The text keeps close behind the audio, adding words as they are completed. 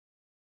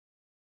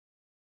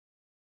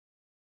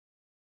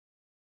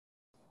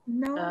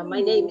No.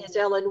 My name is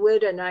Ellen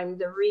Wood, and I'm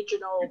the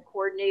regional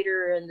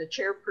coordinator and the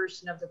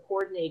chairperson of the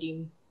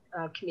coordinating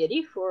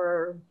committee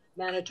for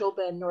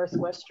Manitoba and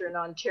Northwestern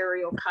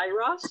Ontario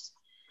KAIROS.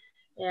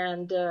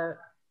 And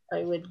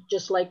I would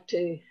just like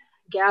to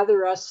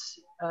gather us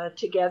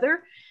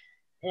together.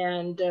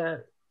 And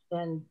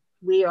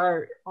we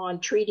are on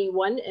Treaty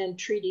 1 and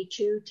Treaty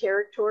 2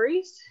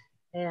 territories.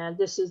 And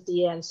this is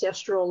the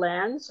ancestral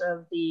lands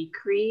of the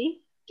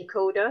Cree,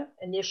 Dakota,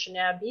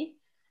 Anishinaabe,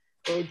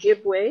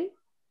 Ojibwe,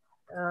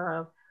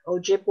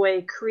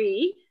 Ojibwe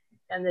Cree,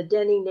 and the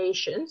Dene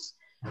Nations,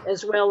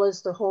 as well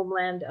as the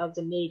homeland of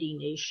the Métis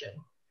Nation.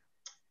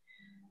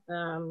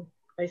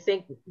 I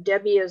think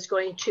Debbie is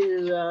going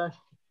to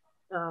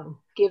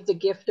give the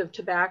gift of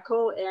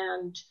tobacco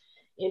and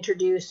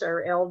introduce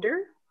our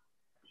elder.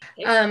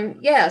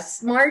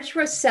 Yes, Marge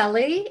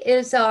Rosselli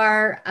is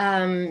our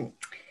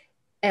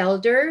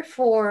elder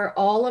for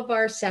all of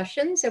our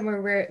sessions, and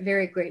we're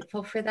very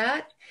grateful for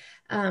that.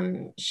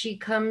 She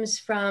comes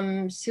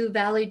from Sioux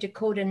Valley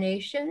Dakota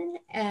Nation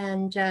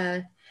and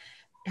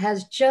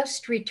has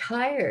just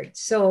retired.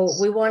 So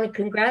we want to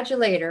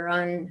congratulate her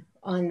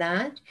on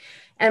that.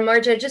 And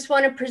Marge, I just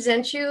want to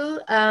present you,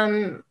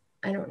 I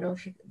don't know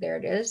if there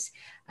it is,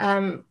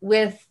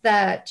 with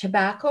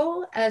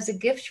tobacco as a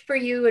gift for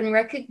you in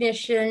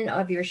recognition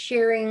of your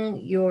sharing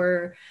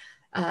your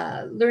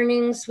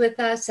learnings with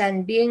us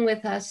and being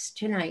with us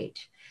tonight.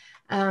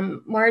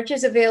 Marge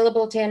is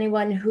available to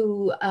anyone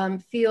who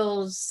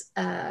feels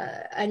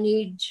a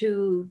need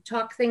to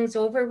talk things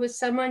over with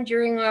someone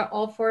during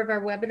all 4 of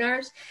our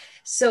webinars.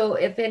 So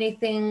if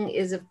anything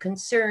is of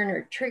concern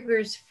or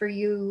triggers for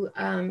you,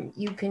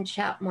 you can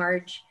chat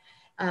Marge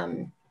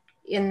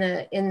in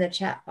the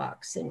chat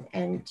box,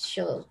 and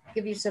she'll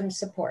give you some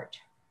support.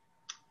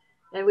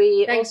 And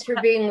thanks for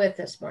being with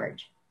us,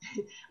 Marge.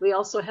 We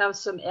also have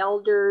some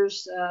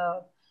elders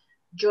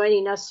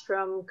joining us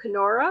from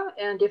Kenora,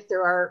 and if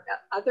there are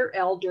other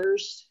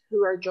elders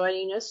who are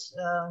joining us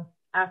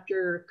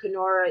after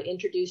Kenora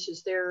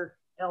introduces their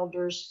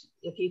elders,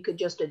 if you could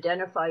just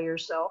identify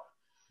yourself,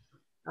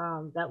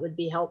 that would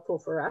be helpful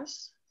for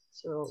us.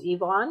 So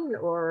Yvonne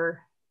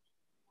or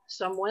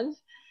someone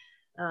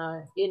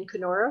in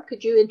Kenora,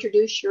 could you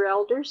introduce your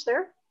elders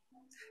there?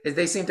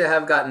 They seem to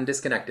have gotten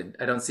disconnected.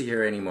 I don't see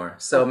her anymore.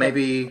 So okay.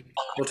 Maybe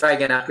we'll try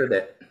again after a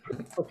bit.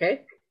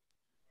 Okay.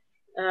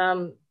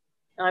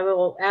 I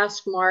will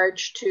ask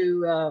Marge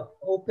to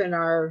open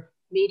our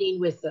meeting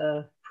with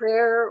a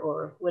prayer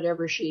or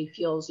whatever she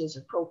feels is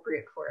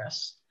appropriate for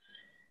us.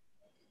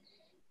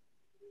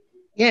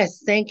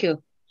 Yes, thank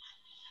you.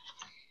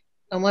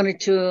 I wanted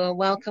to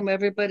welcome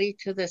everybody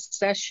to this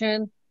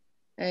session,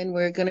 and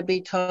we're going to be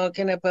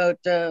talking about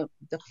the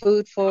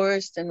food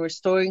forest and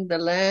restoring the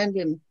land.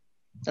 And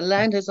the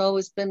land has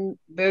always been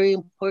very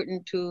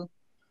important to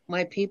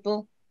my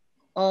people,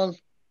 all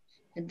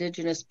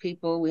Indigenous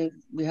people.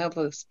 We have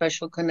a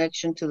special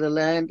connection to the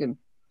land, and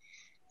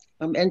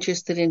I'm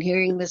interested in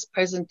hearing this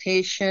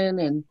presentation,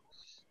 and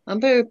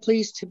I'm very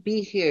pleased to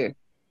be here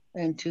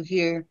and to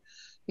hear,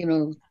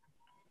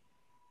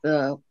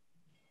 the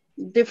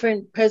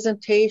different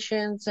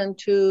presentations and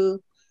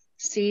to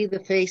see the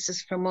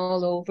faces from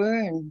all over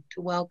and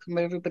to welcome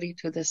everybody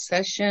to this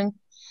session.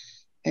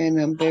 And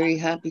I'm very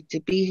happy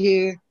to be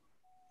here,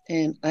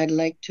 and I'd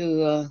like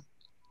to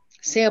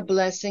say a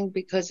blessing,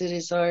 because it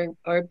is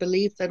our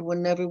belief that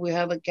whenever we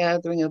have a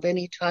gathering of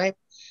any type,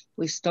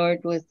 we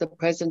start with the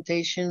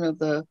presentation of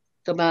the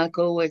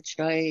tobacco, which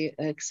I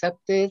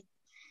accepted,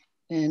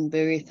 and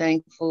very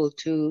thankful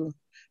to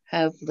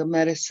have the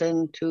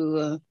medicine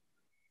to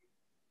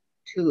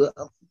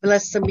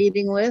bless the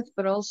meeting with.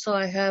 But also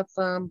I have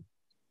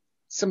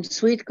some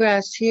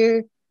sweetgrass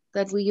here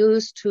that we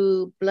use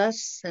to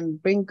bless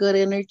and bring good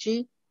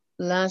energy.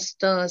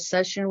 Last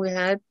session we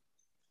had,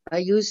 I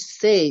used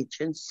sage,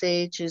 and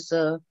sage is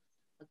a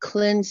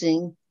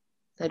cleansing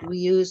that we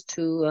use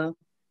to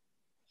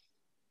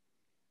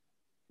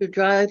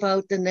drive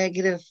out the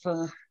negative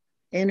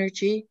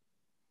energy,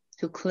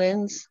 to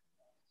cleanse.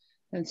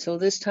 And so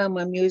this time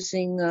I'm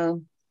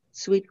using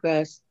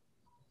sweetgrass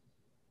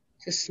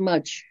to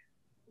smudge,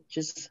 which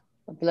is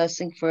a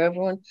blessing for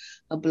everyone,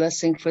 a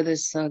blessing for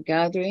this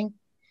gathering.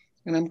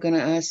 And I'm going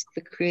to ask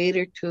the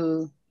Creator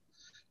to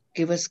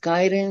give us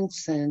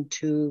guidance and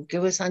to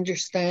give us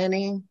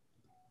understanding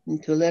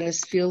and to let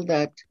us feel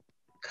that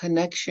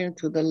connection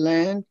to the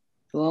land,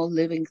 to all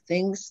living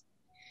things.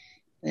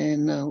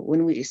 And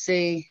when we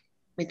say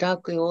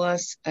Mitake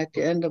Oas at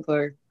the end of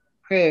our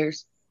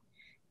prayers,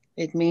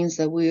 it means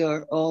that we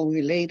are all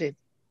related.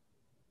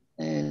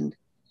 And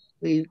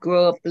we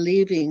grow up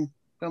believing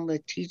from the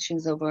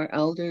teachings of our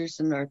elders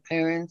and our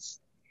parents,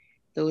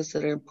 those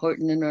that are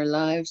important in our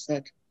lives,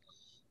 that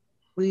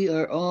we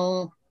are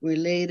all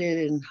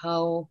related, and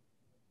how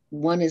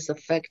one is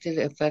affected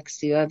affects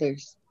the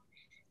others.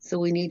 So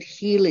we need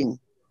healing.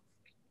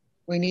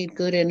 We need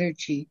good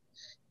energy,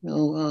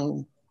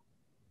 so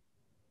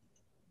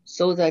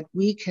that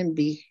we can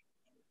be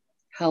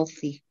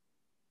healthy.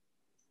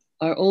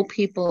 Our old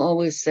people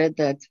always said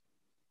that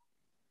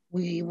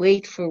we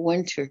wait for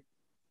winter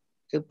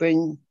to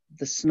bring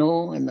the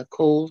snow and the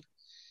cold.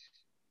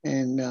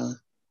 And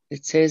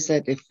it says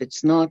that if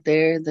it's not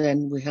there,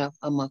 then we have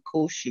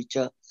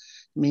amakoshija,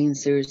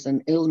 means there's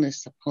an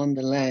illness upon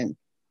the land.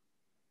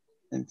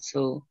 And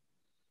so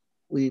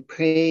we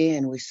pray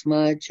and we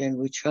smudge and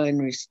we try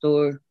and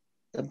restore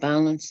the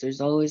balance.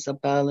 There's always a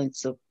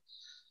balance of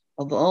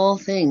all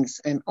things,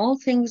 and all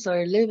things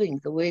are living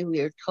the way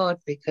we are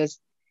taught, because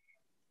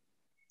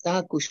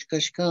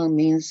Dakushkashka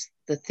means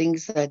the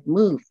things that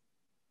move.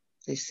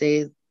 They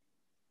say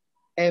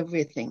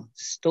everything,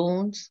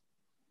 stones,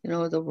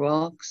 the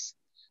rocks,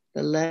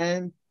 the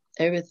land,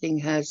 everything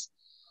has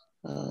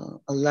a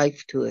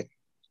life to it,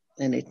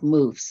 and it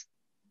moves.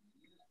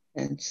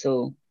 And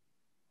so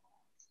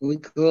we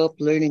grew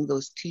up learning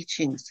those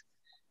teachings,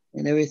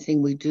 and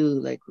everything we do,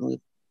 like when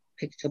we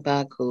pick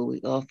tobacco, we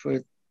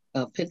offer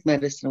pick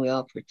medicine, we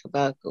offer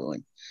tobacco,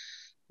 and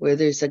where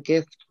there's a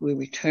gift, we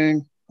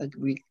return it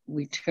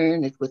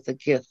with a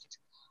gift.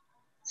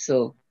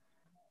 So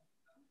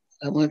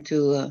I want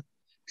to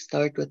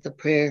start with a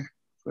prayer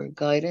for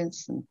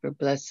guidance and for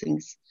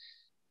blessings,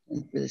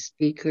 and for the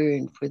speaker,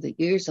 and for the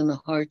ears and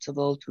the hearts of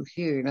all to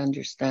hear and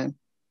understand.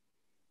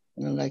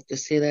 And I like to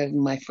say that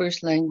in my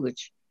first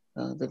language,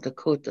 the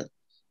Dakota.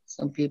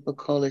 Some people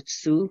call it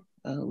Sioux.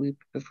 We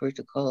prefer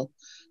to call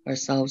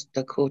ourselves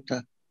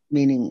Dakota,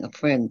 meaning a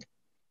friend.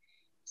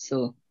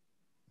 So,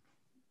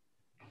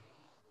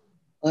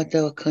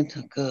 Atawa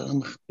Kantaka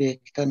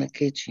Amachbek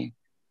Tanakechi,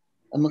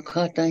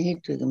 Amakata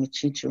Hitu, the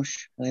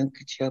Machinchosh,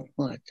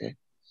 Ayamkichapate.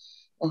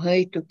 Oh,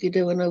 hi, to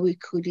Kidawana, we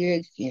could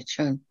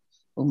chan,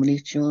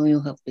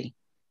 Omnicho happy.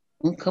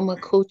 Unkama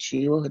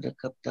Kochi, or the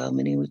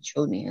Kaptamini with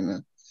Choni, and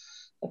a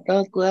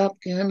dog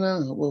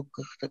Apkana,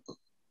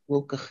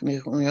 Wokach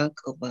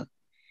Yakoba,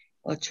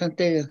 or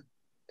Chante,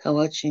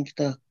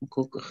 Tawachingta,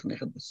 Kokach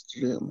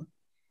Nebastilum.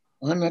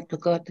 Ona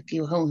took out to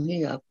give home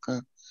here,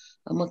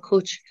 I'm a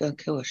coach,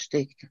 Kawa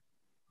Steak,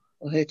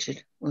 or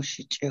Hatchet, or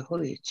Shiche,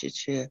 Hoy,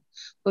 Chiche,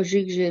 or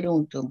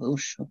Jiggeron to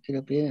Bush, or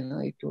Kirabia,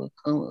 I to a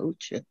Kama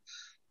Uche.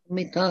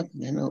 Me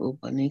talking,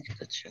 Obanik,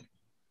 the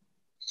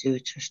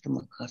Jewish to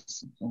my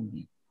cousin on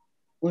me.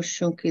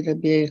 Mushunki the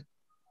beer,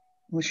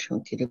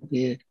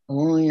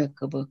 oh,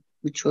 Yakaba,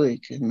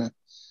 Uchoik, and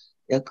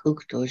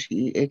Yakuk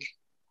Toshi egg,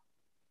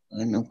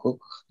 and no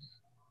cook,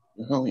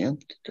 the home young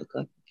to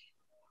cut.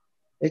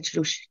 Let's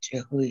rush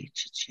it, Hoy,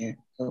 Chiche,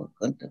 so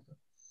contact.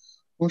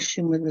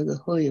 Mushim the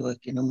Hoy,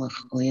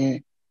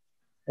 Wakinamach,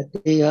 a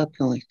day up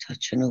and we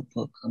touch no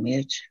poke, a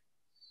match.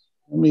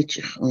 A meet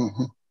you,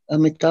 a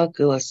metalk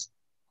was.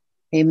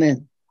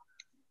 Amen.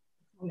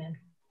 Amen.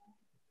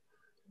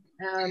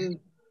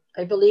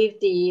 I believe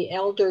the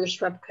elders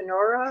from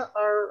Kenora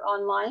are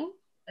online,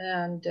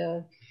 and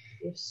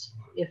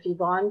if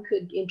Yvonne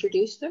could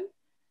introduce them.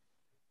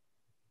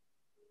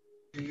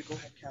 You go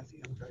ahead,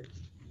 Kathy. I'm sorry.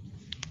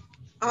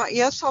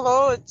 Yes,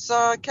 hello. It's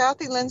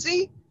Kathy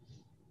Lindsay.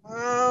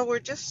 We're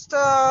just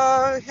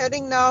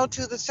heading now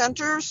to the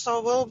center,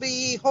 so we'll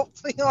be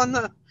hopefully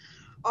on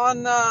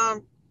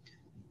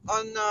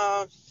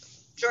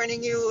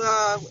joining you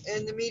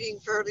in the meeting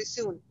fairly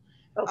soon.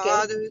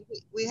 Okay.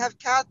 We have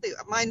Kathy.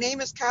 My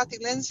name is Kathy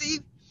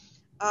Lindsay.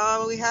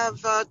 We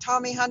have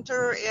Tommy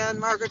Hunter and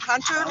Margaret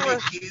Hunter. Tommy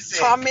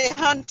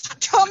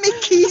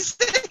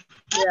Keesey.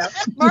 Yeah.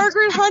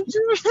 Margaret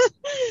Hunter.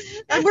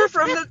 And we're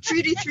from the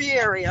Treaty 3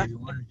 area.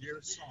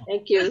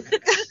 Thank you.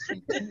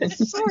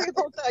 Sorry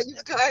about that, you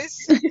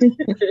guys.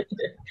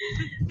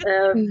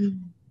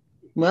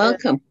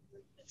 Welcome.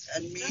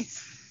 And me.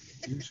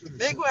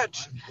 Big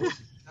wedge.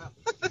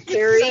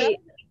 Carrie,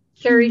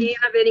 do you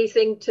have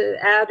anything to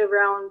add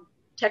around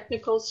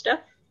technical stuff?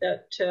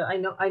 That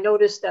I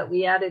noticed that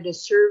we added a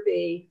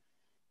survey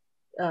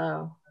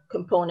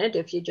component.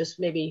 If you just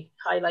maybe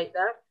highlight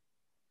that.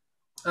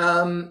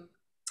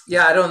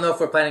 Yeah, I don't know if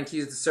we're planning to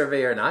use the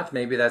survey or not.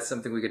 Maybe that's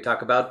something we could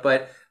talk about.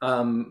 But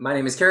my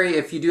name is Carrie.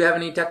 If you do have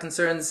any tech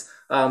concerns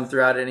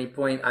throughout any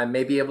point, I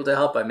may be able to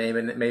help. I may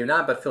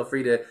not, but feel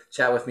free to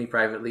chat with me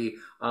privately.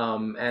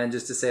 And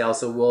just to say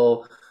also,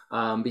 we'll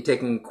be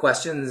taking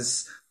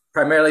questions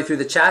primarily through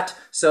the chat.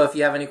 So if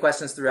you have any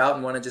questions throughout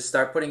and want to just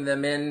start putting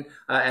them in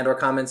and or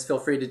comments, feel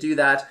free to do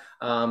that.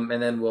 And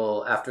then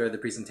we'll, after the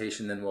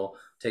presentation, then we'll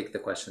take the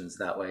questions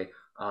that way.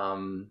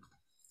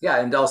 Yeah,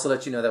 and also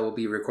let you know that we'll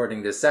be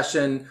recording this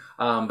session,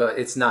 but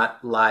it's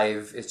not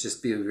live. It's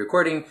just be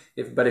recording.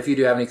 But if you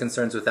do have any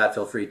concerns with that,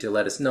 feel free to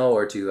let us know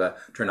or to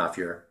turn off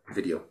your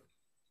video.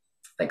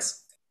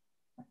 Thanks.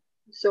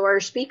 So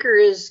our speaker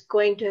is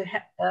going to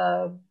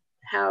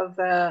have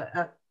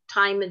a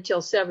time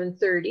until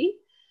 7:30.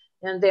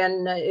 And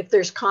then if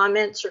there's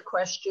comments or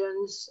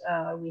questions,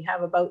 we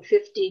have about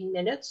 15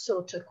 minutes,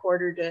 so to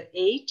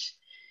 7:45.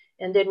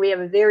 And then we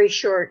have a very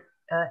short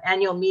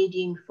annual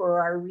meeting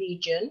for our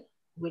region,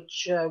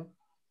 which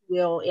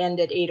will end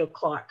at 8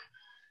 o'clock.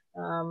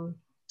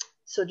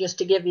 So just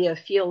to give you a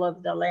feel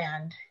of the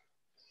land.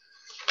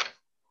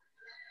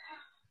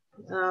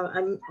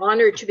 I'm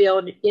honored to be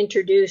able to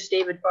introduce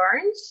David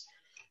Barnes,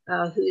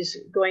 who's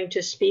going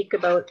to speak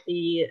about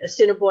the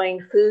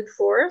Assiniboine food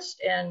forest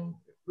and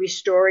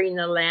restoring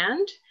the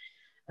land.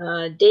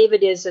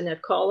 David is an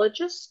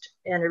ecologist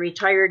and a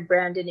retired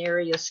Brandon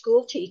area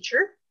school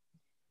teacher.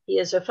 He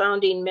is a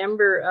founding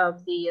member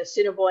of the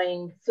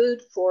Assiniboine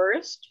Food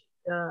Forest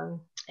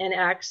and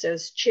acts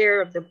as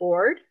chair of the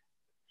board.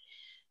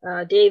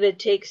 David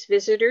takes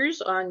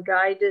visitors on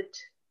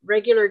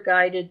regular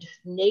guided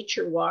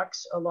nature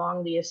walks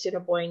along the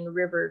Assiniboine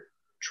River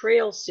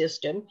Trail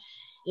system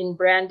in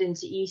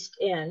Brandon's East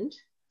End,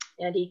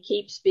 and he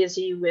keeps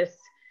busy with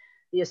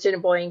the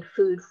Assiniboine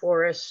Food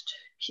Forest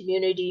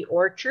Community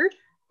Orchard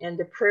and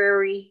the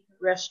Prairie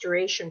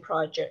Restoration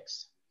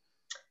Projects.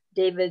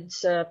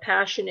 David's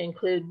passion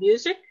include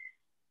music,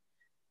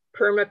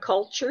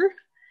 permaculture,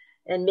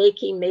 and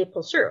making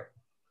maple syrup.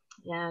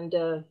 And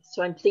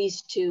so I'm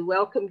pleased to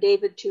welcome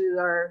David to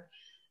our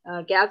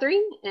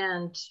gathering,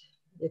 and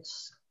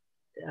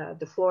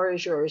the floor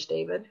is yours,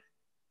 David.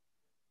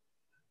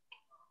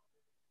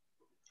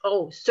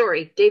 Oh,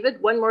 sorry,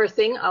 David, one more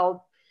thing.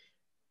 I'll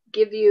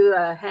give you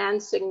a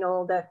hand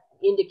signal that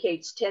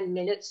indicates 10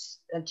 minutes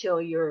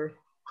until your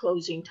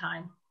closing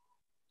time.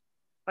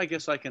 I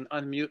guess I can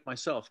unmute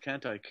myself,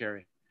 can't I,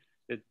 Carrie?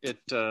 I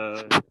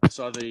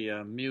saw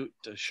the mute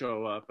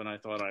show up, and I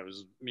thought I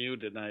was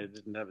muted, and I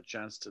didn't have a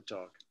chance to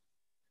talk.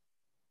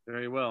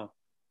 Very well.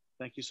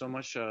 Thank you so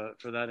much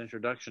for that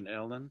introduction,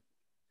 Ellen.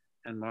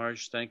 And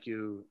Marge, thank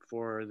you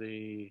for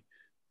the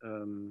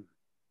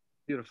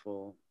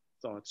beautiful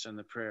thoughts and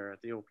the prayer at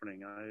the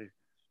opening.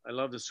 I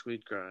love the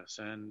sweetgrass,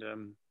 and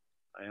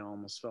I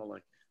almost felt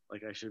like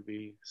I should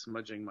be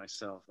smudging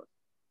myself.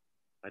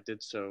 I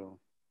did so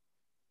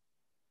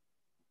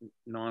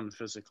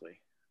non-physically.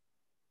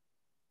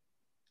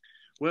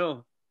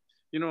 Well,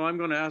 you know, I'm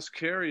going to ask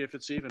Carrie if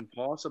it's even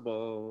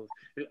possible.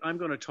 I'm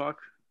going to talk.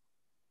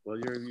 Well,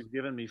 you've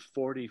given me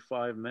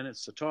 45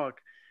 minutes to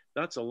talk.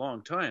 That's a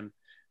long time.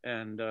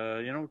 And,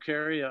 you know,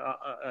 Carrie,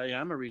 I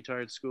am a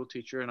retired school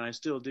teacher, and I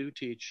still do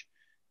teach.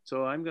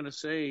 So I want to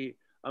say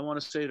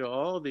to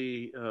all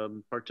the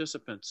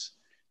participants,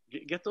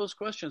 get those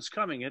questions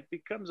coming. It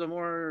becomes a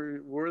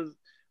more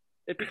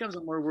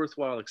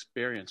worthwhile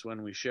experience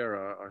when we share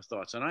our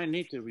thoughts. And I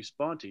need to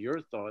respond to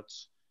your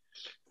thoughts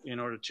in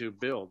order to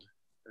build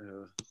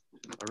a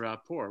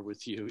rapport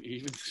with you,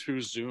 even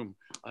through Zoom.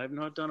 I've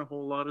not done a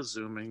whole lot of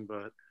Zooming,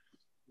 but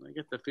I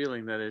get the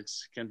feeling that it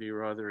can be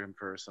rather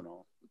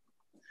impersonal.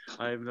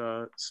 I've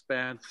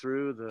spanned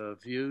through the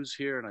views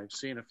here, and I've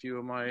seen a few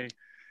of my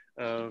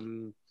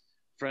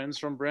friends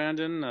from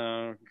Brandon,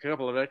 a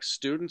couple of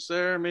ex-students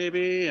there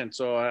maybe, and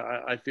so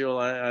I feel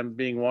I'm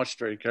being watched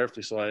very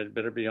carefully, so I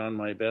better be on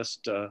my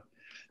best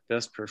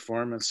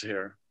performance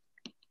here.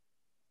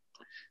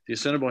 The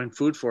Assiniboine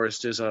Food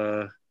Forest is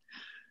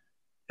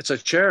it's a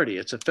charity.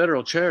 It's a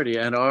federal charity,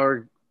 and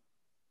our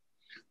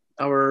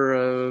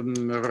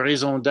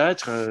raison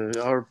d'être,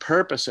 our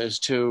purpose is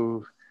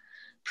to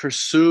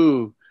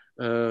pursue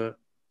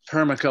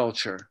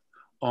permaculture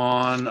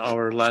on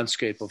our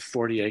landscape of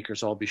 40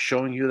 acres. I'll be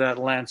showing you that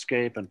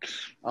landscape, and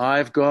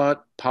I've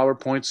got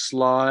PowerPoint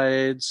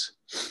slides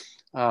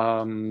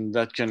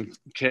that can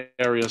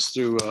carry us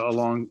through a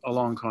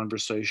long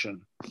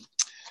conversation.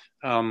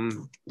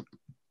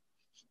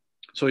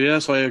 So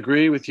yes, I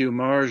agree with you,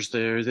 Marge.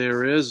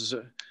 There is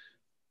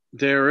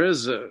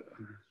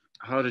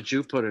how did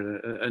you put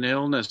it? An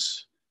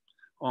illness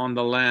on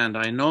the land.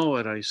 I know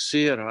it. I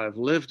see it. I've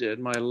lived it.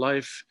 My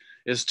life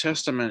is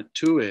testament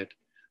to it.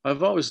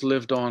 I've always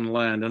lived on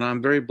land, and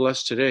I'm very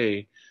blessed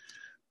today.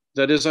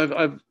 That is,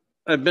 I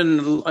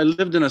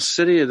lived in the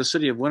city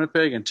of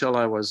Winnipeg until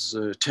I was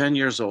 10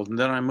 years old, and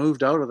then I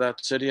moved out of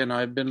that city, and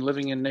I've been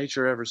living in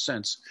nature ever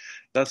since.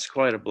 That's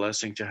quite a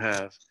blessing to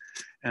have.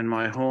 And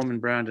my home in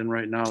Brandon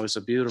right now is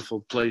a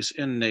beautiful place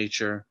in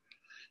nature.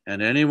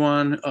 And any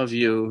one of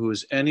you who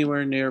is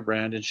anywhere near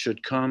Brandon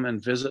should come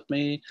and visit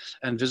me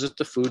and visit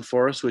the food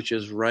forest, which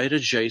is right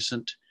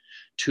adjacent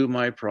to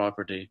my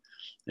property.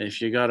 If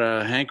you got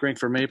a hankering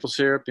for maple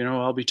syrup, you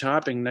know, I'll be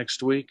topping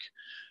next week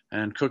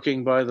and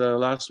cooking by the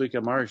last week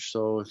of March.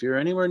 So if you're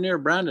anywhere near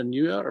Brandon,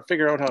 you ought to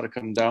figure out how to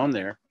come down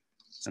there,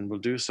 and we'll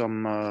do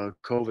some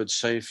COVID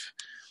safe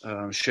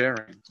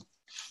sharing.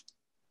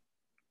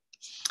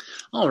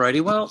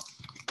 Alrighty, well,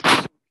 Carrie,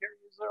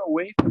 is there a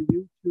way for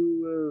you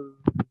to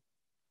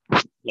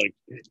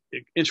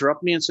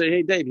interrupt me and say,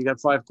 hey, Dave, you got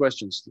 5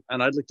 questions,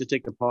 and I'd like to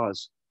take a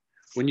pause.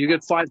 When you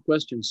get 5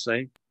 questions,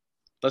 say,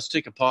 let's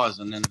take a pause,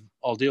 and then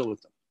I'll deal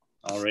with them.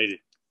 Alrighty.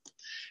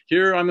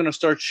 Here, I'm going to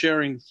start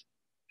sharing.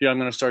 Yeah, I'm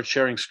going to start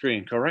sharing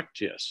screen, correct?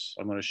 Yes,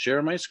 I'm going to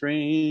share my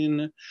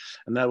screen,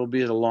 and that will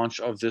be the launch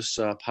of this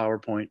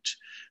PowerPoint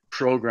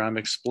program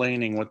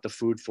explaining what the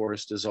food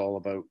forest is all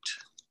about.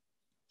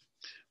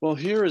 Well,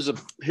 here's a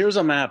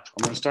map.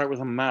 I'm going to start with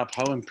a map.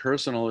 How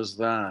impersonal is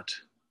that?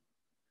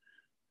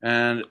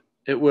 And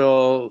it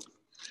will,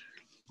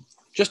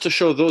 just to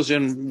show those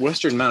in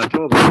Western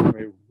Manitoba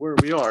where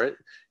we are,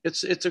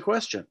 it's a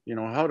question. You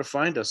know, how to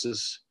find us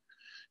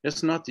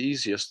it's not the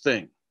easiest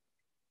thing.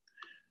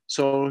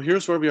 So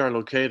here's where we are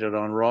located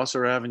on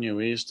Rosser Avenue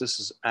East. This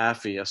is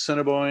AFI,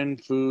 Assiniboine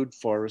Food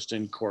Forest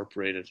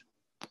Incorporated.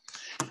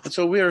 And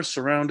so we are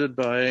surrounded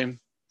by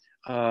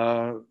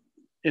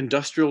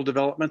industrial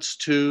developments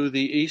to the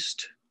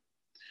east.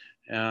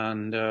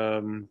 And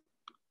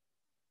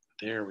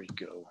there we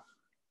go.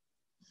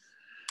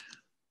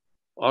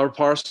 Our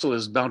parcel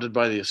is bounded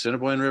by the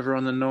Assiniboine River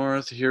on the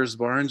north. Here's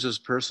Barnes's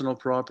personal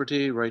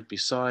property right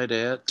beside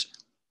it.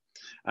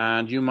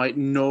 And you might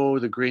know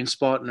the Green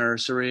Spot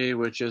Nursery,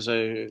 which is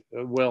a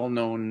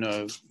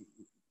well-known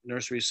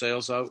nursery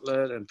sales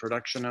outlet and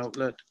production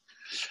outlet,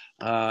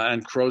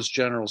 and Crow's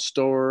General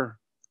Store.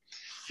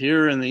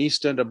 Here in the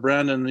east end of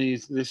Brandon,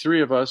 the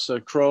three of us,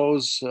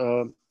 Crow's,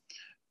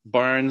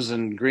 Barnes,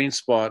 and Green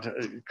Spot,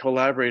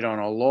 collaborate on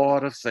a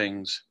lot of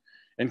things,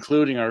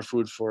 including our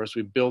food forest.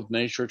 We build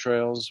nature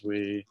trails.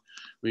 We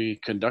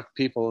conduct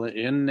people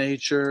in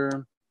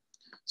nature.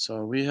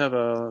 So we have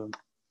a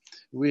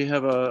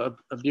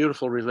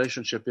beautiful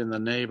relationship in the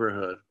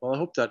neighborhood. Well, I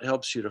hope that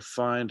helps you to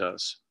find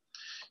us.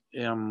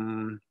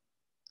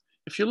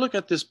 If you look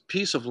at this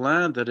piece of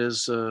land that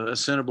is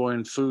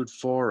Assiniboine Food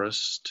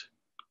Forest,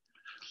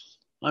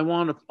 I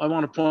want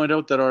to point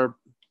out that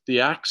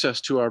the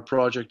access to our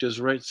project is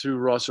right through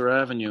Rosser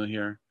Avenue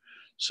here.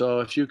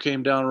 So if you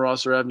came down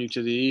Rosser Avenue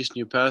to the east and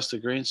you passed the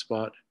Green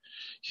Spot,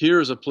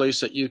 here's a place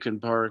that you can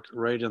park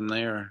right in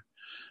there.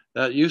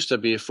 That used to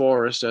be a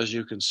forest, as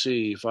you can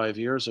see, 5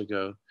 years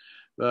ago,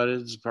 but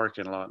it's a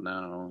parking lot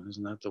now.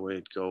 Isn't that the way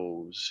it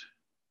goes?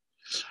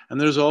 And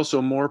there's also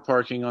more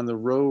parking on the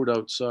road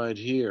outside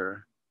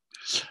here.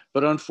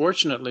 But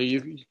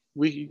unfortunately,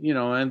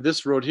 and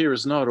this road here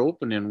is not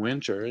open in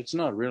winter. It's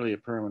not really a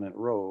permanent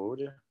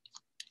road.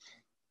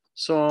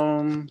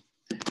 So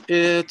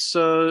it's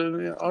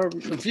our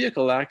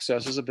vehicle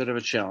access is a bit of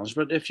a challenge.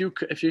 But if you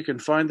can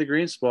find the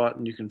Green Spot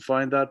and you can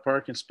find that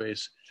parking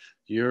space,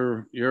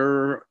 you've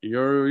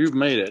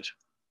made it.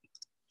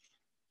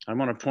 I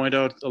want to point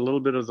out a little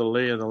bit of the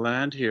lay of the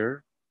land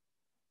here.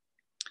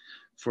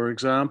 For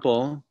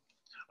example,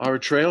 our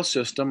trail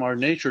system, our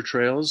nature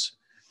trails,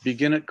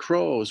 begin at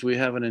Crow's. We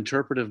have an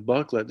interpretive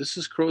booklet. This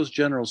is Crow's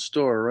General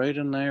Store right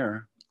in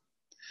there.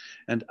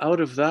 And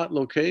out of that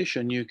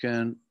location, you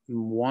can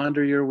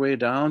wander your way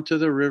down to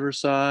the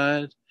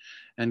riverside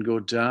and go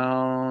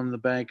down the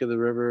bank of the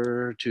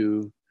river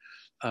to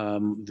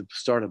the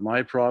start of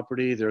my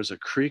property. There's a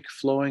creek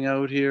flowing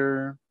out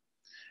here,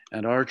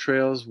 and our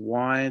trails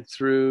wind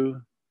through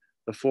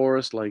the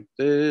forest like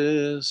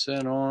this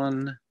and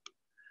on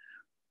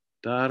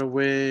that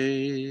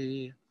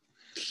away.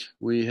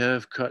 We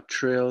have cut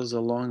trails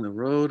along the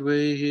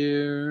roadway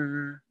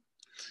here,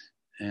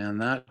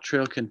 and that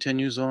trail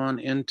continues on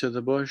into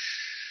the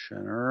bush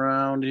and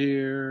around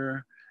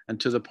here and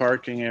to the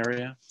parking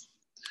area.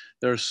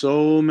 There are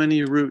so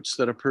many routes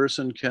that a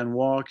person can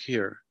walk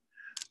here.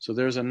 So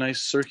there's a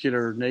nice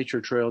circular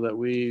nature trail that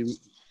we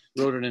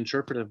wrote an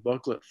interpretive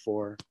booklet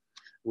for,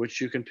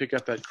 which you can pick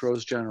up at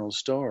Crow's General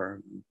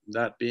Store,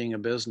 that being a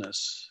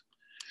business,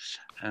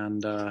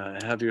 and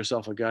have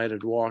yourself a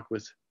guided walk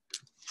with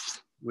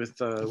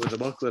the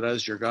booklet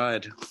as your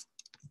guide.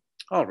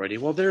 Alrighty,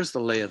 well, there's the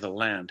lay of the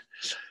land.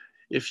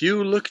 If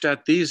you looked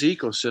at these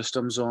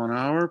ecosystems on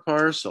our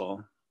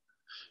parcel,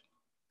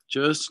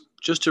 just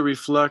to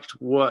reflect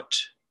what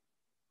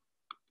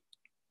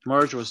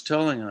Marge was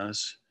telling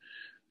us,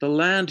 the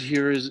land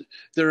here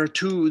there are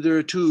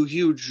two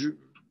huge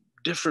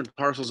different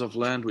parcels of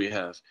land we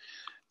have.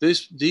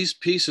 These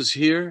pieces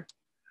here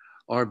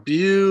are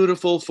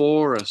beautiful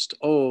forest.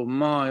 Oh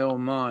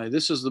my.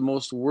 This is the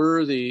most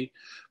worthy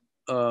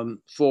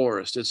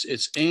forest.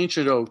 It's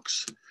ancient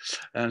oaks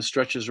and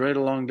stretches right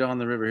along down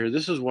the river here.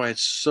 This is why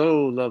it's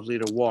so lovely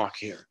to walk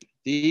here,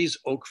 these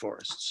oak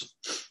forests.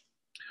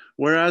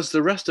 Whereas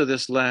the rest of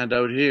this land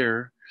out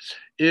here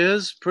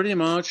is pretty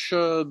much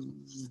a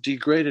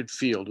degraded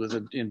field with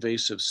an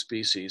invasive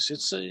species.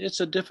 It's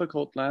a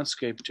difficult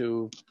landscape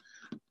to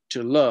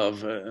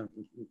love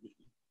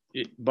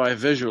by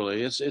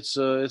visually.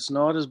 It's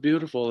not as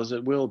beautiful as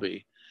it will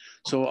be.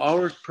 So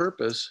our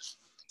purpose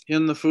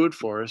in the food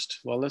forest,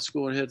 well, let's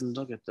go ahead and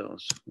look at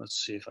those.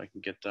 Let's see if I can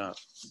get that.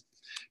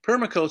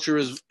 Permaculture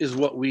is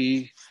what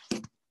we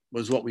do,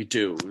 is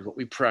what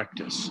we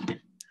practice,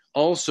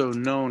 also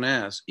known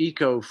as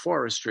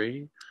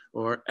ecoforestry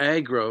or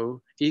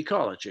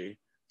agroecology.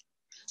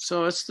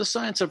 So it's the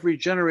science of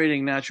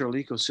regenerating natural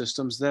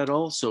ecosystems that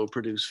also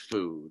produce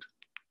food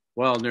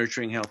while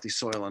nurturing healthy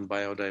soil and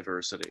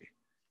biodiversity.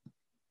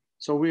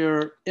 So we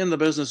are in the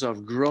business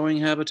of growing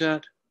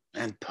habitat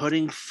and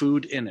putting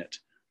food in it.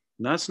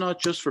 And that's not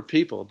just for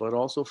people, but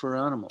also for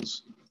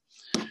animals.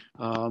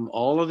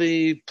 All of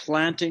the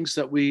plantings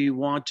that we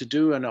want to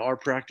do and are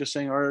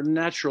practicing are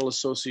natural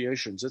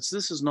associations.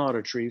 This is not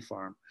a tree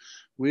farm.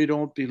 We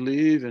don't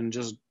believe in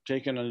just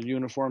taking a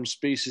uniform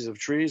species of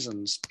trees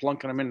and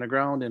plunking them in the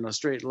ground in a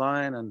straight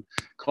line and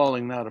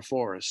calling that a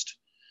forest.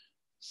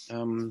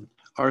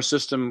 Our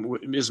system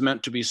is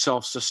meant to be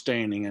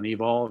self-sustaining and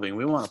evolving.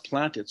 We want to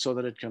plant it so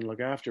that it can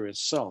look after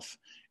itself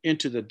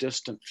into the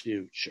distant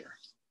future.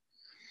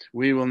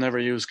 We will never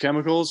use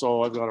chemicals.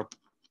 Oh, I've got a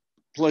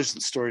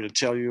pleasant story to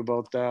tell you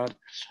about that.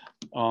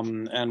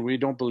 And we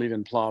don't believe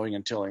in plowing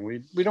and tilling.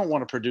 We don't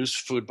want to produce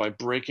food by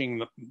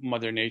breaking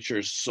Mother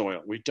Nature's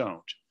soil. We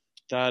don't.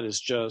 That is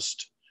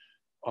just,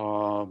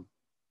 you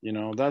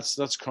know,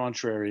 that's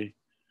contrary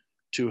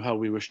to how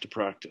we wish to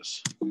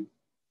practice.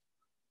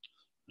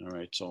 All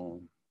right,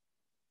 so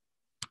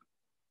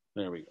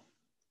there we go.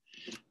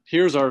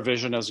 Here's our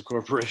vision as a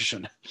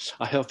corporation: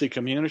 a healthy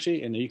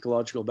community in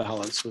ecological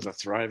balance with a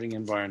thriving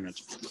environment.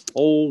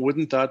 Oh,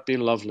 wouldn't that be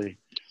lovely?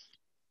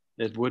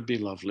 It would be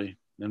lovely,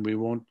 and we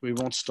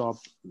won't stop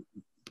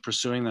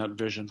pursuing that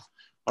vision.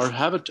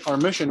 Our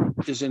mission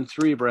is in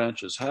 3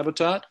 branches.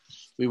 Habitat,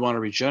 we want to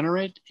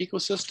regenerate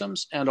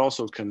ecosystems and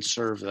also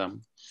conserve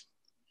them.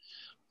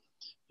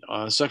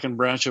 Second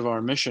branch of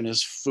our mission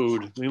is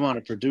food. We want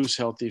to produce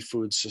healthy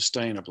food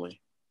sustainably,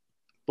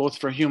 both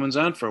for humans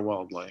and for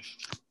wildlife.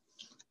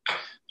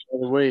 By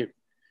the way,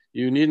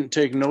 you needn't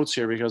take notes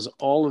here because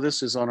all of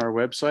this is on our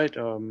website.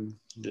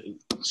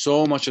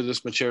 So much of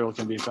this material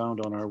can be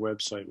found on our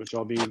website, which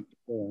I'll be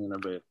showing in a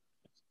bit.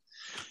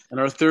 And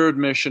our third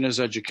mission is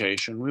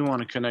education. We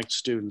want to connect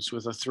students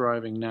with a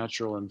thriving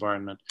natural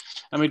environment.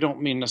 And we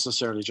don't mean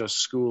necessarily just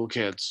school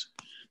kids.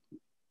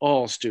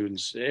 All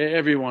students,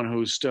 everyone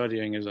who's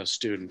studying is a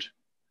student.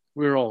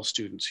 We're all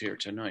students here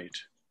tonight.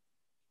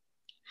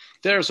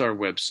 There's our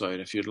website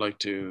if you'd like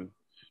to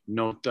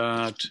note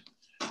that.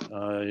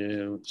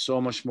 So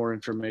much more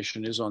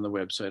information is on the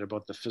website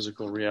about the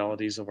physical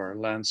realities of our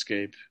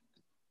landscape,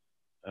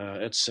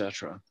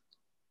 etc.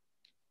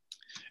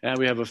 And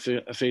we have a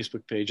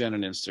Facebook page and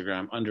an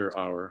Instagram under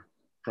our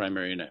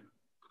primary name.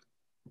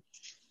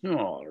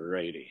 All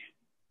righty.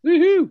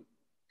 Woohoo!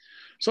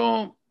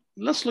 So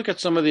let's look at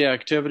some of the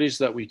activities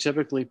that we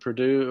typically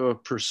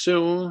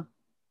pursue,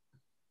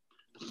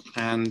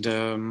 and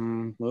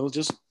we'll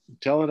just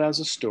tell it as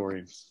a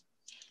story.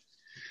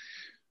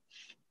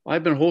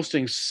 I've been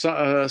hosting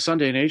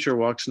Sunday nature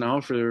walks now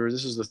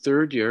this is the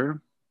 3rd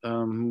year.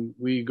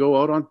 We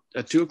go out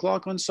at 2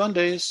 o'clock on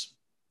Sundays,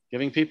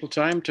 giving people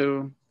time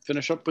to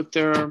finish up with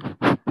their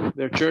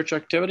church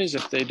activities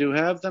if they do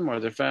have them, or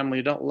their family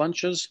adult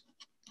lunches.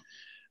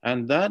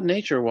 And that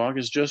nature walk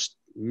is just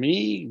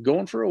me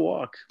going for a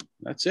walk.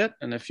 That's it.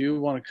 And if you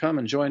want to come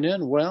and join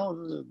in,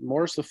 well,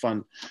 more's the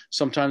fun.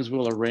 Sometimes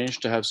we'll arrange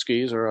to have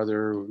skis or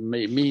other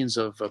means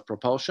of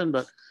propulsion,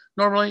 but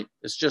normally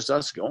it's just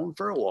us going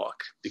for a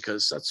walk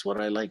because that's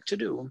what I like to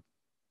do.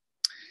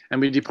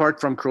 And we depart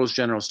from Crow's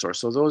General Store.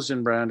 So those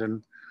in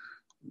Brandon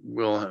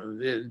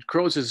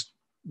Crow's is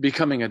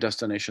becoming a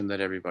destination that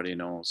everybody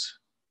knows.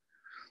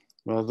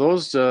 Well,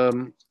 those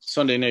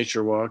Sunday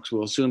nature walks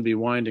will soon be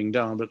winding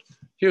down, but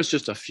here's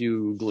just a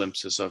few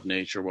glimpses of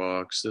nature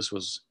walks. This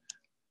was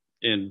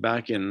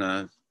back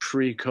in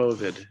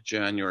pre-COVID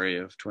January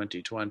of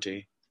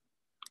 2020.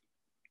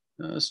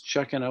 Just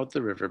checking out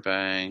the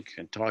riverbank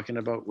and talking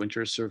about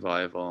winter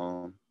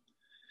survival.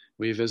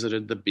 We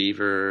visited the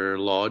beaver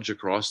lodge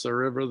across the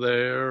river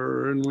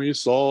there, and we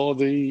saw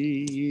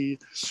the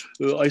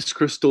ice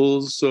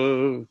crystals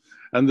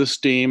and the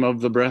steam of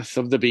the breath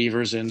of the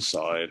beavers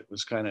inside. It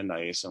was kind of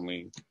nice, and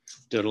we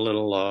did a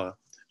little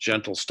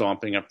gentle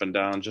stomping up and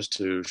down just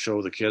to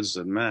show the kids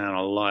that, man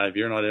alive,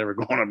 you're not ever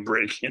going to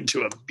break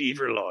into a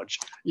beaver lodge.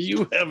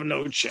 You have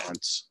no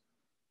chance.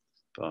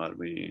 But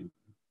we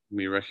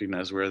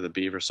recognize where the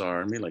beavers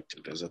are, and we like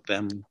to visit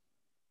them.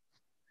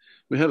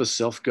 We have a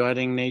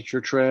self-guiding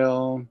nature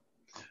trail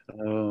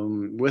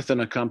with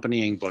an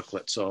accompanying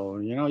booklet. So,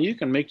 you know, you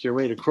can make your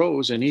way to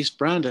Crow's in East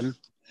Brandon.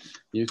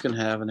 You can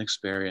have an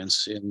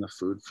experience in the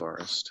food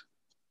forest.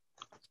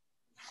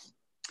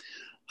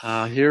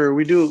 Here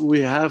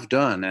we have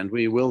done, and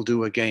we will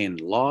do again,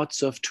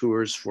 lots of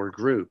tours for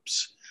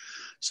groups.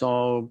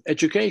 So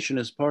education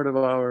is part of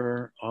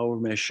our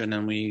mission,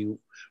 and we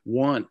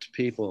want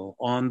people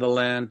on the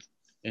land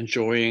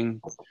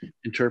enjoying,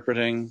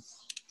 interpreting.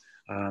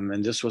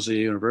 And this was a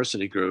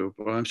university group,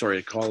 or I'm sorry,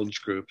 a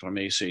college group from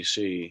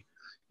ACC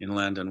in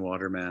land and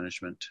water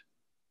management.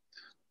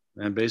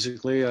 And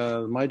basically,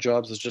 my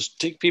job is just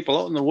take people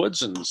out in the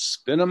woods and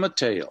spin them a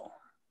tale.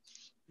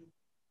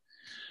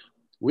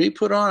 We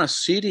put on a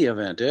CD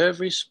event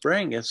every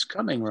spring. It's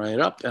coming right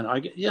up. And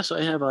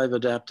I've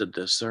adapted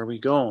this. There we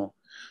go.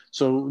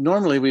 So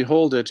normally we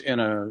hold it in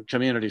a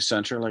community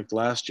center like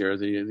last year.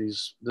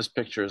 This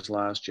picture is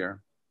last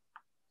year.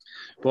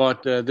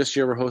 But this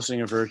year we're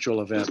hosting a virtual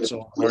event.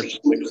 So March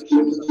 6th,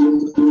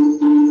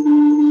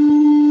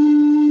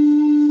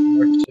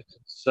 March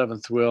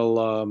 7th,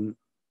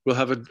 we'll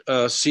have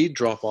a seed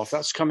drop off.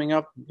 That's coming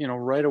up,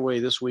 right away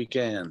this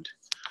weekend,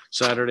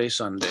 Saturday,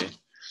 Sunday,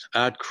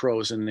 at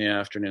Crow's in the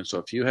afternoon. So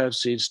if you have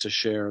seeds to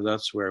share,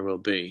 that's where we'll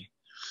be.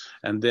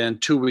 And then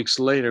 2 weeks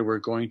later, we're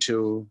going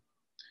to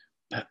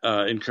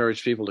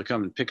encourage people to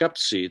come and pick up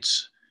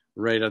seeds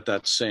right at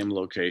that same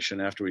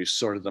location after we've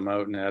sorted them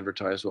out and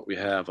advertised what we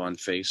have on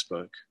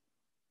Facebook.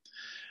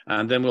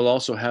 And then we'll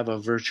also have a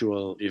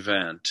virtual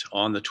event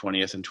on the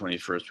 20th and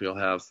 21st. We'll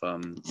have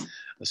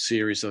a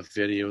series of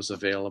videos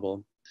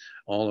available.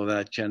 All of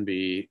that can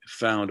be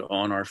found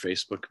on our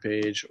Facebook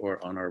page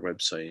or on our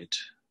website.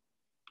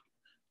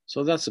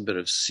 So that's a bit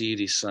of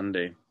Seedy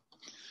Sunday.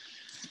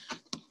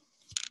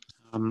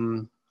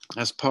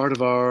 As part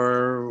of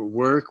our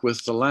work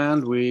with the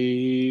land,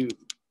 we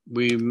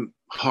we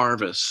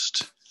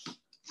harvest.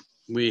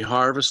 We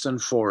harvest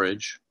and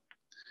forage.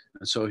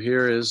 And so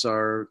here is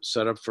our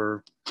setup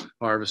for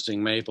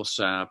harvesting maple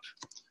sap.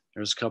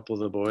 There's a couple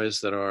of the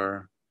boys that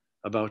are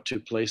about to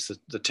place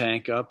the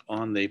tank up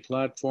on the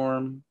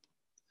platform.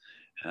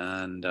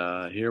 And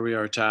here we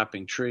are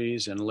tapping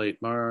trees in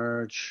late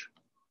March.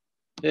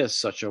 It's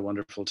such a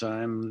wonderful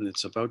time.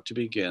 It's about to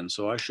begin.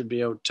 So I should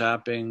be out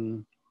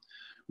tapping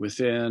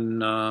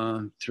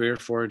within 3 or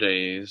 4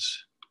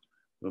 days.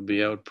 We'll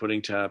be out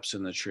putting taps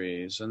in the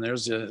trees. And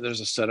there's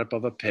a setup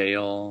of a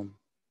pail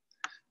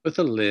with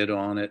a lid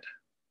on it.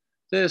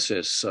 This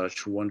is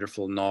such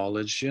wonderful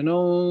knowledge, you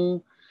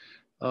know.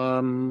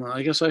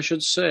 I guess I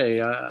should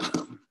say,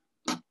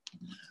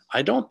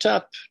 I don't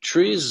tap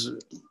trees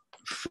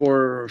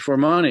for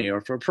money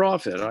or for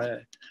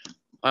profit.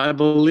 I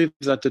believe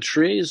that the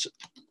trees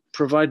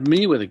provide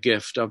me with a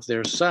gift of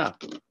their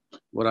sap,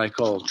 what I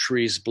call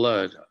tree's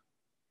blood.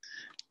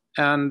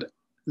 And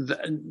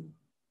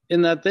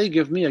in that they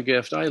give me a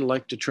gift, I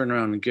like to turn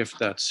around and gift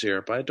that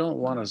syrup. I don't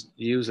want to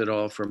use it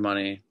all for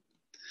money.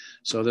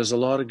 So there's a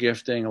lot of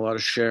gifting, a lot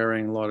of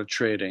sharing, a lot of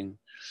trading.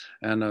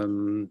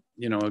 And,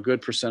 you know, a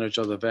good percentage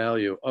of the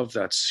value of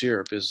that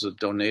syrup is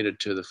donated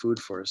to the food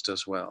forest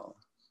as well.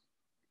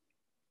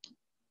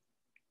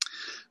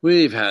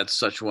 We've had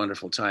such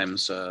wonderful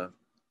times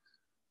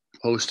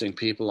hosting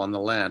people on the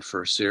land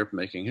for syrup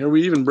making. Here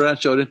we even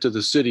branch out into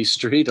the city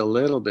street a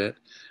little bit.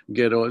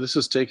 This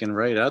is taken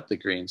right at the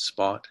green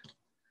spot.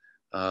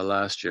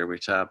 Last year we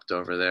tapped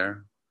over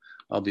there.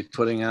 I'll be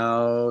putting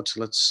out,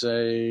 let's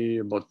say,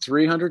 about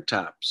 300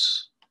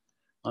 taps.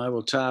 I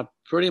will tap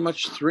pretty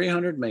much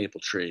 300 maple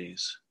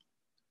trees.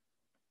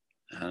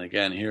 And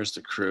again, here's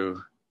the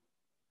crew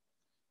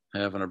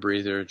having a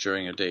breather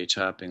during a day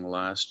tapping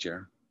last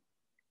year.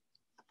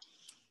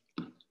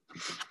 I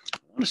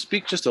want to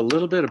speak just a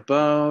little bit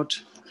about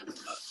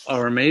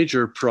our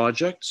major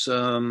projects,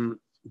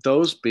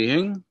 those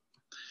being,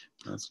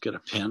 let's get a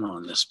pen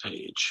on this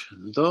page,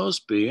 those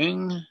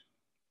being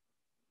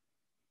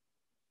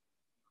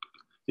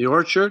the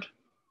orchard,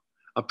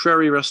 a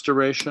prairie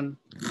restoration,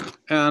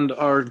 and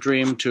our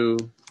dream to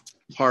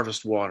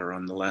harvest water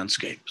on the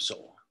landscape.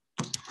 So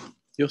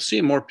you'll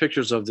see more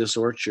pictures of this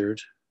orchard.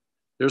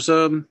 There's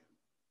a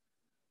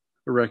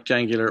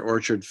rectangular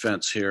orchard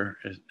fence here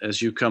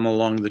as you come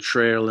along the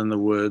trail in the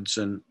woods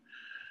and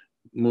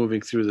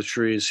moving through the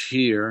trees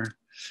here.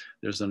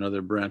 There's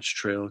another branch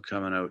trail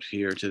coming out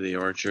here to the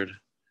orchard.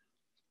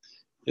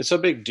 It's a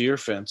big deer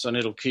fence, and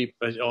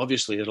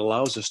obviously it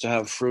allows us to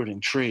have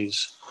fruiting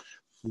trees.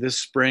 This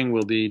spring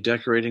we'll be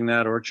decorating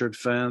that orchard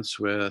fence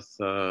with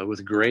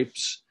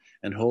grapes,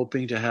 and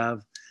hoping to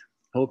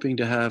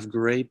have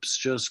grapes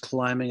just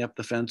climbing up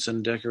the fence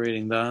and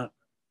decorating that.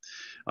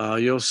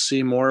 You'll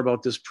see more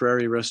about this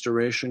prairie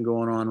restoration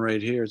going on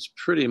right here. It's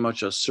pretty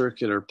much a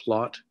circular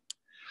plot,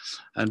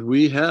 and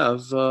we're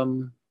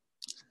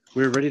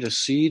ready to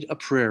seed a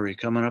prairie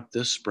coming up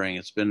this spring.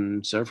 It's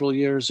been several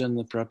years in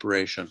the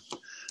preparation,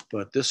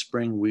 but this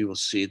spring we will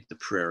seed the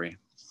prairie.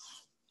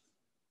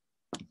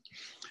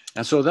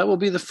 And so that will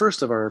be the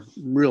first of our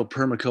real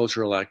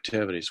permacultural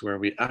activities, where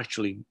we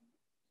actually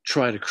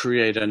try to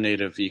create a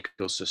native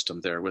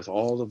ecosystem there with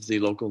all of the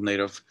local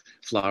native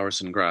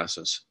flowers and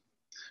grasses,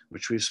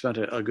 which we've spent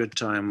a good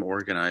time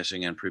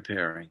organizing and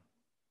preparing.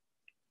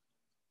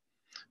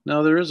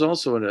 Now there is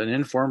also an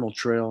informal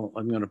trail.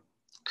 I'm going to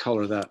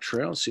color that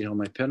trail, see how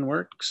my pen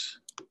works.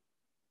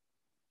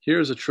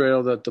 Here's a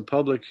trail that the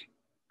public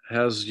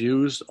has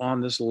used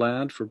on this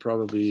land for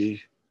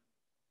probably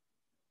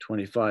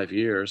 25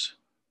 years.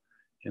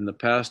 In the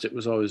past, it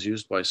was always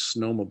used by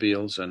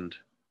snowmobiles and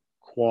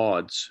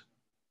quads,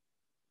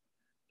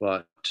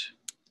 but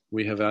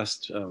we have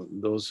asked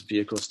those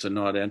vehicles to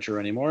not enter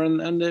anymore,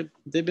 and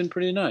they've been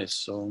pretty nice.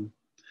 So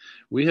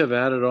we have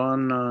added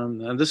on,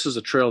 and this is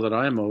a trail that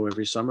I mow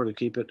every summer to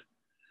keep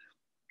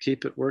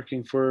it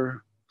working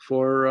for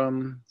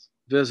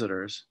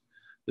visitors.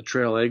 The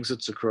trail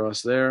exits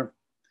across there,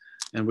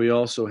 and we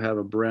also have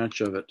a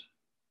branch of it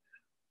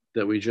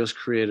that we just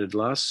created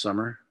last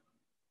summer,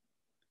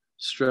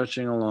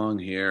 stretching along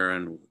here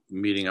and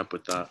meeting up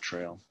with that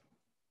trail.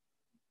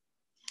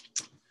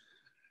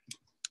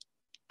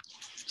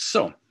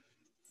 So,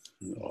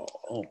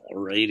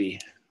 alrighty.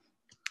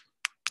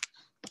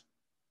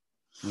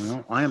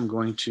 Well, I am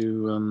going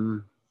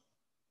to...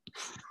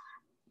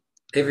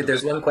 David,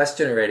 there's one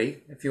question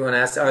already. If you want to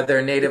ask, are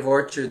there native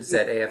orchards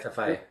at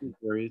AFFI?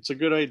 It's a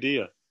good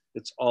idea.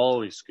 It's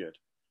always good.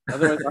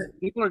 Otherwise,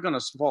 people are going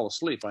to fall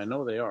asleep. I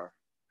know they are.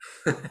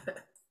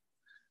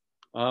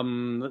 Let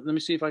me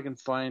see if I can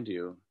find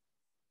you.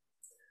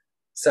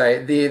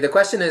 Sorry, the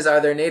question is, are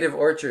there native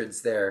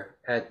orchards there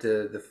at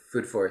the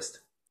food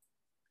forest?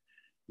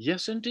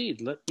 Yes,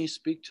 indeed. Let me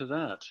speak to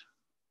that.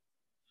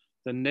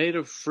 The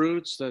native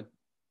fruits that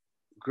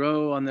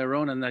grow on their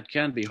own and that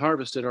can be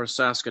harvested are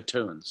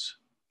Saskatoons.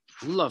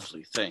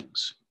 Lovely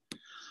things.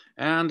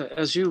 And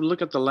as you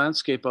look at the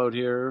landscape out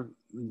here,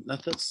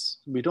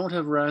 we don't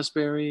have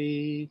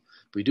raspberry.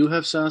 We do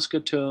have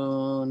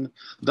Saskatoon.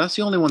 That's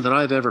the only one that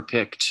I've ever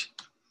picked.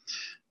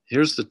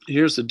 here's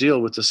the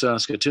deal with the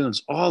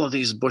Saskatoons. All of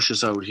these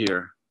bushes out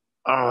here.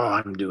 Oh,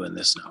 I'm doing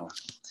this now.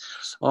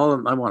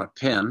 I want a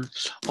pen.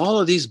 All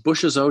of these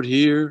bushes out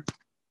here.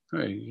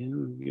 Hey,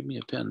 you give me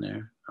a pen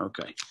there.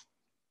 Okay.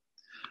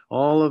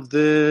 All of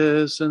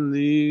this and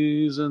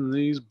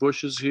these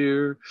bushes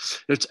here.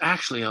 It's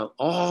actually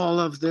all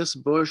of this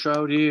bush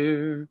out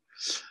here.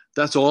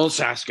 That's all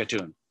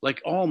Saskatoon,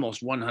 like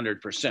almost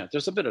 100%.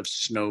 There's a bit of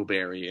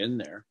snowberry in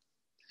there.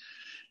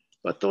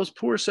 But those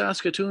poor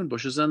Saskatoon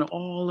bushes and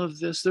all of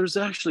this, there's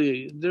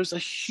a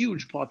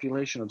huge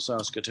population of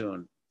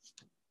Saskatoon.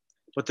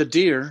 But the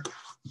deer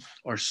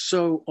are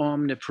so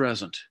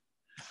omnipresent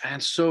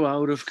and so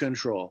out of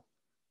control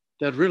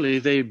that really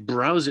they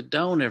browse it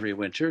down every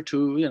winter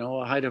to,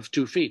 a height of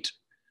 2 feet,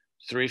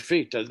 3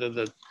 feet.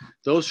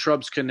 Those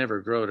shrubs can never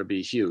grow to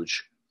be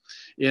huge.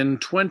 In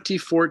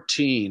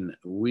 2014,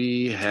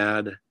 we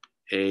had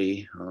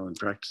I'm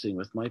practicing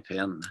with my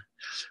pen.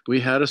 We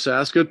had a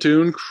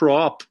Saskatoon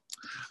crop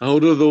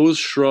out of those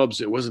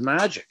shrubs. It was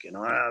magic.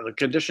 The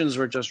conditions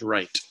were just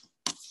right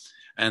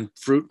and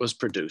fruit was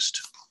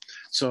produced.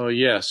 So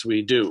yes,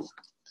 we do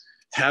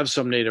have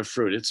some native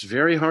fruit. It's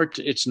very hard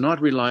it's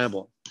not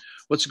reliable.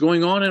 What's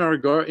going on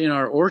in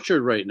our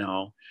orchard right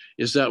now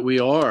is that we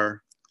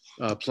are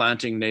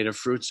planting native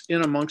fruits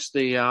in amongst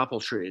the apple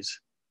trees.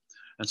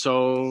 And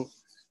so,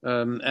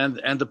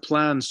 and the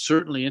plan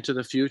certainly into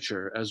the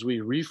future as we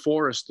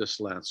reforest this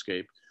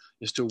landscape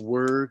is to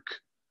work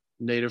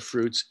native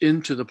fruits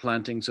into the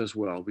plantings as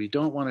well. We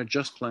don't want to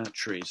just plant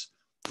trees.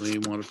 We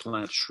want to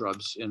plant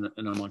shrubs in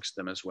amongst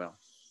them as well.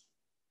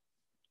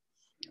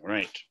 All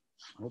right.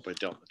 I hope I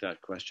dealt with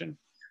that question.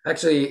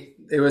 Actually,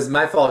 it was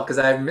my fault because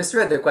I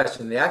misread the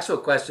question. The actual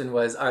question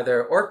was, are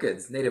there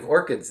orchids, native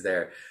orchids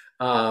there,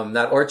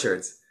 not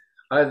orchards?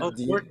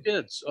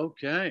 Orchids.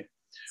 Okay.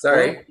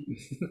 Sorry.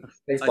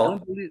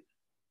 Well,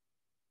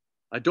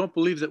 I don't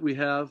believe that we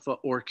have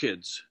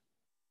orchids.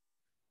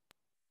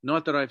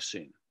 Not that I've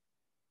seen.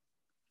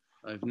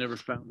 I've never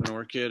found an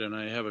orchid, and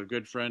I have a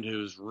good friend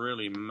who's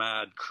really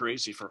mad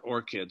crazy for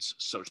orchids,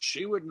 so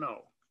she would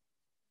know.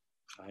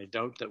 I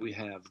doubt that we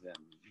have them.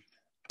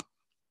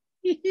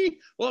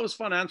 Well, it was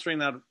fun answering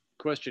that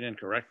question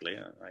incorrectly.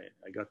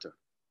 I got to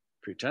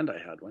pretend I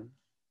had one.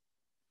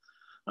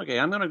 Okay,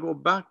 I'm going to go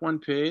back one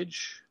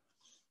page,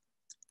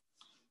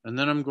 and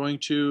then I'm going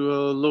to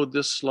load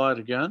this slide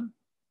again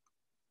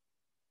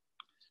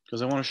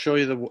because I want to show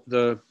you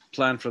the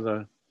plan for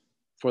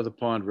the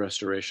pond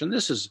restoration.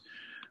 This is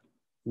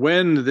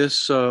when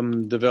this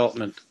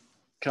development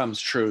comes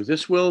true.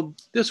 This will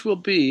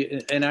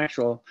be, in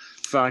actual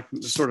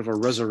fact, sort of a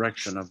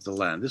resurrection of the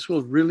land. This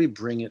will really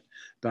bring it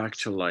back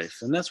to life.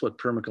 And that's what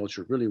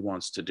permaculture really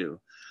wants to do.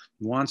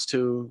 It wants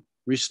to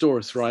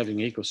restore thriving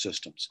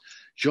ecosystems.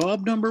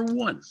 Job number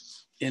one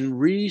in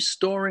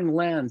restoring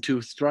land to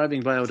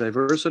thriving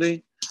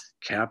biodiversity,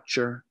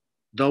 capture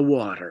the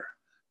water.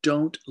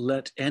 Don't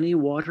let any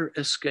water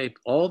escape.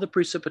 All the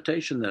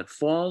precipitation that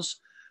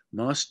falls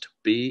must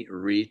be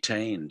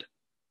retained.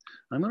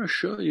 I'm going to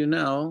show you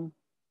now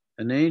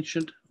an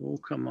ancient, oh,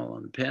 come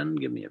on, pen,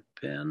 give me a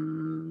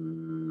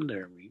pen.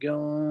 There we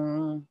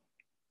go.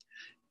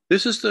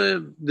 This is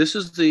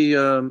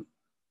the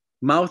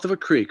mouth of a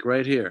creek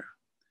right here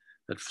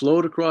that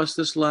flowed across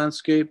this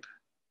landscape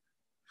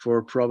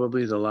for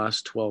probably the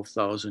last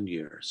 12,000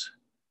 years.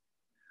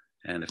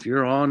 And if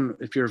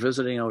you're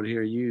visiting out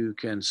here, you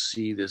can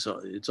see this.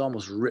 It's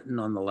almost written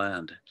on the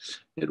land.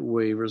 It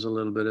wavers a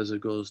little bit as it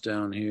goes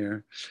down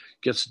here,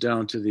 gets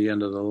down to the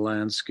end of the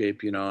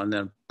landscape, and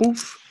then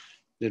poof,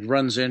 it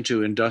runs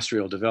into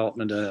industrial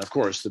development. And of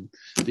course,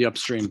 the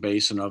upstream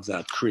basin of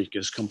that creek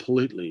is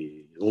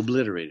completely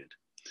obliterated.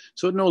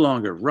 So it no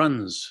longer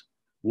runs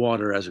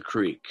water as a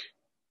creek,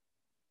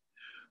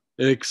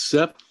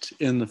 except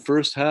in the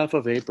first half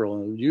of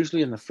April,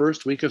 usually in the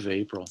first week of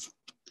April,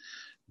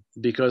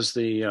 because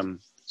the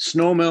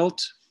snow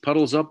melt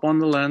puddles up on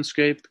the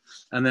landscape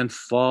and then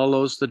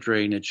follows the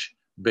drainage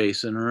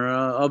basin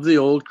of the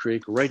old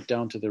creek right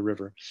down to the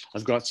river.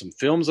 I've got some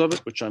films of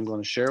it, which I'm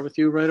going to share with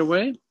you right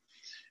away.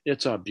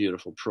 It's a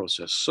beautiful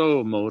process,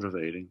 so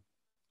motivating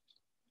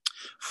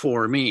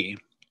for me.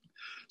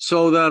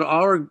 So that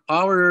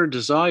our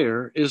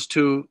desire is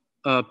to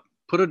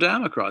put a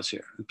dam across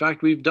here. In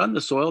fact, we've done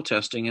the soil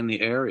testing in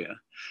the area.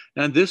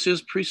 And this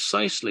is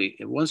precisely,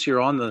 once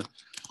you're on the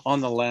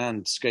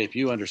landscape,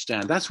 you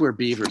understand that's where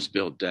beavers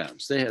build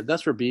dams.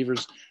 That's where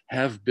beavers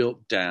have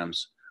built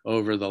dams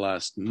over the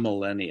last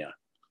millennia.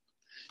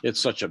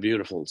 It's such a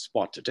beautiful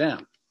spot to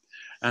dam.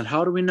 And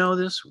how do we know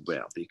this?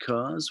 Well,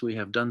 because we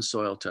have done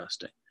soil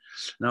testing.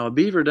 Now, a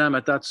beaver dam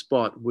at that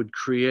spot would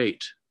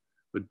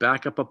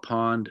back up a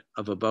pond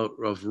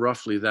of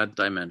roughly that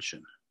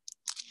dimension.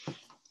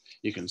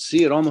 You can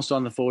see it almost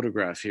on the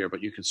photograph here,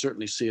 but you can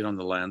certainly see it on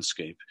the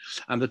landscape.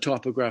 And the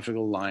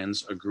topographical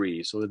lines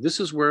agree. So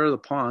this is where the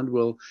pond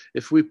will,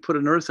 if we put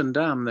an earthen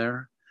dam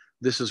there,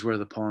 this is where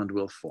the pond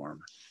will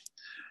form.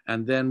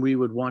 And then we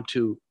would want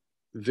to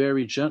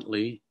very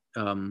gently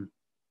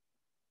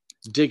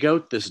dig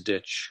out this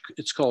ditch.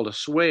 It's called a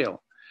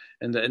swale.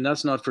 And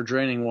that's not for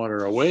draining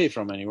water away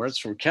from anywhere. It's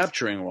for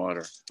capturing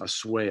water, a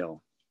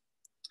swale.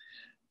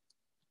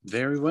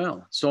 Very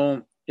well.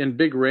 So in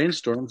big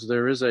rainstorms,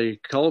 there is a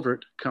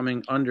culvert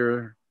coming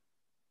under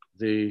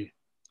the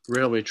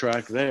railway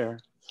track there.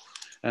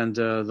 And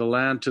the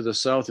land to the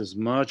south is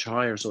much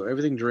higher. So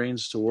everything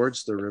drains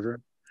towards the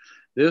river.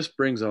 This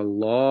brings a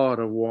lot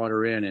of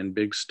water in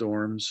big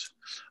storms.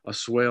 A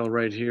swale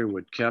right here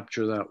would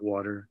capture that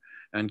water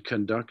and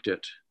conduct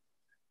it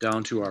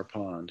down to our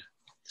pond.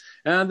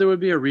 And there would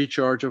be a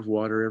recharge of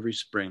water every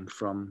spring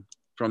from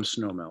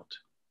snowmelt.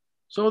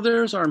 So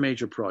there's our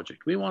major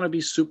project. We want to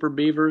be super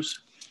beavers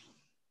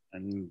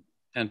and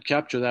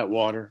capture that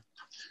water.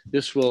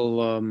 This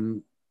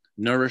will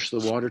nourish the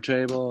water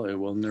table. It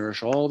will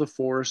nourish all the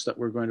forests that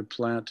we're going to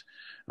plant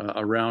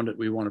around it.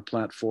 We want to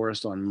plant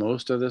forest on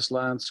most of this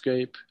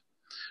landscape.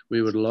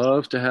 We would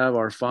love to have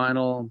our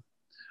final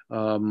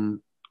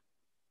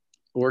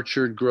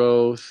orchard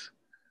growth,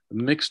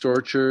 mixed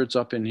orchards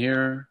up in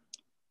here.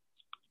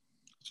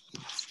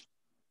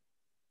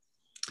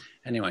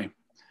 Anyway,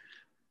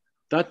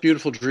 that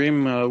beautiful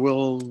dream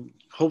will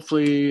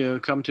hopefully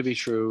come to be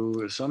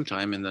true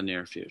sometime in the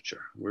near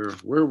future.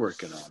 We're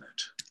working on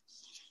it.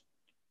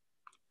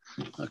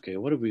 Okay,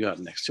 what have we got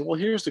next? Well,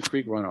 here's the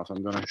creek runoff.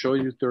 I'm going to show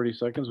you 30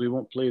 seconds. We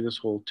won't play this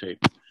whole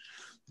tape.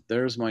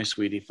 There's my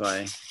sweetie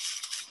pie.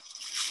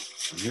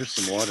 And here's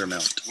some water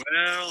melt.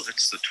 Well,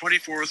 it's the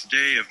 24th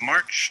day of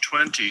March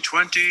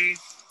 2020.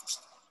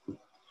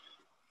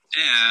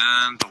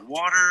 And the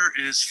water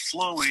is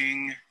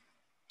flowing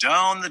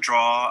down the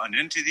draw and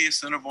into the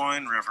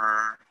Assiniboine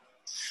River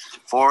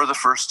for the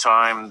first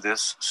time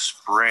this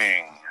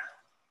spring.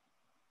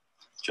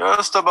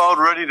 Just about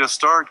ready to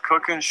start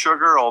cooking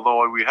sugar,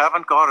 although we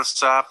haven't got a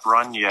sap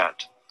run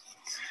yet.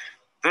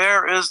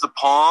 There is the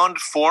pond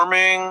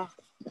forming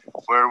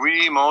where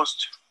we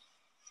most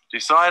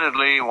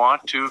decidedly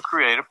want to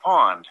create a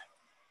pond.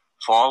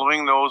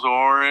 Following those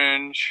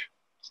orange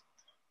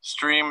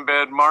stream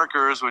bed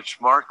markers which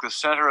mark the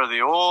center of the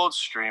old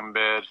stream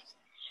bed,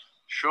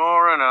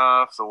 sure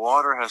enough, the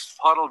water has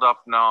puddled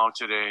up now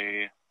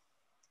today,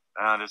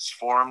 and it's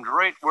formed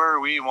right where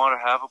we want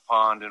to have a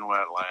pond in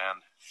wetland.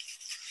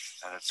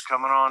 And it's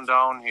coming on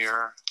down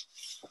here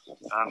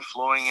and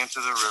flowing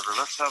into the river.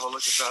 Let's have a look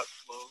at that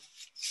flow.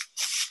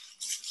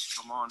 Just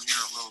come on here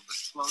a little bit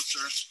closer.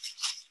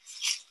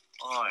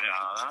 Oh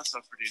yeah, that's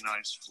a pretty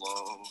nice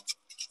flow.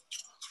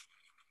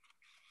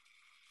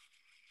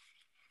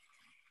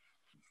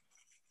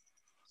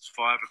 It's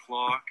 5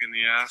 o'clock in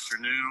the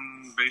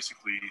afternoon,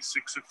 basically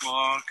 6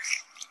 o'clock.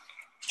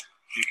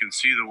 You can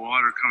see the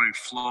water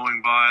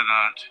flowing by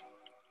that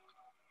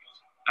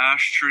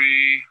ash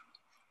tree.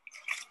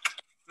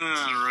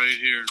 Right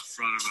here in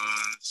front of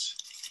us.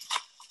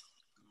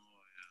 Oh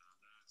yeah,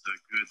 that's a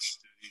good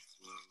steady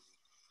flow.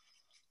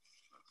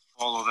 Let's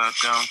follow that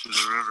down to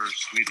the river,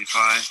 sweetie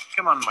pie.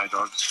 Come on, my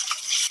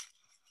dogs.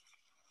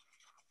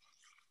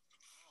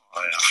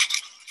 Oh yeah.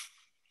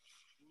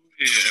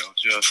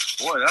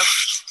 Boy,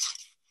 that's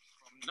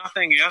from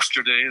nothing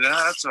yesterday.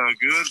 That's a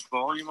good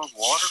volume of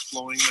water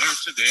flowing there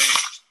today.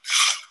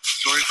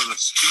 Sorry for the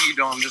speed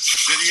on this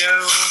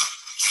video.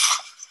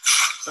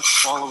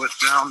 Let's follow it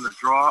down the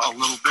draw a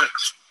little bit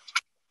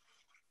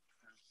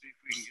and see if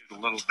we can get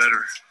a little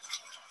better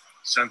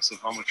sense of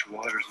how much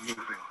water is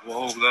moving.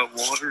 Whoa, that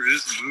water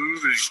is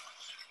moving.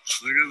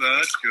 Look at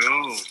that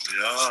go.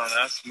 Yeah,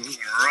 that's moving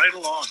right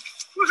along.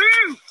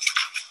 Woohoo!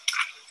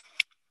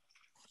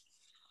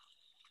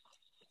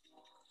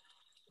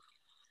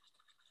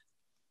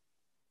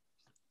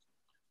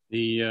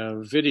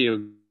 The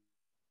video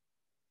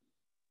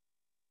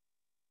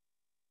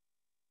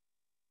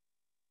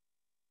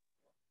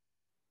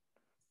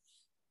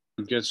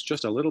gets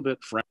just a little bit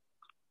frank.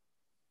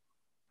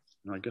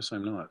 No, I guess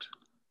I'm not.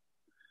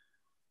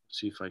 Let's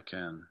see if I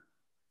can.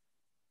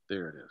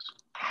 There it is.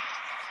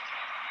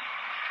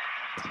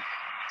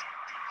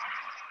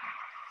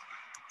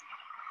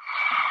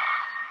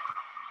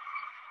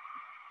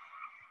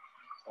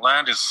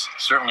 Land is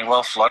certainly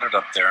well flooded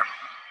up there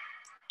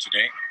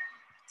today.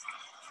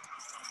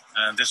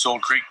 And this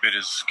old creek bed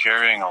is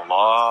carrying a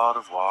lot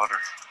of water.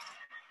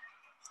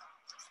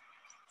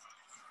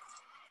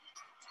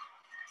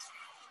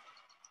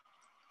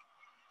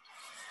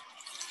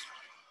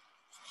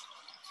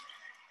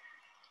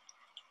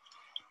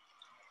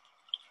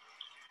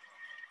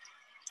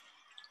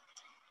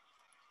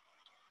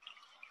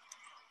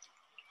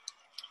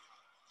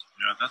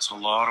 Yeah, that's a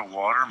lot of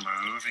water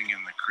moving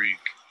in the creek.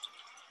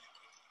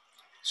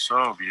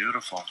 So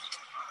beautiful.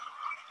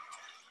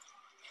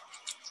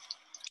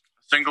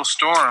 A single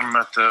storm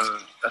at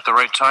the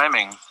right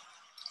timing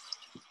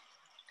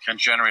can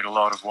generate a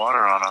lot of water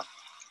on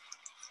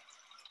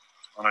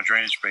a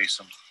drainage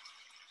basin.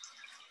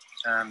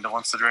 And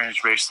once the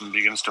drainage basin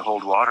begins to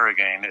hold water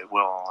again, it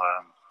will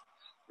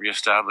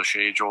reestablish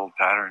age-old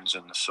patterns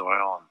in the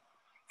soil, and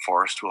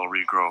forest will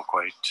regrow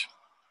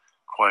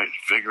quite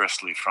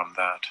vigorously from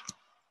that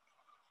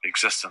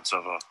existence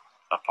of a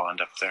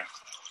pond up there.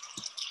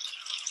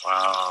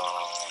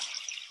 Wow.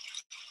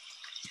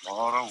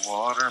 Lot of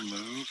water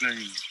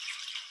moving.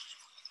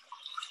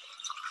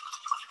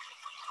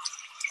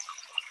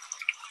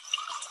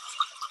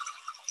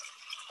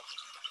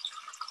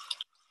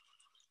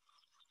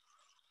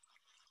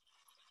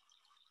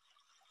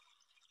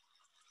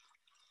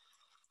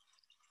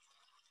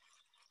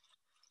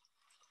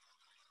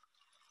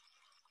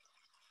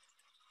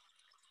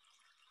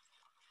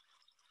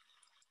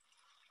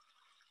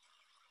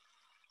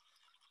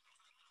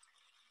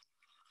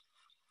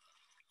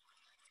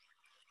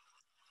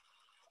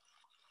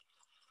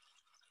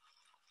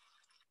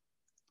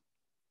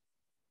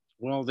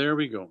 Well, there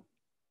we go.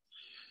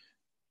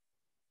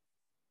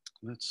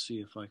 Let's see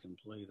if I can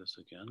play this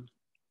again.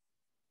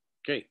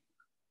 Okay.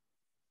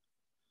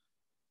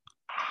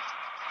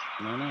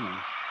 No.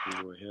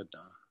 You go ahead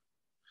now.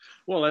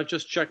 Well, I've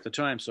just checked the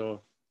time,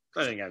 so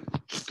I think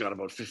I've got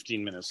about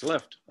 15 minutes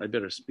left. I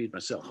better speed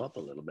myself up a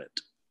little bit.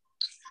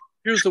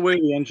 Here's the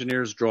way the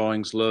engineer's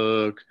drawings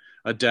look,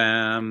 a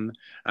dam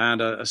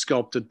and a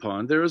sculpted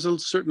pond. There is a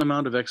certain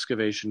amount of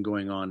excavation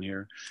going on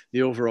here.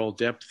 The overall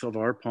depth of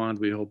our pond,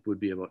 we hope,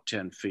 would be about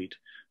 10 feet.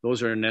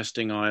 Those are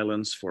nesting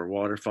islands for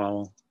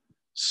waterfowl.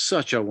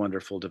 Such a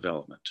wonderful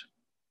development.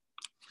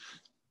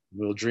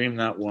 We'll dream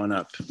that one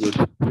up.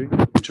 We'll bring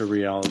it into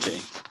reality.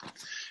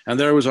 And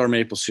there was our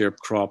maple syrup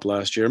crop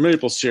last year.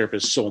 Maple syrup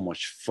is so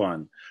much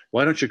fun.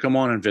 Why don't you come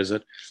on and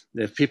visit?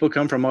 If people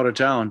come from out of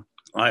town,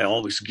 I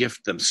always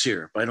gift them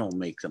syrup. I don't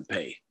make them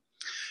pay.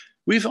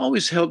 We've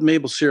always held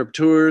maple syrup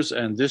tours,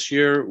 and this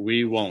year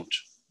we won't,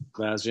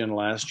 as in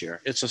last year.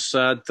 It's a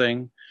sad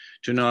thing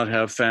to not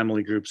have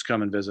family groups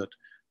come and visit.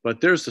 But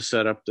there's the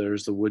setup.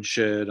 There's the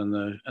woodshed and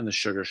the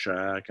sugar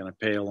shack and a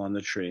pail on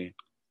the tree.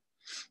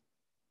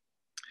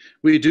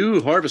 We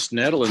do harvest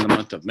nettle in the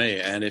month of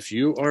May, and if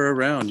you are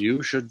around,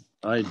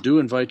 I do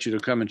invite you to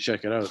come and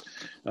check it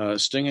out.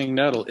 Stinging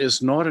nettle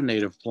is not a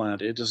native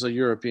plant. It is a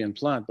European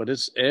plant, but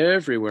it's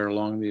everywhere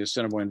along the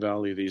Assiniboine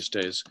Valley these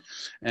days,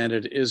 and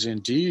it is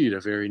indeed a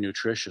very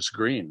nutritious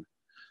green.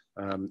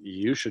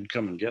 You should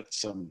come and get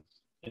some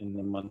in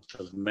the month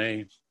of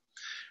May.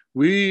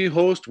 We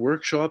host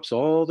workshops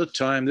all the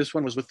time. This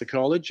one was with the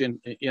college in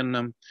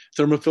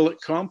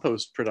thermophilic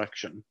compost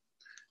production.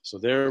 So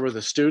there were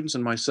the students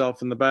and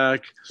myself in the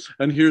back,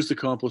 and here's the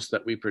compost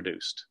that we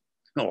produced.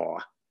 Oh,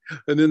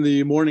 and in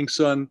the morning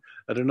sun,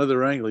 at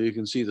another angle, you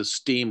can see the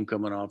steam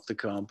coming off the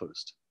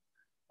compost.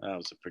 That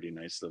was a pretty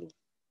nice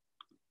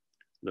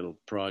little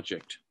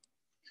project.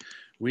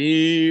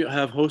 We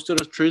have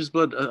hosted a Trees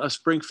Blood, a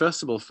spring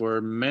festival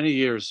for many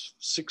years,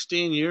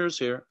 16 years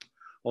here,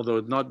 although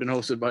it's not been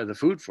hosted by the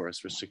Food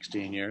Forest for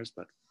 16 years,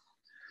 but.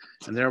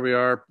 And there we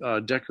are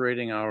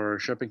decorating our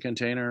shipping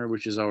container,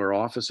 which is our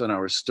office and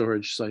our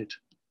storage site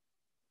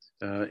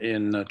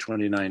in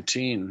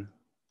 2019.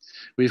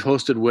 We've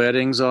hosted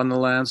weddings on the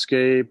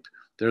landscape.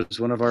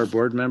 There's one of our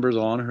board members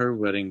on her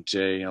wedding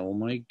day. Oh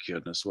my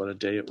goodness, what a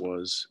day it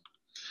was.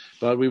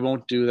 But we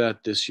won't do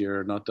that this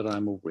year, not that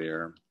I'm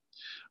aware.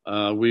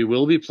 We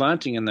will be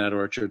planting in that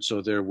orchard,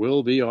 so there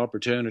will be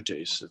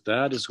opportunities.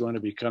 That is going to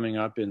be coming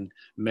up in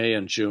May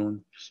and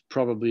June,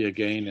 probably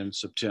again in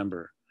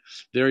September.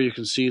 There you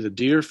can see the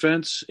deer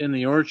fence in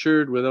the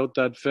orchard. Without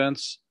that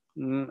fence,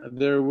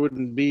 there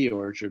wouldn't be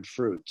orchard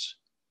fruits.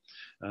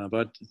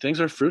 But things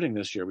are fruiting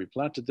this year. We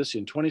planted this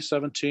in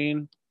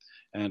 2017,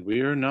 and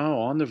we are now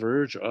on the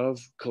verge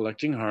of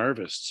collecting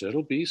harvests.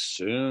 It'll be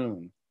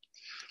soon.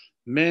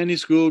 Many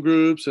school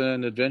groups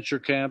and adventure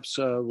camps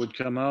would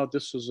come out.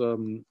 This was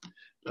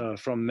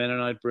from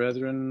Mennonite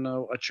Brethren,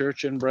 a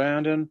church in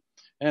Brandon,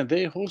 and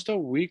they host a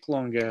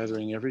week-long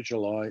gathering every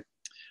July.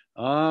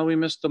 We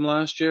missed them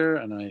last year,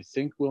 and I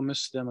think we'll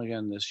miss them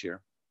again this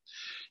year.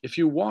 If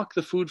you walk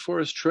the Food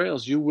Forest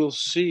trails, you will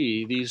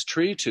see these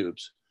tree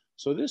tubes.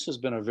 So this has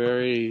been a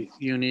very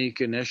unique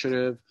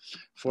initiative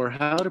for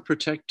how to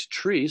protect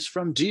trees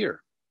from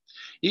deer.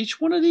 Each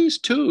one of these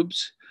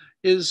tubes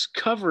is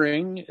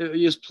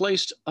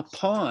placed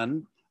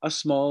upon a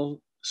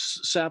small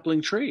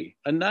sapling tree,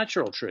 a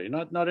natural tree,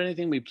 not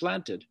anything we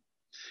planted.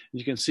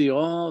 You can see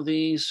all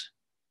these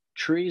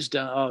trees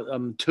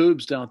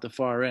tubes down at the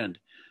far end.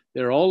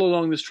 They're all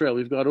along this trail.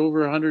 We've got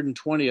over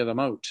 120 of them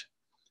out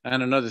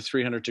and another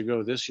 300 to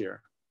go this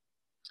year.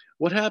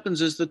 What happens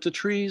is that the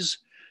trees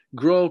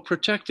grow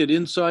protected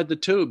inside the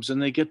tubes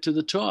and they get to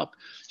the top.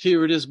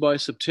 Here it is by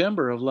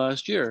September of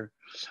last year.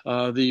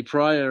 The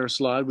prior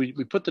slide, we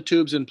put the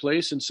tubes in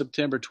place in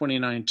September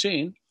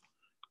 2019.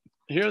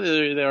 Here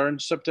they are in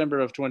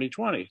September of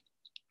 2020.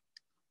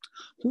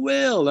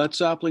 Well, that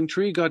sapling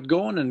tree got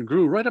going and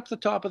grew right up the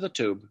top of the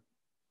tube.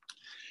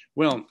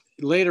 Well,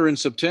 later in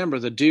September,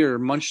 the deer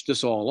munched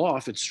this all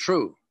off, it's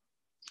true.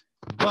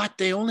 But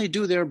they only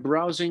do their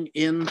browsing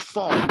in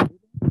fall,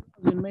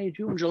 in May,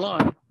 June,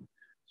 July.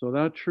 So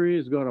that tree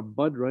has got a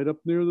bud right up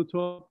near the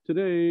top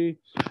today.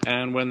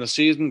 And when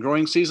the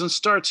growing season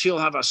starts, he'll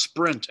have a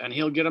sprint and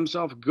he'll get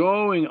himself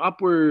going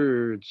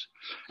upwards.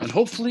 And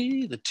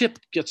hopefully the tip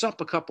gets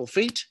up a couple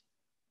feet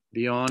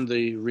beyond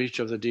the reach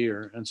of the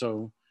deer. And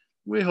so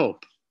we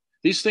hope.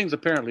 These things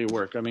apparently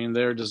work. I mean,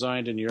 they're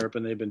designed in Europe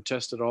and they've been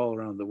tested all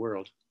around the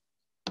world.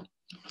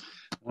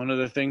 One of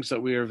the things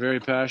that we are very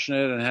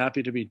passionate and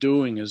happy to be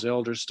doing is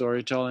elder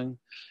storytelling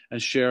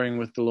and sharing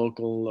with the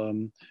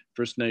local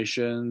First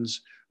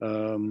Nations.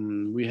 I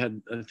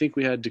think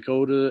we had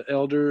Dakota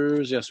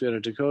elders. Yes, we had a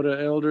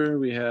Dakota elder.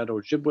 We had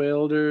Ojibwe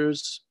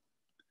elders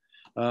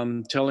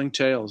telling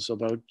tales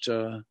about,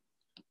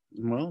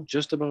 well,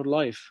 just about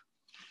life.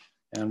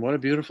 And what a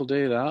beautiful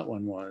day that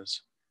one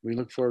was. We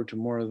look forward to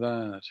more of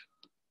that.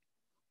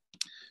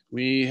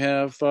 We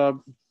have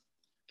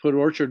put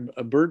orchard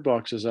bird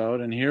boxes out,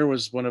 and here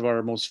was one of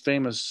our most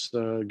famous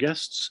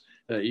guests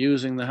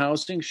using the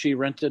housing. She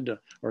rented,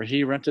 or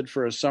he rented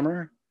for a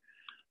summer,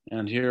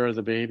 and here are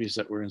the babies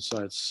that were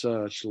inside.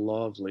 Such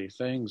lovely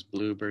things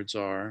bluebirds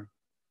are.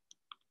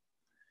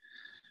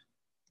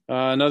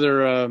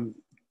 Another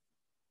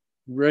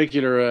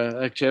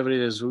regular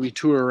activity is we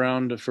tour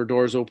around for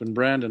Doors Open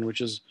Brandon,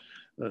 which is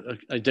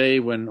a day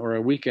when, or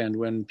a weekend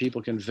when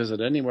people can visit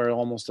anywhere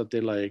almost that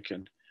they like,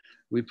 and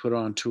we put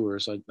on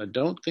tours. I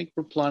don't think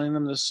we're planning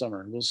them this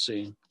summer. We'll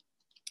see.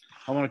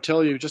 I want to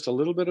tell you just a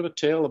little bit of a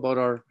tale about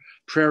our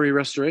prairie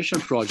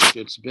restoration project.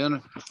 It's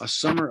been a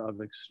summer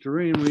of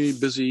extremely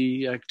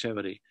busy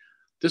activity.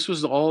 This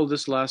was all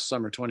this last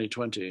summer,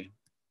 2020.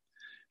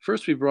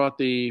 First, we brought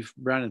the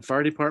Brandon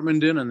Fire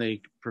Department in, and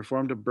they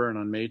performed a burn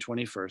on May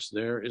 21st.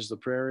 There is the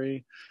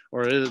prairie,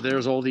 or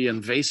there's all the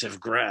invasive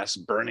grass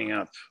burning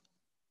up.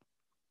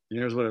 And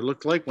here's what it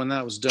looked like when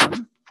that was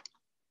done.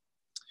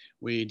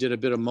 We did a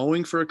bit of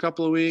mowing for a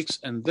couple of weeks,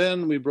 and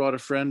then we brought a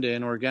friend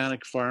in,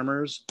 organic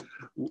farmers.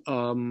 Pat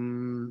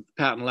and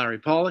Larry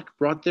Pollock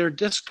brought their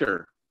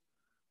discer.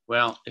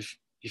 Well, if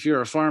you're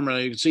a farmer,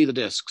 you can see the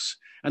discs.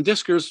 And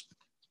discers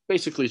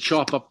basically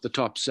chop up the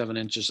top 7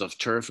 inches of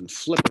turf and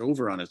flip it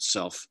over on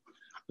itself,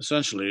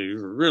 essentially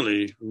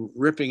really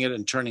ripping it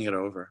and turning it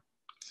over.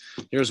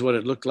 Here's what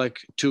it looked like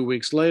 2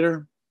 weeks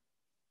later.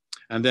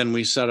 And then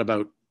we set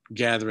about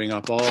gathering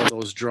up all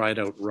those dried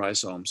out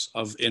rhizomes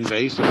of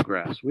invasive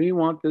grass. We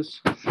want this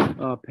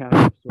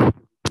patch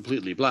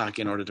completely black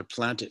in order to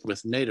plant it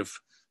with native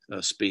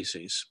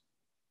species.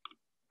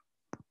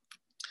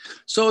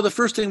 So the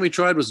first thing we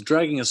tried was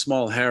dragging a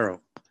small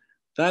harrow.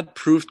 That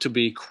proved to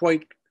be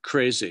quite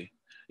crazy.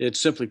 It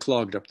simply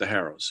clogged up the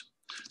harrows.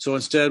 So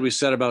instead we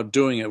set about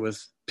doing it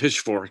with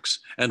pitchforks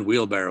and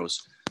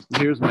wheelbarrows.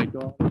 Here's my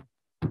daughter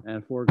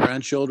and 4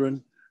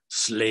 grandchildren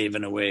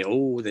slaving away.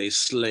 Oh, they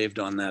slaved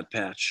on that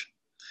patch.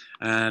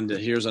 And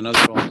here's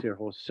another volunteer,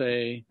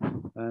 Jose.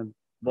 And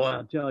boy,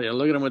 I'll tell you,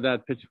 look at him with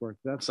that pitchfork.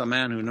 That's a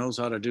man who knows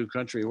how to do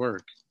country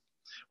work.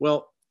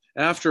 Well,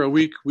 after a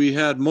week, we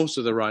had most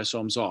of the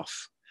rhizomes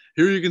off.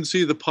 Here you can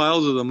see the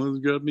piles of them.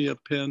 Got me a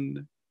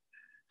pen.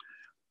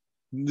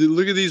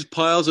 Look at these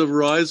piles of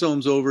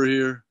rhizomes over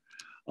here.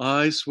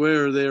 I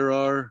swear there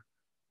are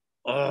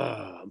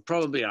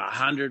probably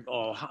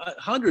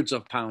hundreds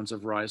of pounds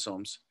of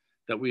rhizomes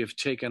that we have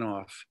taken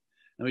off,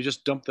 and we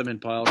just dump them in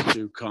piles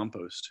to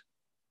compost.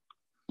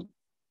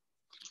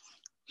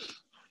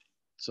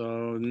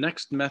 So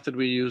next method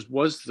we used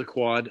was the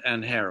quad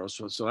and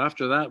harrows. So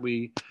after that,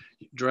 we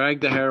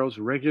dragged the harrows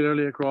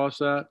regularly across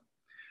that.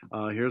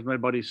 Here's my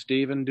buddy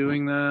Steven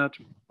doing that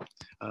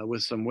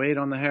with some weight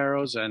on the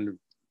harrows, and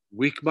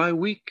week by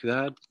week,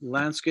 that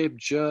landscape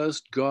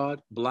just got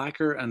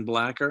blacker and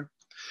blacker.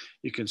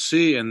 You can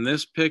see in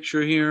this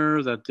picture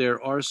here that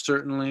there are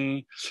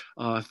certainly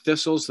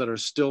thistles that are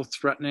still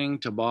threatening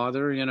to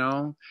bother, you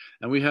know,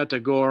 and we had to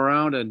go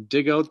around and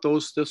dig out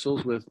those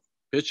thistles with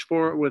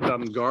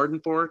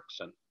garden forks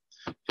and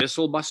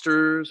thistle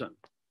busters, and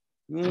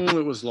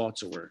it was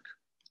lots of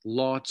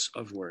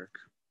work.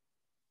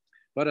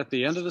 But at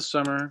the end of the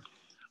summer,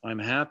 I'm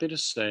happy to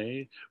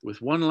say,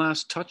 with one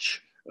last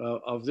touch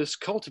of this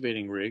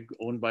cultivating rig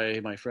owned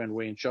by my friend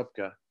Wayne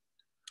Chupka,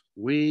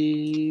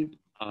 we,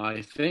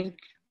 I think,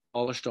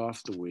 polished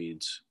off the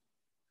weeds.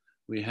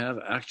 We have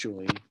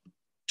actually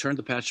turned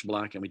the patch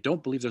black, and we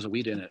don't believe there's a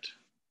weed in it.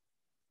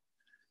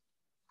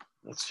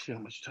 Let's see how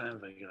much time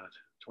have I got.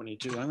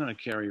 22. I'm going to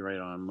carry right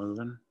on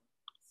moving.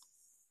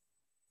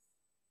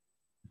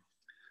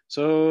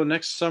 So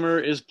next summer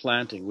is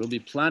planting. We'll be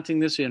planting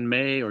this in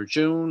May or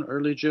June,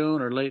 early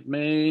June or late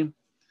May.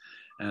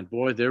 And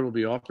boy, there will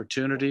be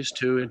opportunities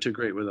to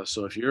integrate with us.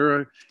 So if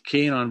you're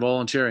keen on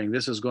volunteering,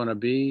 this is going to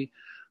be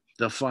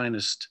the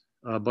finest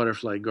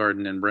butterfly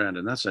garden in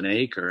Brandon. That's an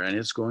acre, and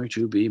it's going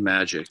to be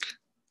magic.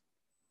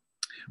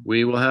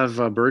 We will have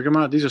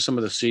bergamot. These are some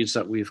of the seeds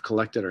that we've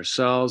collected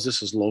ourselves.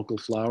 This is local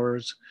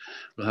flowers.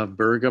 We'll have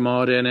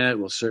bergamot in it.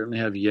 We'll certainly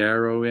have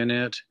yarrow in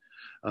it.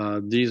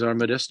 These are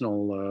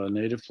medicinal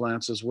native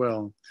plants as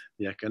well.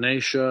 The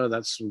echinacea,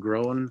 that's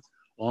growing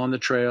on the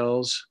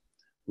trails.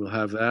 We'll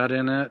have that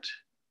in it.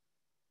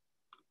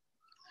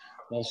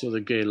 Also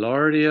the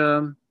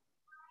gaillardia.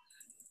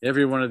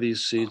 Every one of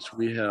these seeds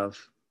we have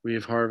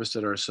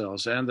harvested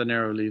ourselves, and the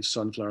narrow-leaved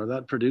sunflower.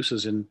 That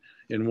produces in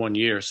 1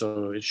 year,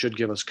 so it should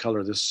give us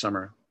color this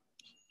summer.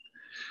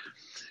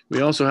 We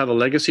also have a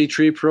legacy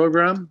tree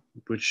program,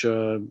 which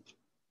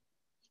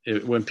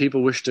when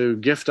people wish to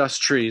gift us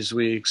trees,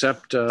 we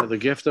accept the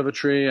gift of a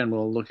tree, and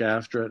we'll look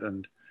after it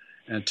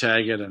and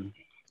tag it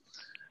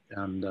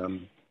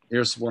And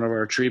here's one of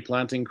our tree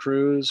planting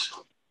crews.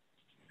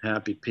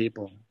 Happy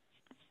people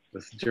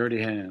with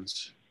dirty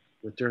hands,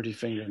 with dirty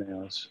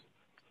fingernails.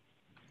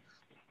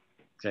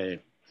 Okay.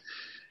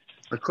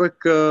 A quick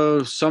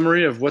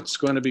summary of what's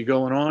going to be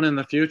going on in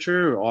the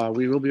future.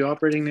 We will be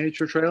operating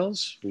nature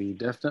trails. We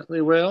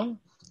definitely will.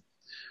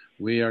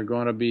 We are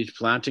going to be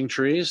planting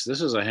trees.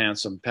 This is a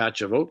handsome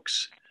patch of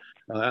oaks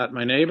at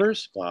my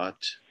neighbor's, but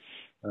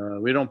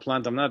we don't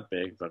plant them that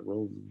big, but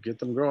we'll get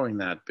them growing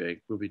that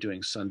big. We'll be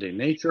doing Sunday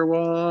nature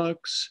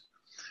walks,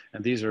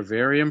 and these are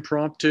very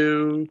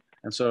impromptu,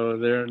 and so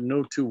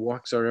no two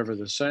walks are ever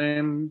the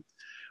same.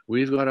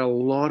 We've got a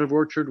lot of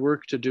orchard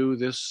work to do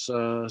this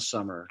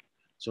summer.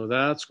 So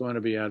that's going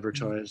to be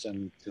advertised,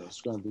 and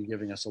it's going to be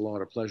giving us a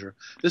lot of pleasure.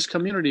 This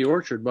community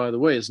orchard, by the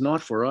way, is not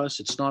for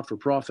us. It's not for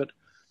profit.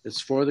 It's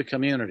for the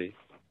community.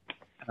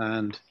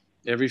 And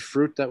every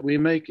fruit that we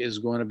make is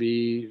going to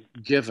be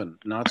given,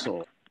 not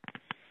sold.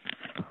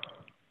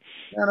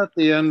 And at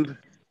the end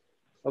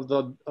of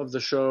the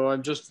show,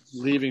 I'm just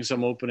leaving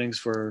some openings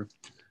for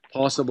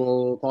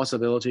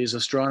possibilities.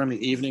 Astronomy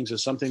evenings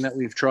is something that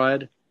we've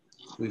tried.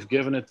 We've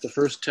given it the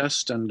first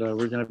test, and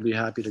we're going to be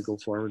happy to go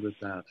forward with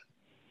that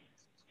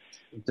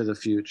into the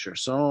future.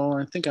 So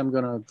I think I'm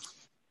going to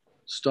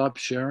stop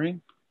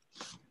sharing.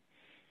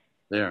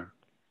 There,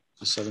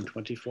 the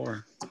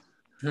 7:24.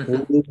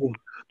 Oh,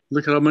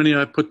 look at how many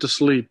I put to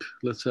sleep.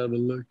 Let's have a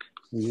look.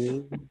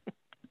 Oh.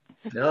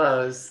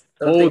 No, there's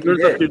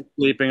a few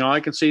sleeping. Oh,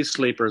 I can see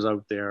sleepers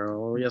out there.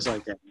 Oh, yes, I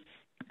can.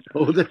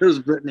 Oh, there's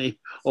Brittany.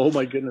 Oh,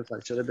 my goodness, I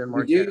should have been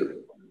more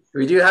careful.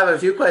 We do have a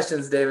few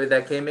questions, David,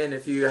 that came in.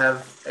 If you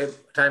have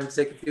time to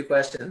take a few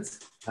questions.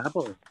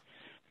 Happily.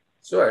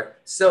 Sure.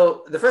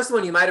 So the first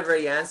one you might have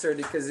already answered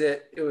because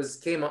it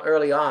came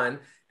early on,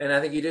 and I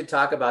think you did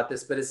talk about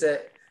this, but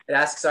it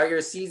asks, are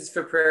your seeds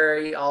for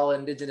prairie all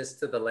indigenous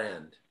to the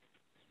land?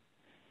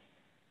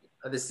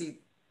 Are the seed?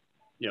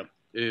 Yep.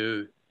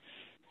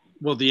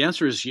 Well, the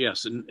answer is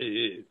yes, and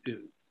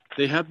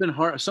they have been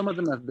some of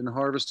them have been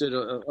harvested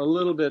a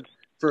little bit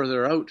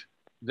further out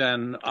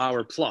than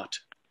our plot.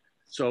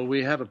 So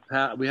we have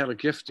a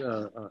gift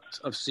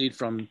of seed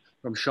from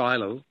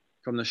Shiloh,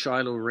 from the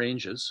Shiloh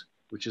Ranges,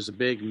 which is a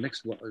big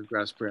mixed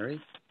grass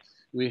prairie.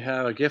 We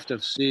have a gift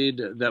of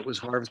seed that was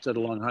harvested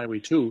along Highway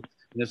 2,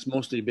 and it's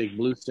mostly big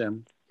blue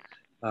stem.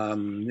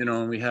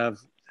 And we have,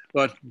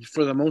 but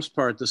for the most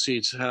part, the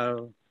seeds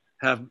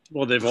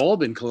they've all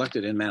been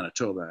collected in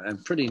Manitoba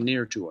and pretty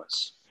near to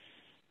us.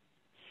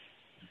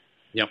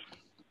 Yep.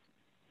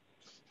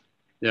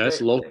 Yeah,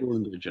 it's local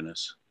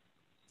indigenous.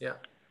 Yeah.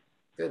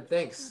 Good,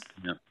 thanks.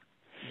 Yeah.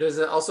 There's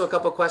also a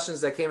couple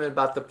questions that came in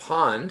about the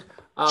pond.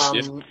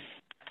 Yes.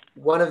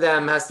 One of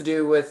them has to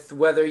do with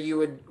whether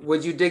you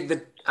would you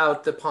dig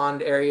out the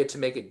pond area to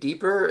make it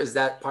deeper? Is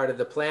that part of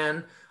the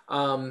plan?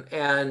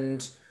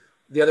 And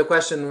the other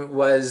question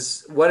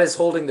was, what is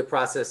holding the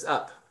process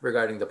up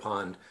regarding the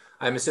pond?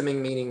 I'm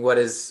assuming meaning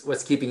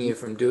what's keeping you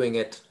from doing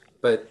it,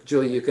 but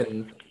Julie, you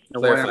can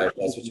clarify if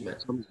that's what you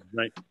meant.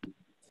 Right.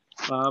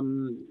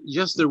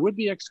 Yes, there would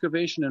be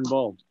excavation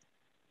involved.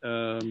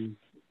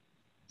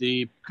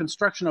 The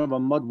construction of a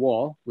mud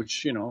wall,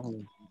 which, a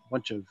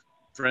bunch of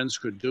friends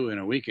could do in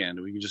a weekend.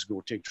 We could just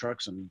go take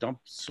trucks and dump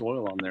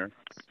soil on there.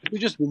 If we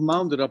just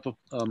mounded up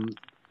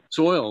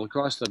soil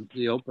across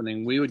the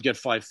opening, we would get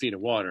 5 feet of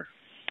water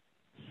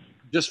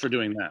just for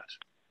doing that.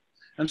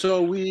 And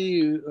so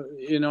we,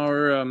 in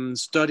our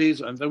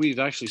studies, we've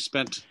actually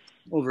spent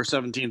over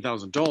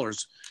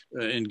 $17,000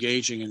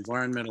 engaging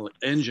environmental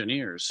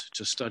engineers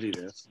to study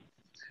this.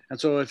 And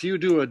so if you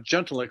do a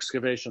gentle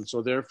excavation,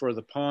 so therefore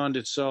the pond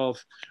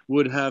itself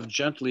would have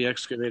gently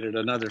excavated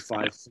another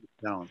 5 feet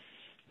down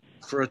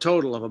for a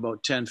total of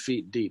about 10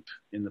 feet deep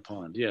in the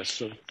pond. Yes,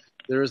 so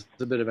there is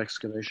a bit of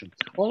excavation.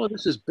 All of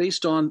this is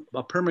based on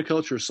a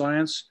permaculture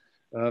science,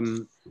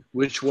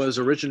 which was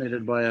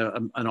originated by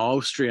an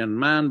Austrian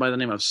man by the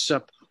name of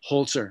Sepp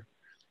Holzer.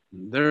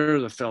 They're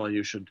the fellow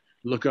you should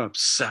look up,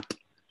 Sepp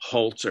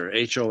Holzer,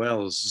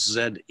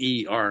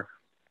 Holzer.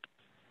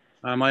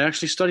 I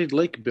actually studied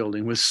lake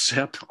building with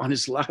Sepp on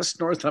his last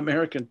North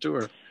American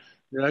tour.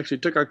 We actually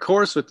took a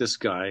course with this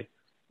guy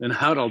in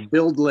how to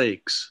build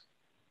lakes.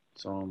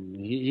 So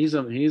he's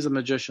a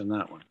magician,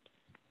 that one.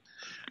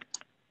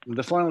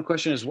 The final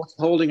question is, what's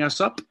holding us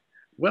up?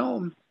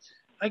 Well,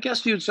 I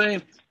guess you'd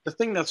say the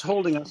thing that's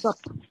holding us up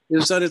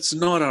is that it's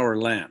not our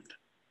land.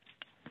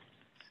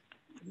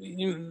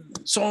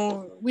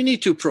 So we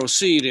need to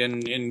proceed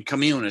in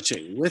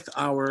community with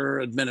our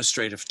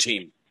administrative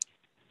team.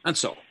 And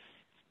so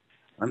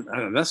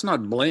that's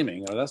not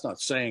blaming, or that's not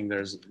saying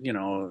there's,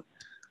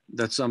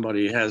 that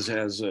somebody has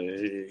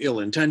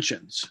ill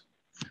intentions.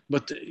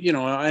 But,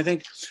 I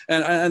think,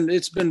 and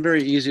it's been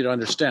very easy to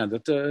understand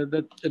that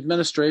the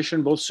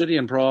administration, both city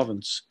and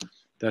province,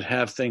 that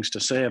have things to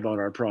say about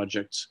our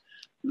projects,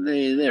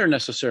 they're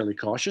necessarily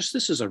cautious.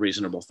 This is a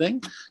reasonable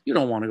thing. You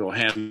don't want to go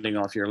handing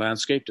off your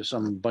landscape to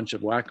some bunch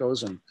of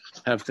wackos and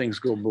have things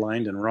go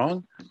blind and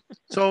wrong.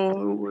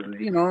 So,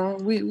 you know,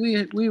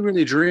 we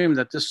really dream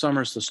that this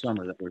summer's the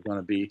summer that we're going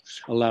to be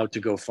allowed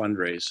to go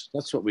fundraise.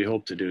 That's what we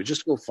hope to do.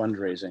 Just go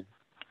fundraising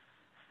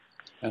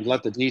and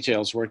let the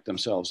details work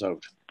themselves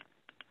out.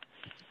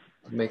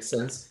 Makes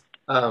sense.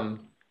 That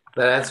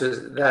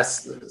answers,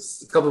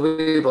 that's a couple of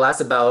people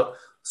asked about,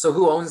 so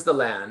who owns the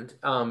land,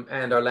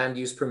 and are land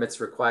use permits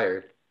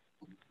required?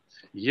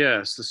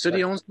 Yes, the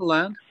city owns the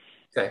land.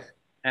 Okay.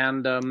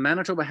 And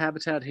Manitoba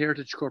Habitat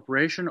Heritage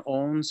Corporation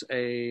holds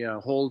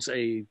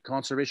a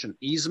conservation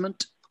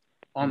easement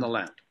on the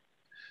land.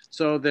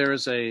 So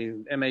there's a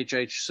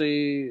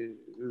MHHC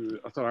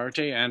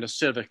authority and a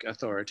civic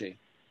authority.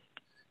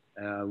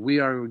 We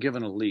are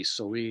given a lease.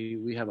 So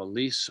we have a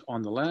lease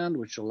on the land,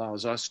 which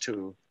allows us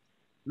to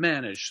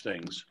manage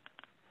things.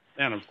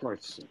 And of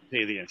course,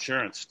 pay the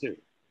insurance too.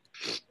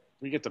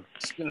 We get to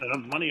spend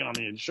enough money on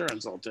the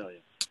insurance, I'll tell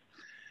you.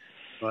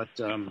 But,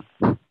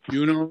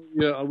 you know,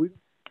 yeah, we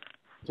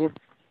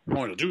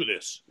want to do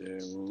this.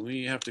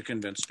 We have to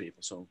convince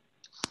people. So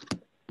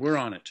we're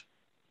on it.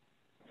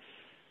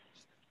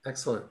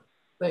 Excellent.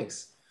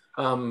 Thanks.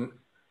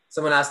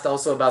 Someone asked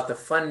also about the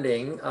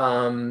funding.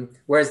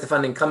 Where is the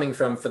funding coming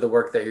from for the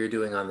work that you're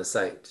doing on the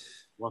site?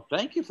 Well,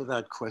 thank you for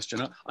that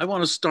question. I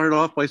want to start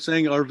off by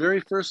saying our very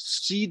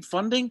first seed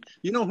funding,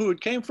 you know who it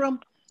came from?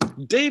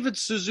 David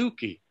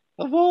Suzuki,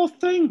 of all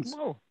things.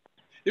 Whoa.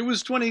 It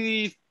was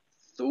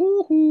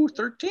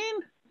 2013?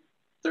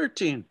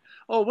 13.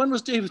 Oh, when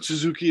was David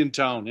Suzuki in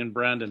town in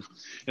Brandon?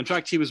 In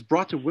fact, he was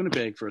brought to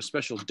Winnipeg for a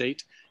special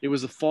date. It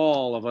was the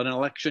fall of an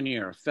election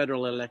year, a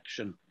federal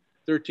election,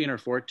 13 or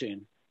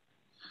 14.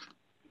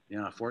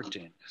 Yeah,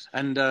 14.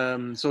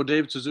 And so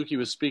David Suzuki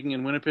was speaking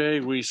in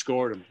Winnipeg. We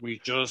scored him. We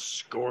just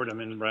scored him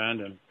in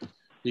Brandon.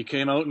 He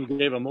came out and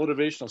gave a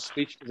motivational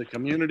speech to the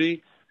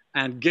community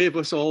and gave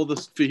us all the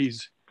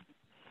fees.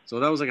 So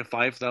that was like a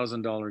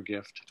 $5,000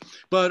 gift.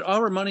 But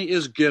our money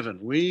is given.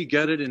 We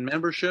get it in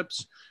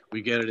memberships.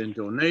 We get it in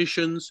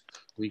donations.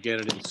 We get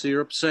it in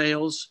syrup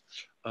sales.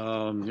 You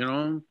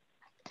know,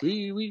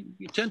 we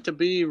tend to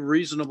be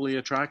reasonably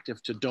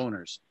attractive to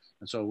donors.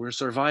 And so we're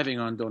surviving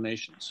on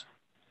donations.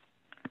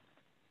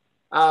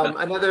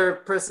 Another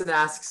person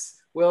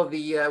asks, will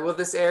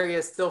this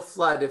area still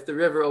flood if the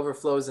river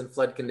overflows in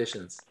flood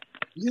conditions?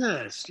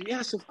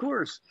 Yes, of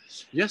course.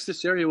 Yes,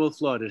 this area will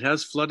flood. It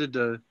has flooded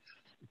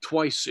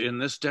twice in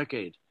this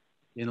decade,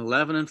 in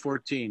 11 and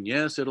 14.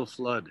 Yes, it'll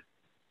flood.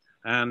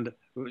 And,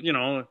 you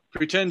know,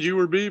 pretend you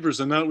were beavers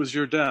and that was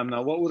your dam.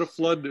 Now, what would a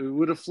flood do?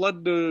 Would a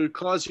flood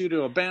cause you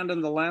to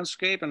abandon the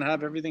landscape and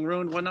have everything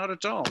ruined? Well, not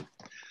at all.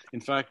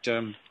 In fact,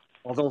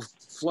 although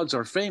floods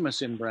are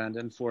famous in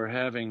Brandon for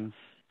having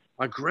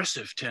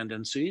aggressive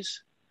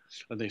tendencies,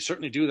 they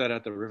certainly do that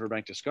at the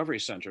Riverbank Discovery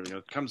Center. You know,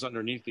 it comes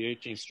underneath the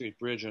 18th Street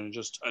Bridge and it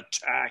just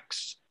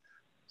attacks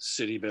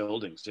city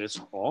buildings.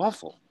 It's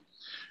awful.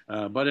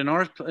 But in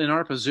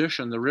our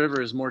position, the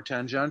river is more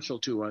tangential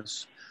to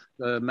us.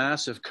 The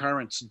massive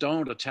currents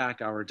don't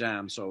attack our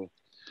dam, so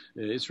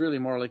it's really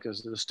more like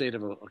the state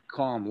of a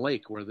calm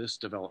lake where this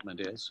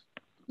development is.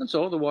 And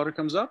so the water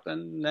comes up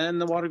and then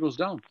the water goes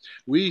down.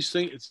 We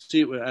see it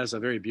as a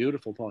very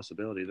beautiful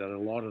possibility that a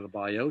lot of the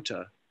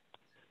biota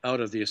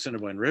out of the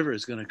Assiniboine River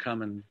is going to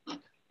come and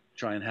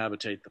try and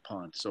habitate the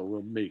pond. So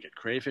we'll maybe get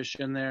crayfish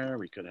in there.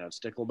 We could have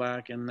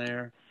stickleback in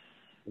there.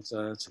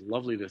 It's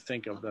lovely to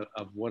think of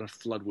what a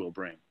flood will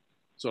bring.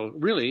 So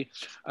really,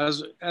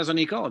 as an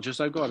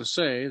ecologist, I've got to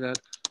say that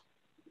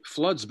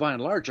floods, by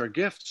and large, are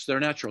gifts. They're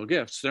natural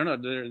gifts. They're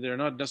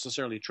not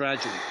necessarily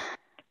tragedy.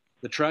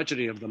 The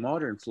tragedy of the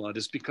modern flood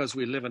is because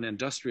we live an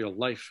industrial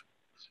life,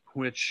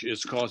 which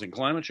is causing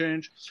climate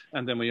change,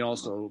 and then we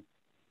also,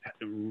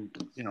 you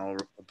know,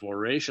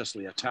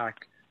 voraciously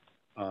attack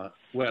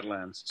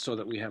wetlands so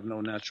that we have no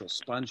natural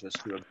sponges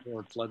to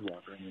absorb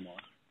floodwater anymore.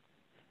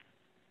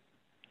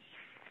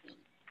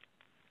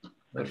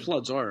 But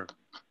floods are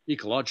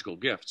ecological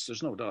gifts.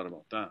 There's no doubt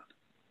about that.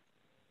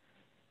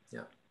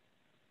 Yeah.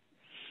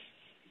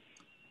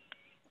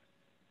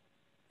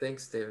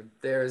 Thanks, David.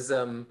 There's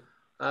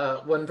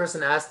one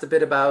person asked a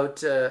bit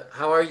about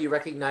how are you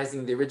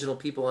recognizing the original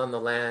people on the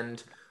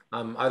land?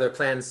 Are there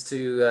plans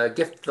to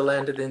gift the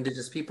land to the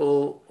Indigenous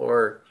people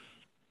or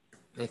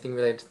anything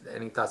related?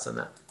 Any thoughts on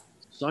that?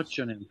 Such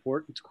an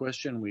important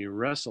question. We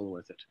wrestle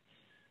with it.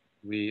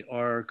 We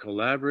are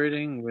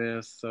collaborating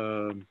with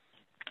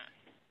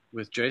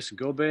Jason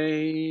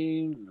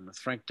Gobey, and with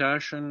Frank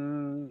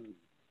Tashin,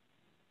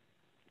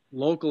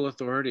 local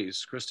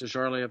authorities, Krista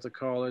Jarley of the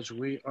college.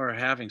 We are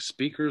having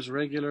speakers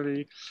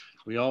regularly.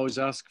 We always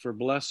ask for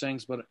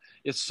blessings, but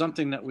it's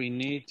something that we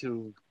need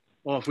to,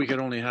 well, if we could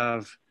only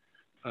have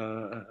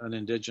an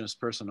Indigenous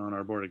person on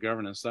our board of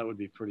governance, that would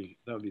be pretty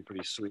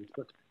sweet.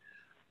 But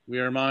we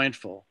are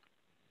mindful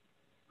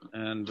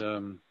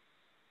and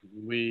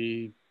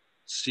we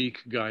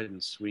seek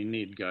guidance. We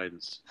need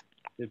guidance.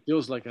 It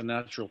feels like a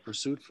natural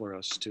pursuit for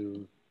us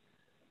to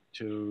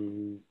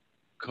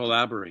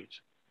collaborate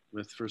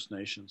with First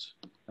Nations.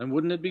 And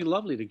wouldn't it be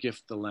lovely to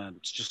gift the land?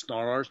 It's just not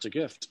ours to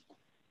gift.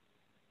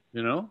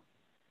 You know,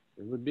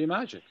 it would be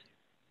magic.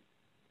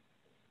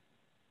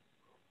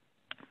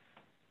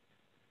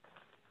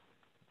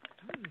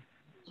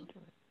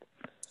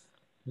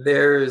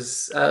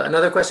 There's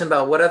another question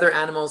about what other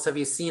animals have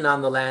you seen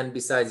on the land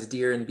besides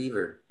deer and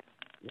beaver?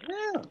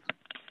 Yeah.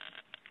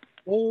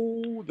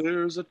 Oh,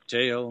 there's a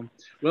tail.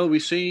 Well, we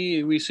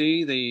see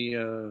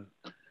the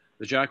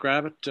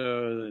jackrabbit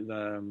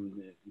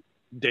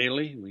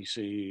daily. We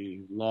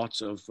see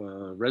lots of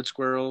red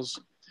squirrels.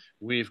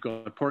 We've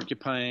got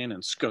porcupine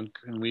and skunk,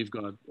 and we've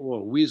got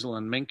weasel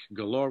and mink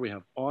galore. We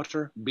have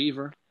otter,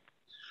 beaver,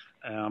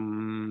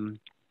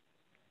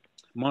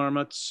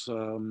 marmots,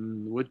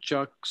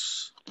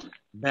 woodchucks,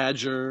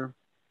 badger,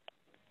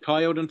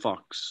 coyote, and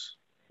fox.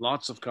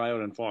 Lots of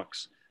coyote and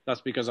fox.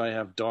 That's because I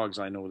have dogs.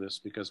 I know this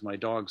because my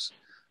dogs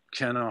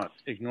cannot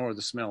ignore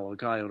the smell of a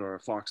coyote or a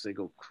fox. They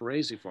go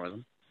crazy for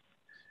them.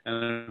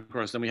 And of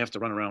course, then we have to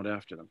run around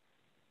after them.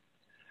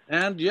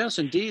 And yes,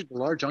 indeed, the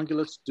large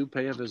ungulates do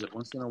pay a visit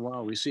once in a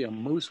while. We see a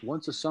moose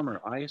once a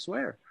summer, I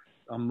swear.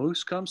 A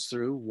moose comes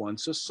through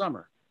once a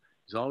summer.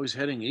 He's always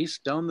heading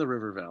east down the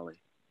river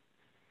valley.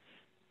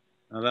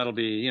 Now that'll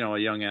be, you know, a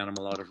young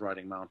animal out of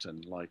Riding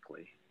Mountain,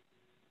 likely.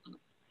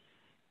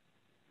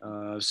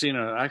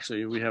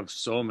 Actually, we have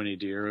so many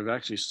deer. We've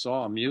actually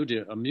saw a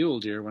mule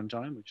deer one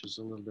time, which is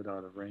a little bit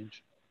out of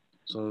range.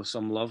 So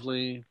some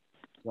lovely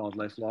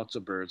wildlife, lots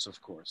of birds,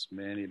 of course,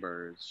 many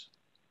birds.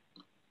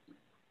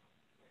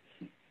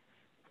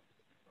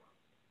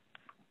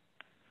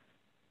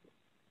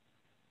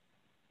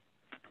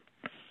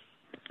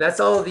 That's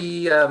all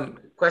the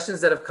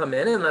questions that have come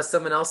in, unless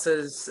someone else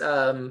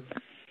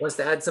wants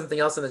to add something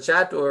else in the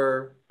chat,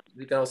 or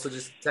you can also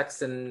just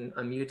text and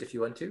unmute if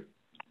you want to.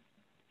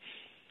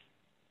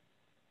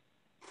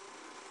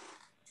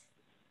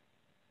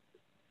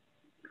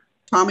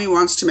 Tommy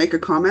wants to make a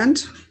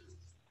comment.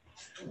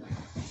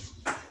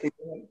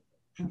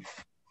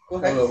 Go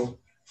ahead. Hello.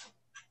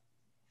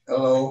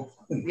 Hello.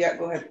 Yeah,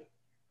 go ahead.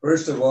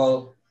 First of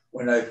all,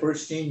 when I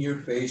first seen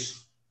your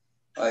face,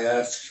 I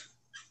asked,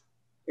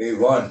 hey,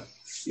 Ron,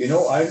 you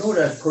know, I know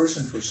that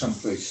person for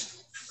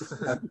someplace.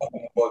 I'm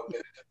talking about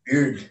the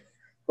beard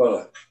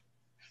fella.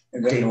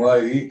 And then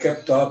while he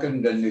kept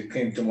talking, then it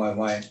came to my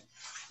mind.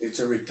 It's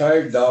a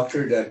retired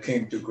doctor that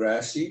came to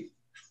Grassy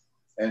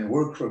and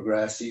worked for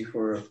Grassy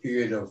for a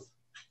period of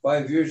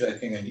 5 years, I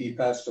think, and he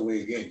passed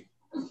away again.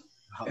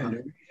 And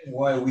the reason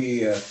why we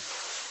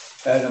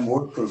had him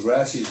work for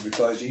Grassy is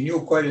because he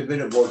knew quite a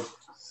bit about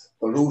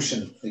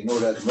pollution, you know,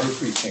 that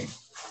mercury thing.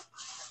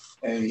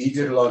 And he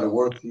did a lot of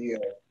work. He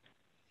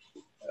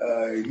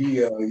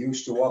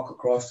used to walk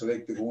across the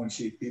lake to go and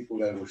see people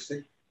that were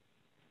sick.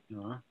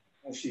 I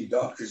don't see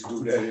doctors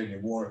do that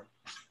anymore.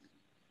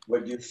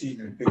 But you've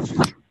seen in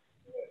pictures.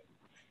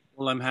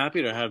 Well, I'm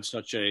happy to have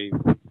such a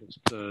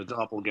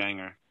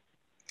doppelganger.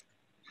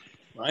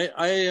 I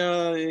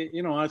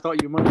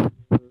thought you might have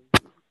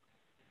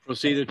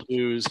proceeded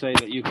to say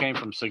that you came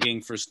from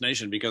Seguin First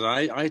Nation, because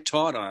I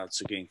taught at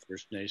Seguin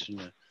First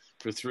Nation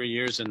for 3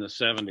 years in the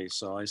 70s,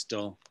 so I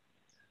still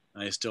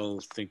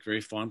think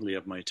very fondly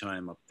of my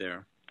time up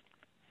there.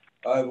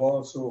 I've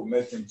also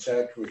met and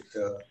chat with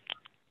a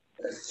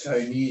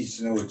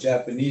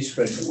Japanese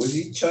friend. Was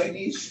he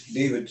Chinese?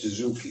 David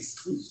Suzuki.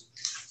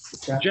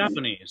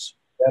 Japanese.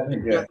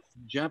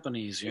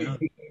 Japanese, yeah.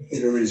 He came to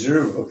the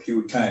reserve a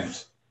few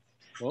times.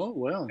 Oh,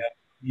 well.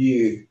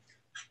 He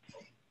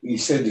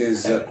said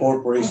his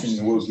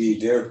corporation will be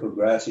there for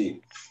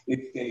Grassy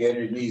if they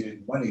ever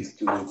needed money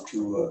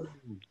to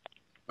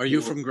Are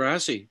you from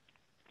Grassy?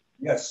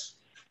 Yes,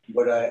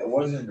 but I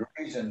wasn't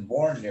raised and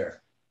born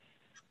there.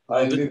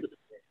 I lived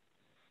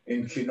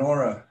in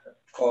Kenora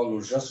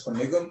called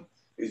Ojaskonigam.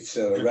 It's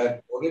a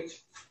rat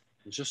village.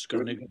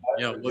 Ojaskonigam.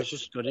 Yeah,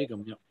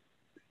 Ojaskonigam, yeah.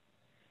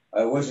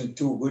 I wasn't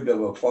too good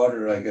of a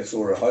father, I guess,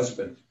 or a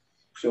husband.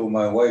 So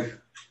my wife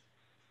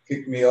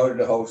kicked me out of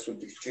the house with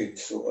the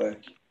kids. So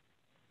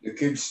the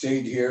kids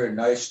stayed here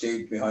and I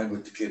stayed behind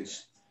with the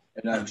kids.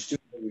 And I'm still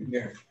living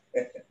here.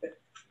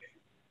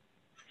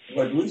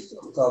 But we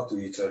still talk to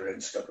each other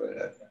and stuff like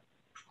that.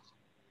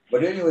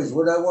 But anyways,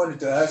 what I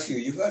wanted to ask you,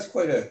 you got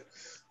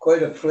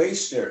quite a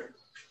place there.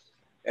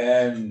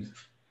 And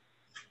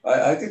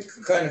I get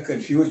kind of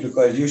confused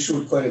because you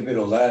showed quite a bit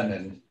of land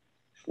and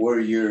where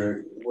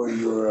you're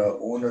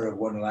owner of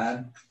one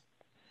land.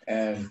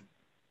 And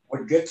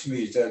what gets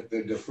me is that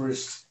the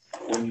first,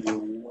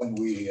 when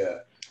we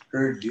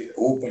heard the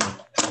open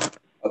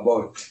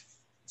about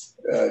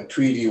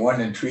Treaty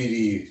 1 and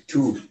Treaty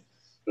 2,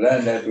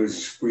 land that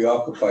was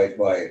preoccupied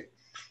by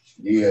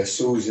the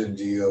Sioux and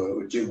the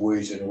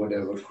Ojibways and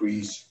whatever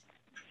Crees,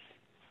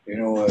 you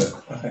know,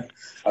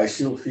 I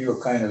still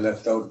feel kind of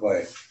left out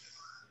by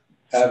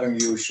having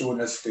you shown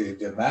us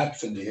the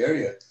maps in the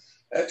area.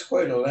 That's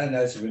quite a land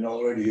that's been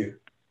already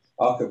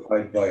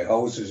occupied by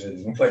houses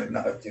and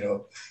whatnot, you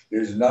know.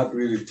 There's not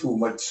really too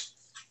much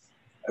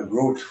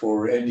growth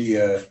for any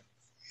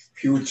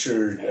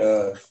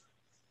future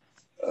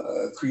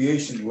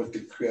creation, what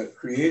the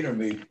creator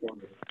made for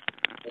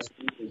us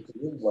people to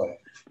live by.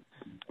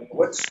 And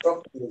what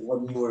struck me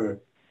when you were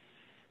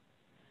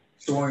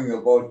showing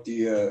about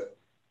the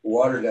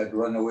water that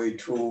run away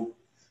through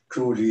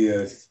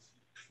the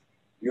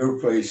your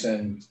place,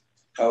 and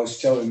I was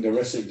telling the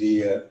rest of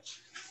the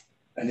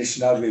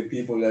Anishinaabe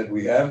people that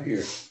we have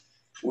here,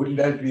 wouldn't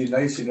that be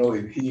nice,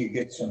 if he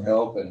gets some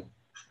help and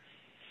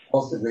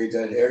cultivate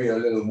that area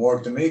a little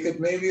more to make it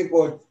maybe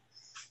about,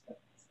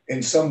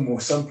 in some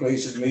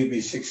places,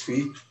 maybe 6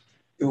 feet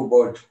to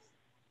about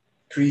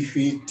 3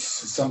 feet,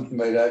 something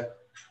like that.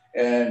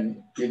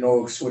 And,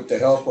 with the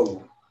help of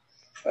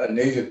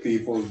native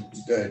people,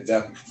 the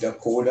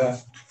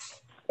Dakota,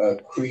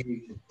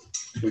 Cree,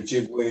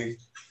 Ojibwe,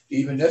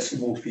 even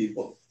Eskimo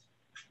people,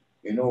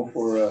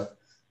 for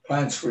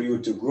plants for you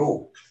to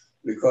grow.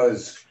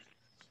 Because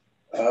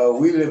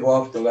we live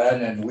off the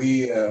land and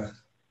we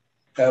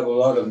have a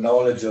lot of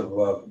knowledge of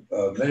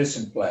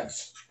medicine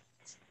plants.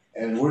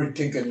 And we're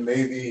thinking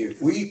maybe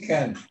if we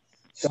can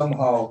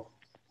somehow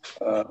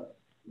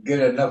get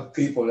enough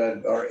people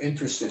that are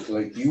interested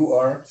like you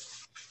are,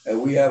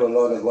 and we have a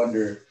lot of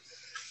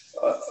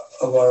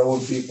of our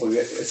own people,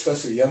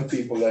 especially young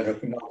people that are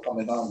now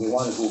coming on, they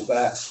want to go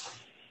back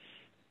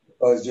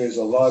because there's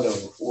a lot of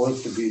work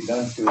to be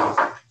done to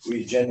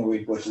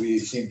regenerate what we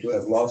seem to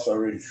have lost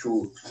already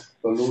through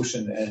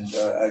pollution and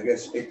I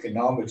guess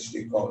economics,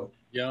 they call it.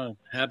 Yeah,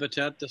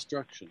 habitat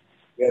destruction.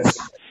 Yes.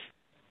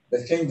 The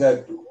thing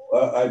that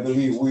I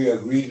believe we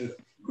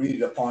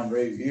agreed upon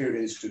right here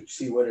is to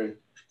see whether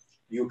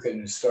you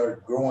can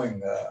start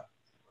growing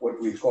what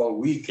we call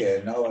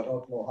weekend. Now, I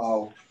don't know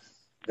how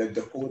the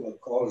Dakota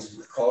calls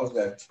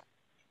that.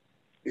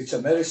 It's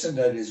a medicine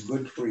that is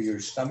good for your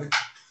stomach,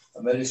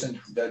 a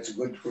medicine that's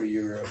good for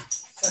your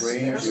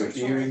brain, your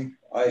hearing,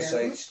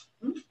 eyesight,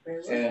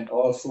 and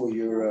also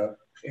your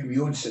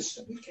immune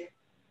system.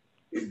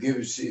 It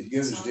gives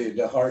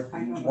the heart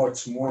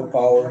much more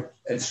power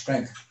and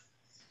strength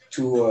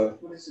to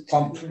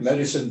pump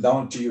medicine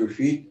down to your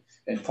feet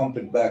and pump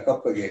it back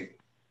up again.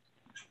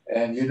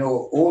 And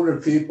older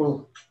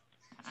people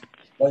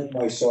like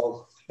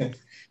myself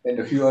and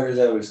a few others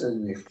I was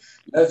saying,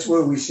 that's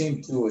where we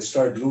seem to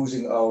start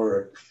losing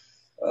our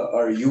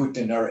youth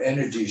and our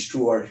energies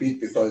through our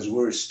feet because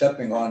we're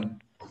stepping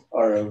on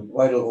our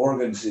vital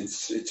organs.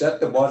 It's at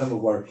the bottom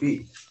of our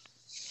feet.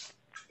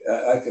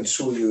 I can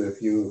show you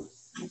if you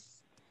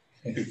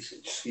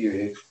see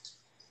it.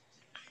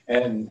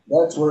 And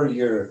that's where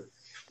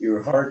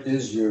your heart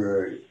is,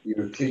 your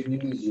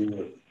kidneys,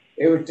 your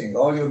everything,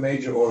 all your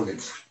major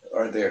organs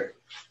are there.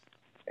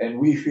 And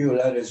we feel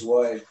that is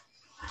why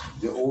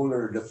the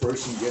older the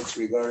person gets,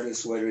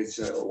 regardless whether it's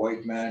a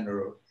white man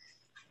or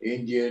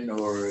Indian,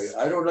 or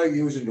I don't like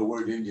using the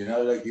word Indian. I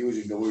like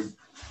using the word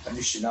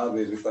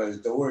Anishinaabe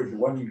because the word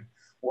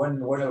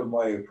one of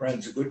my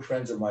friends, good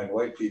friends of mine,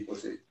 white people,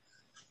 say,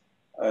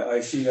 I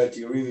see that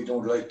you really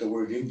don't like the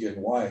word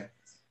Indian. Why?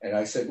 And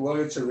I said, well,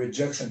 it's a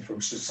rejection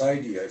from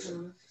society. I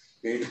said,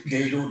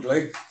 they don't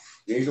like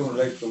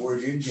the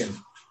word Indian,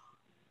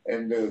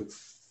 and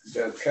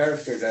the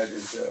character that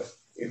is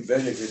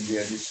embedded in the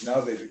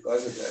Anishinaabe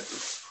because of that.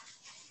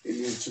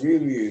 It's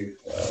really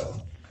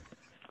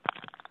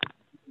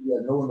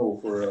a no-no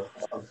for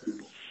our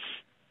people.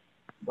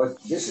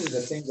 But this is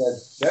the thing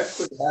that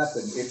could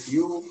happen if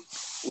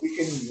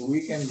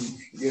we can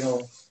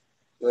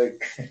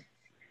like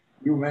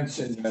you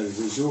mentioned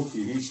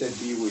Suzuki. He said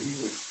he would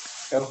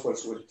help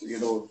us with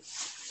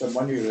some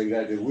money like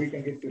that. If we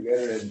can get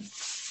together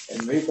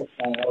and make a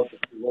plan out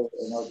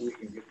and how we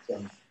can get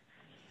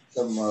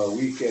some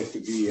weekend to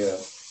be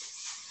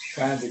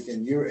transit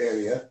in your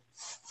area,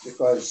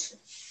 because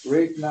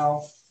right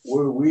now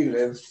where we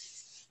live,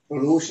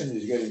 pollution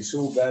is getting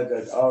so bad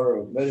that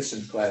our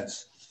medicine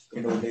plants,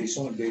 they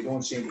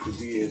don't seem to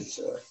be as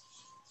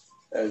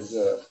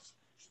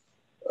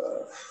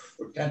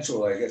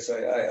potential. I guess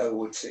I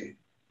would say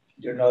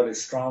they're not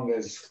as strong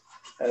as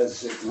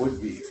it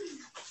would be.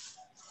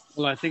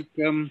 Well, I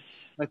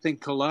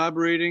think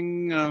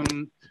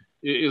collaborating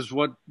is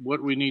what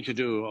we need to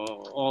do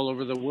all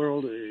over the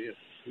world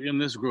in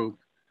this group.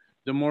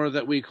 The more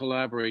that we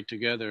collaborate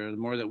together, the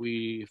more that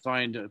we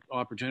find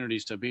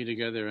opportunities to be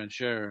together and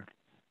share,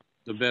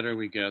 the better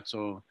we get.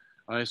 So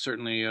I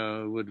certainly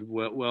would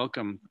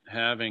welcome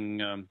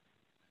having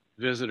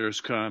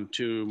visitors come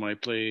to my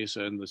place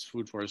and this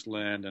food forest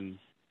land,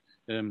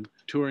 and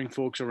touring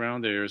folks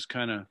around there is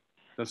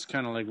that's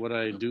kind of like what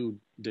I do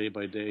day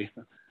by day.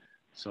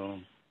 So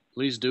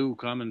please do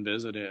come and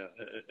visit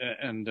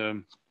and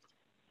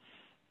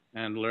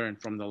learn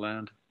from the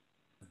land.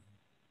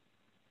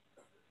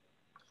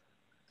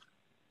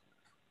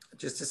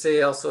 Just to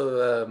say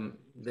also,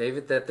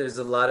 David, that there's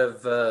a lot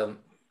of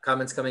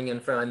comments coming in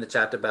from the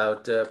chat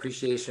about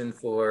appreciation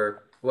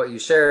for what you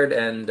shared,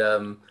 and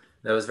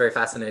that was very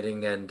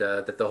fascinating, and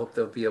that they hope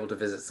they'll be able to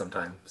visit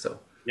sometime. So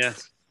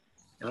yes,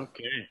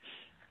 okay.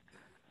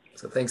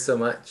 So thanks so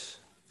much.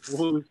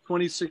 Well,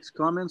 26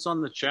 comments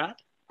on the chat.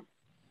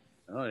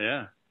 Oh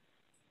yeah.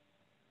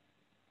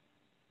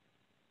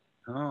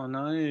 Oh,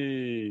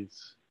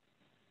 nice.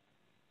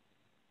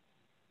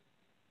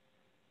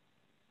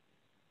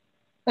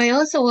 I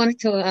also wanted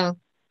to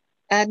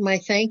add my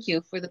thank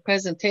you for the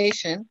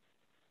presentation.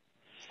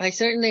 I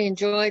certainly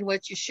enjoyed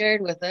what you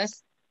shared with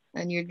us,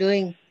 and you're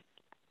doing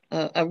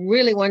a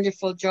really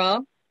wonderful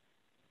job.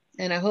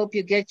 And I hope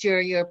you get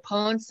your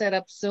pond set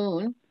up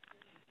soon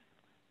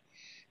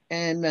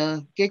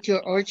and get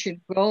your orchard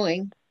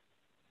growing.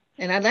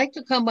 And I'd like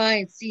to come by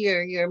and see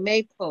your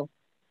maple,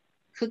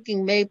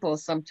 cooking maple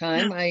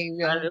sometime. I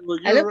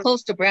live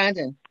close to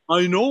Brandon.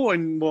 I know,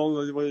 and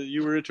well,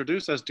 you were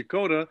introduced as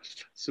Dakota,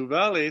 Sioux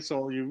Valley,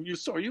 so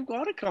you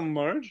got to come,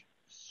 Marge.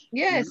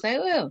 Yes, I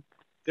will.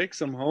 Take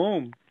some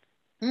home.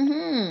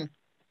 Mm-hmm.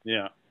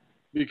 Yeah,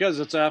 because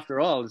it's after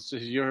all, it's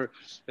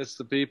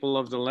the people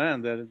of the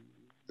land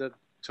that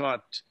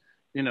taught,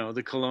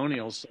 the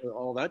colonials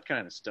all that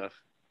kind of stuff.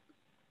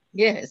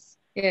 Yes,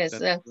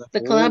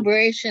 the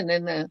collaboration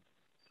and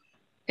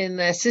in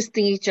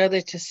assisting each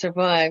other to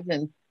survive,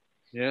 and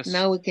yes,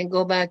 now we can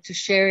go back to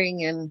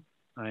sharing and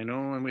I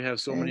know, and we have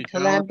so many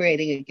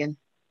collaborating again.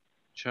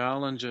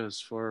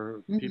 Challenges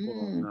for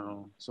people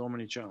now, so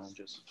many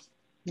challenges.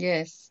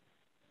 Yes.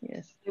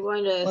 I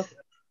want to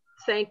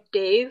thank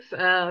Dave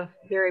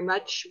very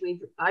much.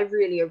 I've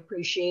really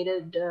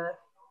appreciated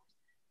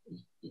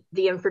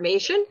the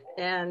information,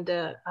 and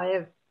I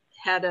have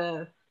had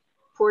a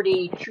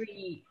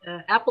 40-tree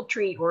apple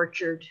tree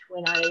orchard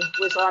when I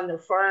was on the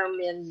farm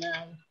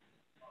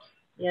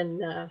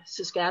in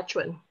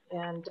Saskatchewan,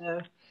 and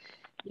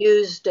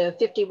used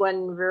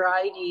 51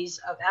 varieties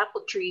of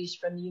apple trees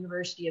from the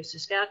University of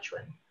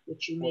Saskatchewan,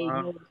 which you may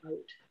know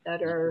about,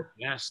 that are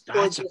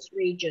for this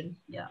region.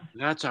 Yeah,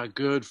 that's a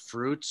good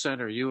fruit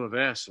center, U of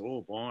S.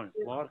 Oh boy,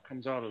 a lot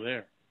comes out of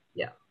there.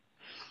 Yeah,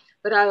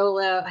 but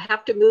I'll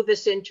have to move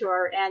us into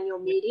our annual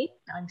meeting.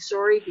 I'm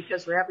sorry,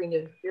 because we're having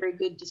a very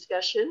good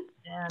discussion,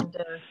 and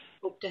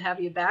hope to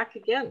have you back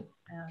again.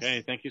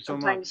 Okay, thank you so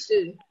much. Sometime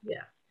soon.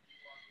 Yeah.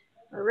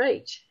 All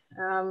right.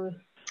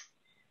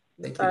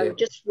 Thank you, I Dave.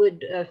 just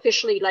would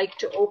officially like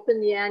to open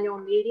the annual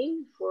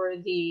meeting for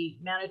the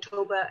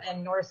Manitoba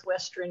and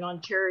Northwestern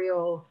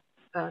Ontario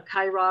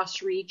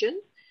KAIROS region.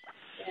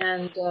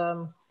 And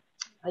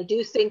I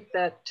do think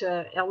that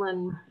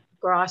Ellen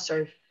Gross,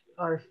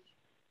 our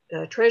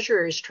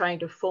treasurer, is trying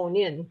to phone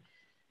in.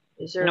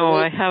 Is there No,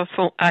 I have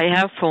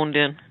phoned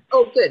in.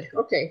 Oh, good.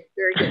 Okay,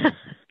 very good.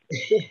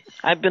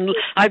 I've been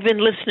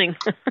listening.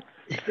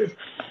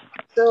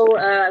 So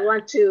I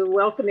want to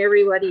welcome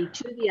everybody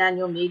to the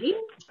annual meeting.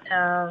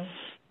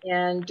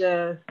 And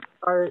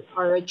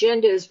our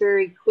agenda is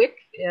very quick,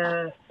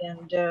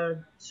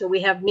 so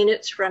we have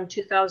minutes from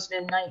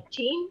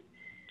 2019.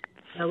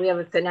 We have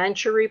a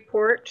financial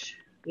report,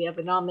 we have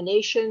a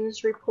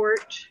nominations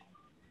report,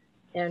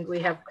 and we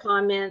have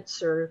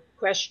comments or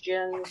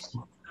questions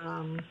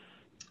and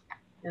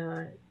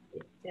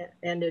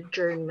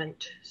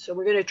adjournment. So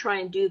we're going to try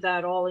and do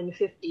that all in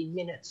 15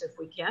 minutes if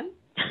we can.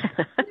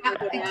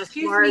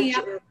 Excuse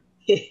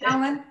me,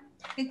 Ellen.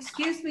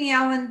 Excuse me,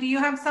 Ellen, do you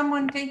have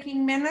someone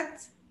taking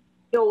minutes?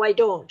 No, I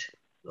don't.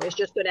 I was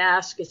just going to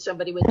ask if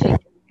somebody would take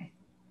them.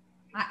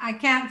 I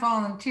can't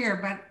volunteer,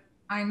 but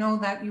I know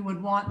that you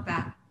would want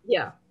that.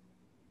 Yeah.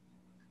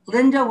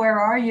 Linda, where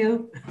are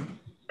you?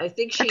 I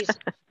think she's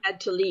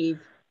had to leave.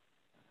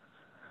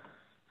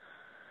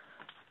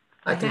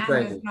 My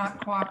hand is not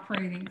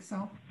cooperating,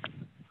 so.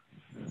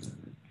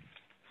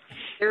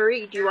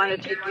 Harry, do you want to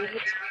take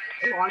minutes?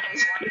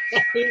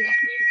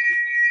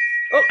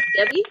 Oh,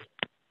 Debbie?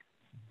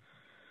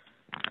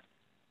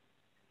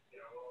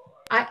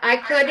 I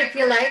could if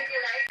you like.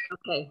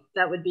 Okay,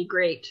 that would be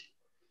great.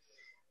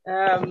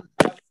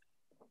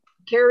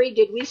 Carrie,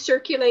 did we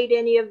circulate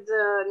any of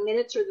the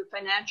minutes or the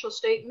financial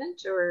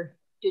statement, or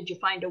did you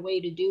find a way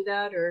to do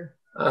that? Or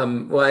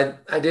well,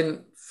 I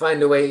didn't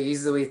find a way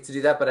easily to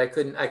do that, but I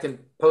can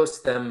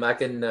post them. I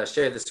can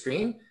share the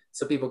screen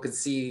so people could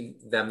see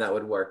them. That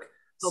would work.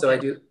 Okay. So I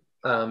do.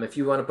 If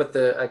you want to put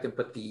I can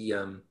put the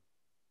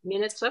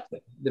minutes up.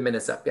 The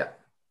minutes up, yeah.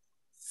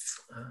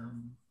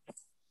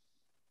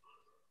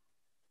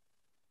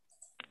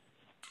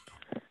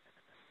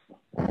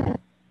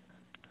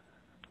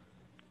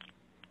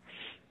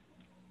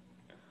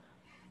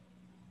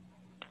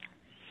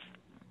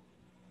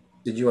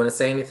 Did you want to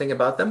say anything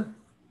about them?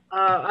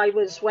 I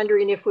was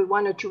wondering if we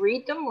wanted to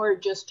read them or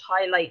just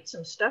highlight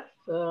some stuff.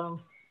 Feel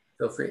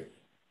free.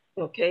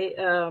 Okay,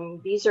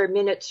 these are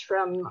minutes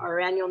from our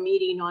annual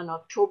meeting on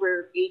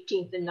October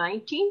 18th and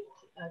 19th,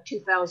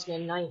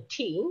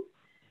 2019.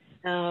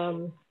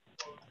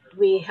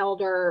 We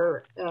held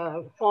our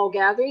fall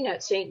gathering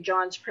at St.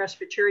 John's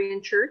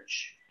Presbyterian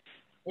Church,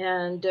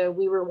 and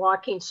we were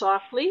walking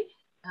softly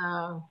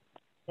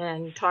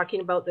and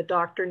talking about the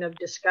doctrine of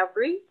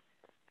discovery,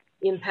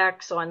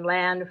 impacts on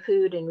land,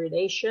 food, and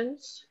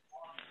relations.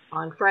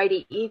 On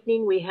Friday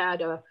evening, we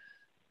had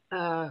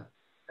a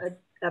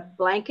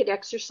blanket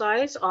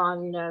exercise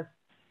on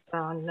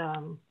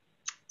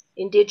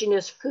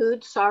Indigenous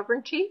food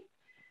sovereignty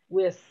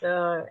with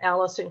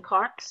Allison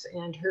Cox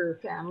and her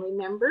family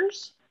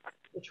members,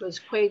 which was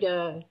quite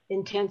an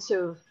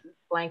intensive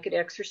blanket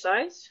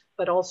exercise,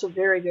 but also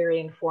very, very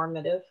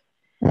informative.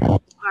 We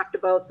talked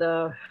about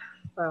the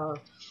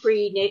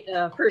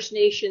First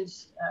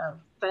Nations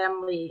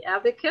family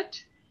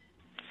advocate,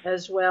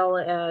 as well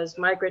as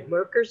migrant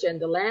workers and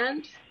the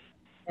land,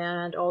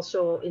 and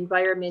also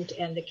environment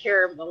and the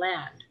care of the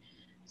land.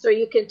 So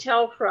you can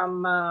tell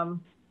from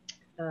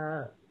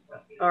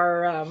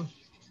our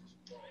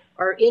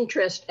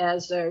interest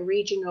as a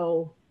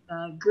regional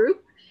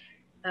group,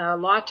 a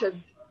lot of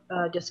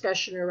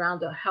discussion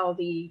around how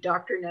the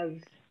doctrine of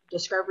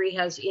discovery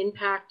has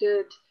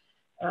impacted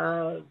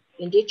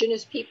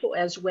Indigenous people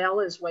as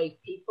well as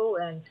white people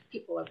and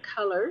people of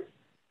color,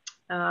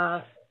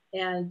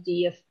 and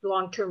the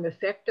long-term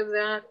effect of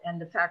that, and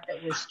the fact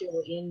that we're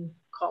still in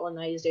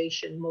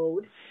colonization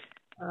mode.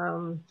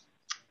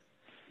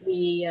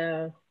 We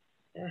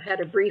had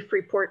a brief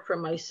report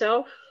from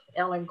myself.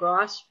 Ellen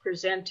Gross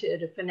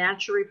presented a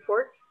financial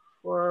report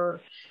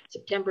for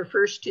September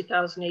 1st,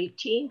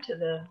 2018 to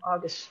the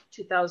August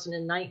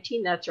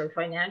 2019. That's our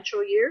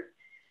financial year.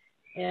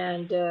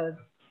 And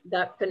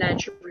that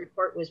financial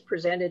report was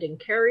presented and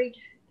carried,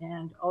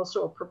 and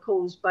also a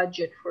proposed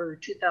budget for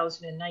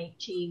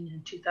 2019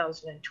 and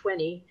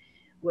 2020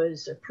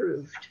 was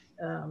approved.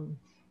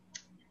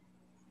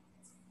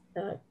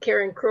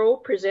 Karen Crow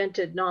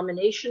presented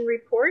nomination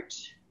report.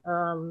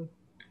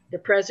 The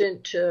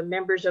present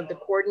members of the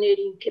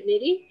coordinating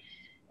committee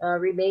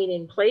remain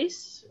in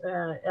place.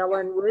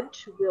 Ellen Wood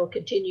will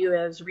continue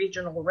as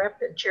regional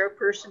rep and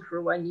chairperson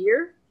for 1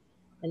 year,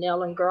 and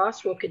Ellen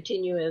Gross will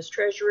continue as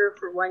treasurer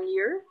for 1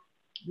 year.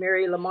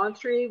 Mary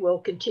Lamontre will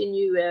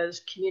continue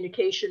as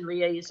communication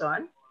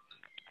liaison.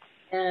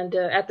 And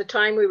at the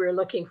time, we were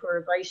looking for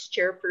a vice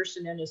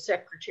chairperson and a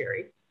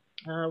secretary.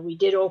 We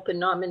did open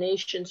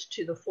nominations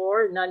to the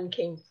floor. None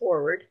came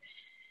forward,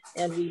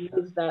 and we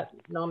moved that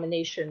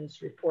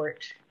nominations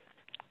report.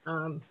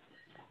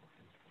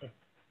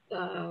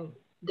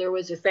 There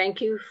was a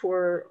thank you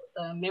for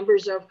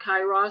members of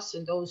KAIROS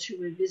and those who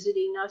were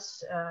visiting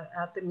us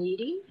at the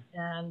meeting.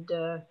 And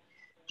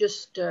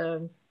just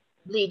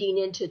leading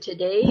into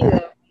today,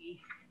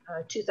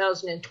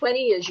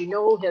 2020, as you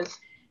know, has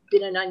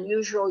been an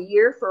unusual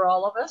year for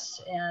all of us.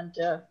 And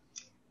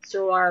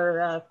so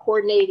our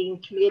coordinating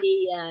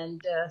committee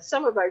and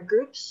some of our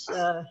groups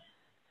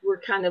were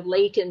kind of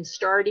late in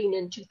starting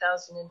in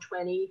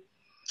 2020.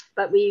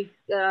 But we've,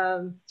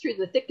 through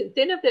the thick and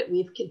thin of it,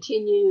 we've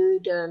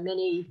continued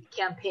many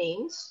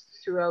campaigns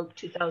throughout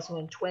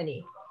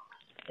 2020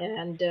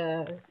 and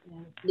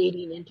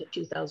leading into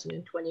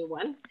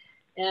 2021.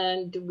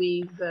 And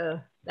we've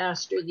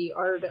mastered the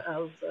art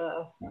of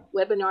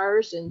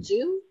webinars and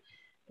Zoom.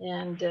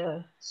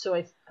 And so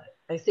I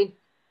think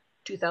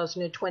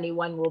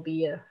 2021 will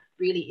be a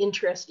really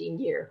interesting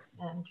year.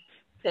 And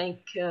thank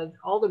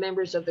all the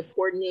members of the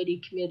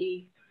coordinating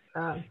committee,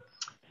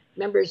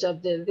 members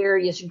of the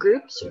various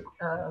groups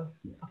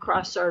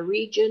across our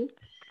region,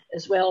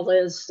 as well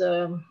as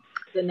the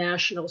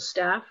national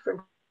staff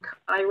from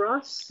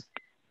KAIROS,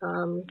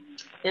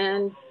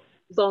 and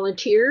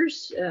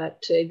volunteers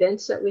at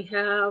events that we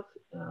have,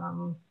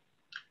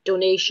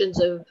 donations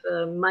of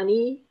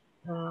money.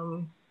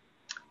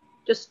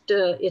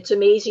 It's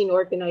amazing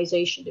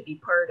organization to be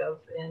part of.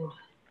 And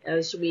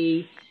as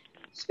we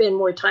spend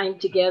more time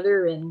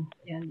together and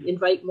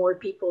invite more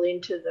people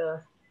into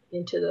the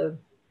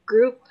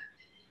group,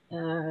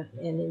 and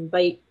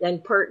invite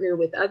and partner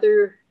with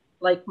other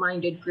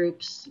like-minded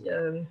groups,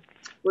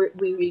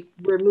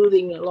 we're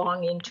moving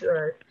along into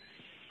our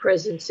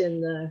presence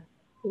in the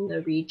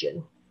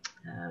region.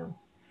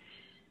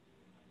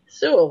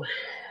 So,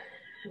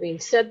 having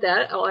said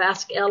that, I'll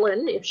ask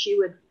Ellen if she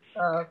would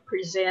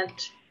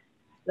present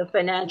the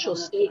financial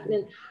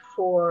statement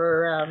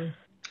for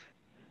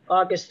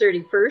August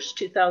 31st,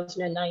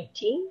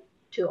 2019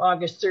 to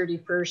August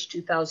 31st,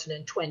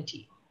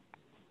 2020.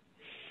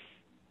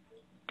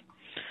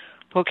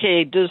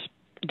 Okay, do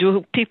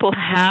people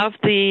have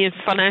the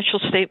financial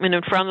statement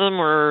in front of them,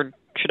 or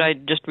should I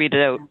just read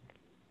it out?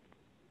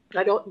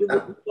 We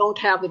don't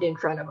have it in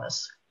front of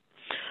us.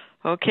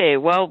 Okay,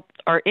 well,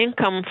 our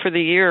income for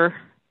the year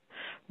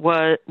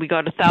was, we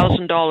got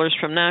 $1,000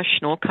 from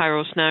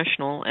KAIROS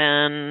National,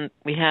 and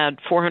we had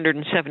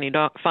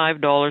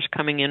 $475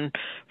 coming in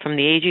from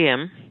the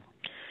AGM.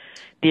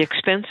 The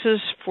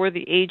expenses for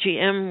the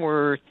AGM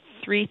were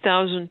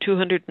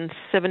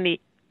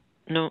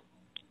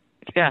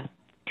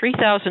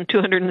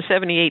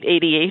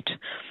 $3,278.88,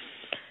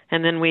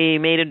 and then we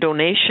made a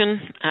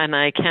donation, and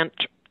I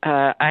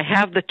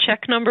have the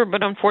check number,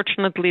 but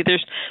unfortunately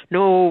there's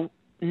no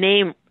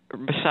name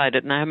beside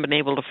it, and I haven't been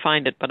able to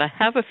find it, but I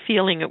have a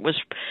feeling it was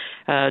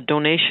a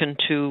donation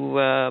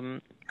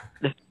to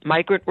the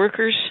migrant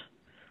workers.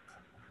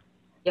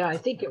 Yeah, I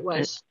think it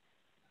was.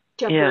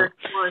 Temporary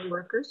foreign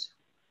workers.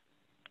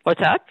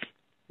 What's that?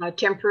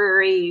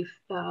 Temporary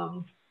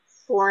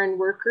foreign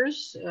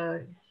workers.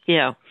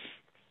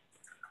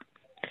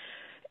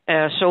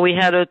 So we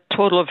had a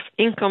total of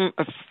income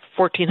of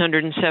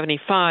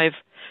 $1,475,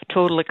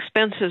 total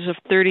expenses of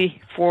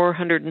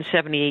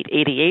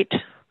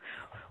 $3,478.88,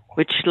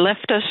 which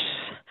left us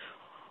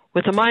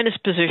with a minus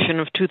position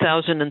of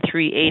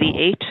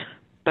 $2,003.88.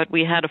 but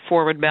we had a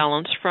forward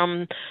balance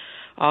from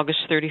August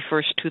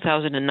 31st,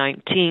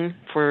 2019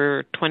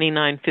 for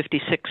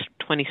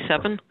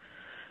 $29.56.27,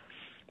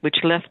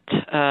 which left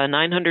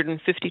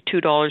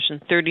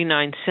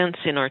 $952.39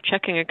 in our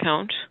checking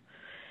account.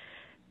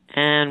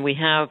 And we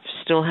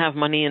still have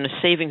money in a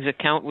savings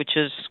account, which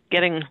is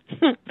getting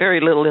very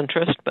little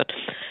interest, but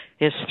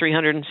is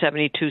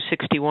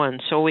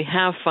 $372.61. So we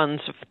have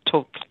funds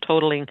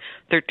totaling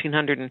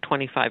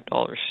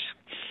 $1,325.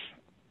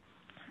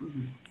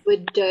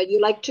 Would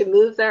you like to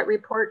move that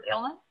report,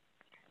 Ellen?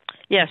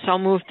 Yes, I'll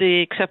move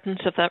the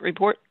acceptance of that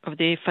report, of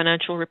the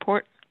financial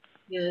report.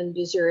 And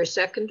is there a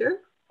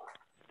seconder?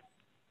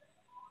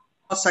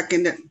 I'll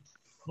second it.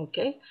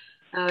 Okay.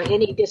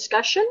 Any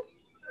discussion?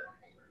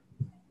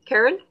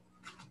 Karen?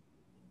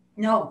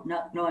 No,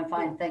 I'm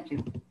fine. Thank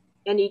you.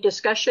 Any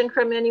discussion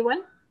from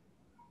anyone?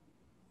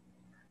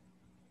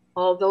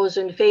 All those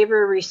in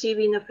favor of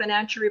receiving the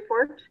financial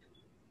report?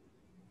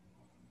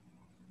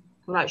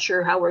 I'm not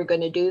sure how we're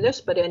going to do this,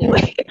 but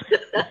anyway.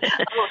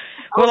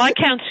 Well, I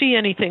can't see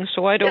anything,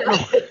 so I don't know.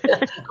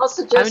 I'll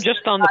suggest I'm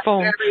just on the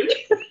phone.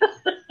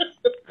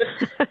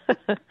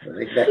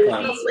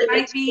 It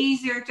might be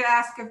easier to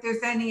ask if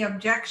there's any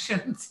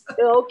objections.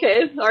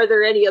 Okay. Are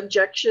there any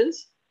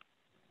objections?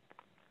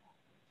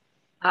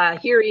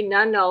 Hearing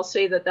none, I'll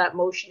say that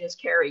motion is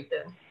carried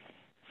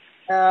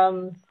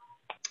then.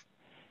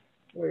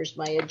 Where's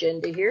my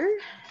agenda here?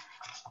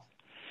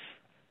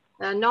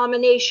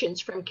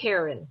 Nominations from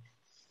Karen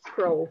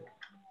Crow.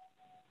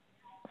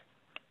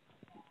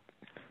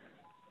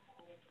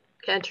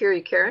 Can't hear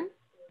you, Karen.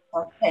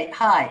 Okay,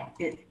 hi,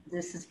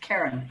 this is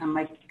Karen. Am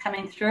I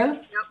coming through?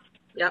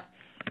 Yep.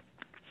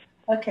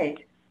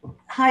 Okay,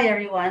 hi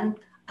everyone.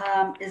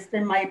 It's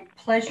been my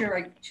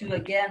pleasure to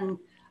again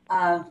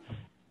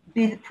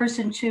be the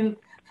person to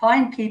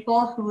find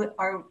people who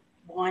are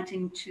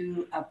wanting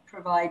to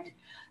provide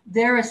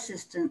their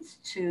assistance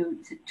to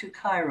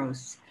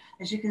KAIROS.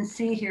 As you can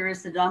see, here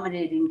is the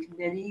nominating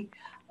committee.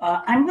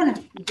 I'm going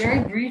to very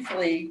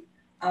briefly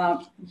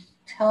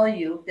tell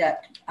you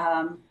that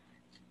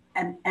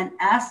and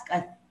ask,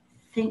 I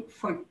think,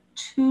 for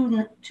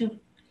two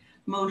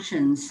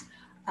motions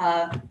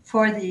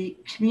for the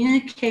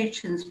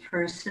communications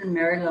person,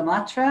 Mary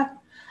Lemaitre,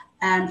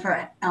 and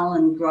for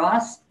Alan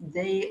Gross.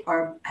 They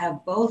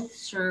have both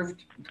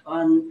served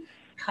on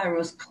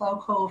KAIROS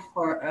Cloco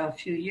for a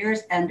few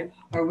years and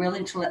are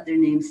willing to let their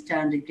names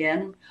stand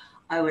again.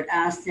 I would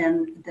ask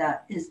them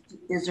that is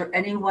there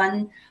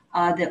anyone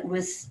that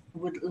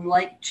would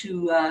like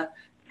to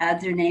add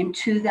their name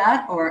to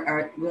that,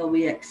 or will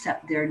we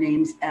accept their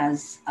names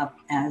as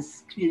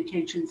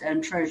communications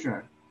and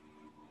treasurer?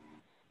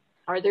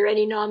 Are there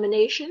any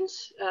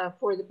nominations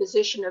for the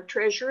position of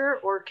treasurer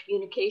or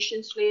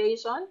communications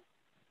liaison?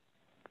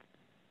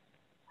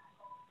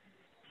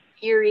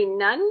 Hearing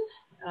none,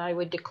 I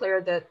would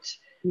declare that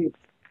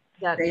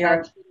that's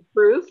been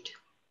approved.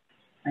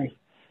 Right.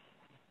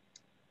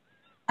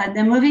 And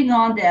then moving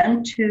on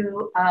then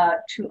to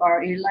our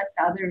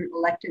other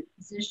elected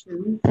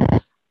positions,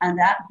 and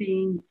that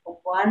being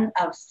one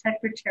of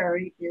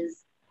secretary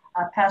is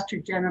Pastor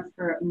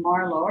Jennifer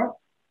Marlor,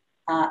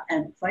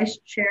 and vice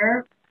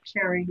chair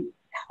Carrie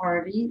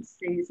Harvey,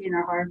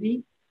 Zena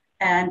Harvey,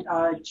 and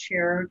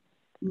chair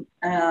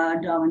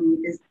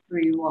nominee is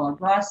Bree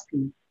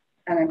Wologroski.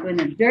 And I'm going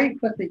to very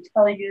quickly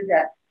tell you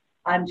that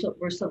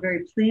we're so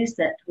very pleased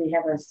that we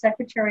have a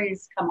secretary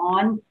who's come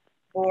on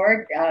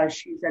board.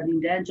 She's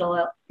an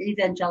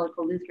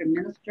evangelical Lutheran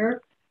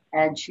minister,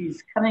 and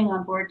she's coming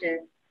on board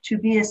to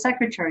be a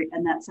secretary,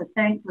 and that's a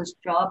thankless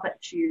job, but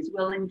she is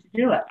willing to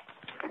do it.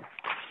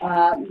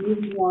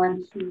 Moving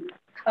on to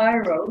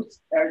KAIROS,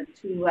 or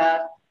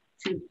to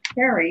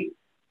Kerry.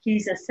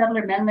 He's a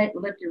settler Mennonite,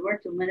 lived and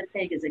worked in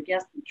Winnipeg as a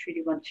guest in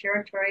Treaty 1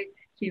 territory.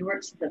 He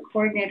works as the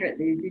coordinator at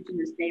the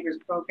Indigenous Neighbors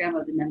Program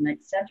of the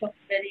Mennonite Central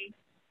Committee,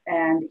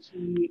 and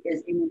he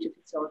is aiming to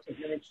facilitate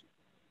relations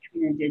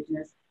between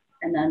Indigenous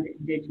and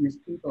non-Indigenous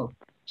people.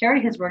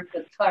 Kerry has worked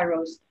with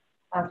KAIROS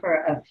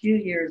for a few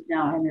years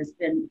now and has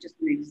been just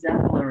an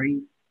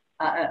exemplary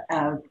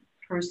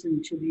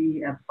person to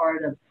be a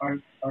part of our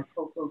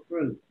COCO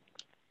group.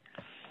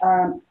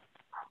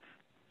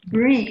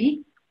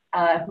 Bree,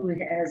 who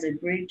has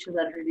agreed to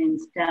let her name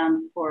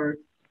stand for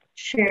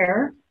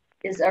chair,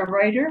 is a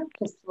writer,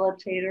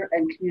 facilitator,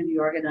 and community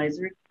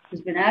organizer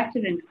who's been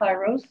active in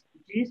KAIROS,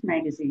 Jews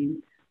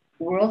Magazine,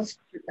 World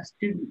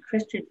Student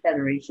Christian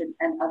Federation,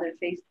 and other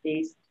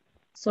faith-based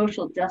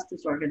social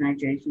justice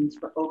organizations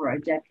for over a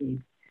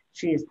decade.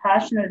 She is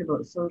passionate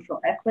about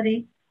social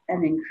equity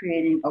and in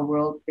creating a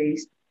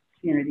world-based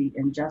community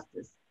and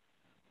justice.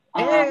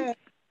 I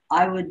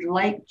would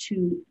like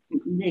to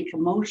make a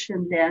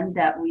motion then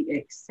that we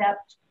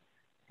accept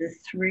the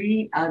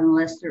three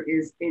unless there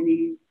is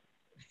any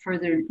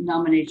further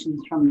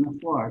nominations from the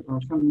floor or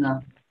from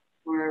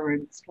wherever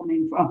it's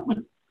coming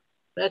from.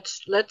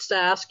 Let's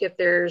ask if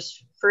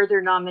there's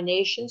further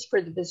nominations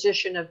for the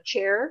position of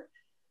chair,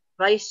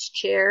 vice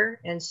chair,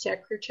 and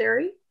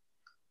secretary.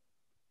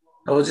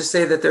 I will just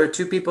say that there are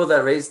two people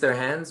that raised their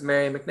hands,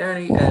 Mary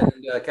McNerney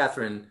and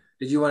Catherine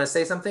Did you want to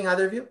say something,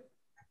 either of you?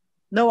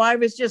 No, I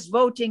was just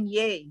voting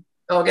yay.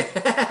 Okay.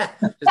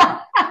 Just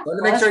want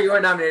to make sure you are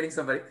nominating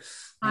somebody.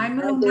 I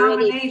move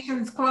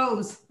nominations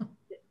close.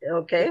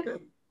 Okay.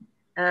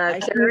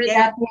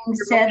 That being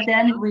said,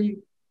 then we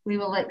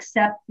will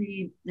accept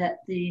that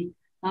the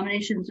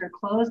nominations are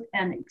closed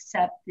and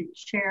accept the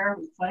chair,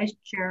 vice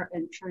chair,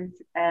 and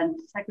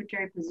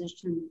secretary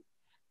position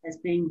as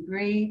being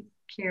Bree,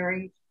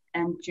 Carrie,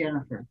 and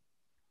Jennifer.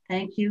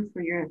 Thank you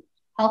for your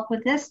help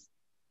with this.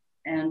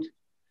 And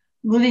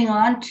moving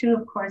on to,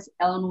 of course,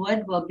 Ellen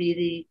Wood will be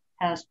the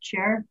past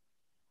chair.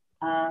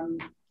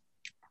 And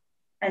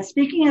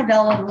speaking of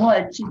Ellen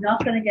Wood, she's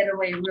not going to get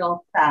away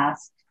real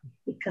fast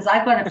because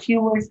I've got a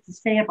few words to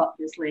say about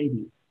this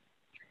lady.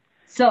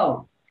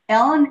 So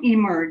Ellen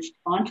emerged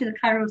onto the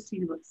KAIROS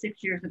scene about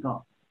 6 years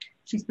ago.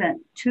 She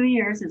spent 2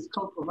 years as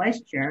COCO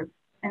vice chair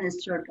and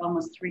has served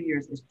almost 3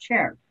 years as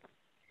chair.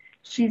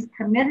 She's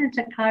committed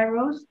to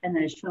KAIROS and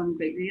has shown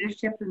great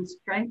leadership and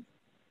strength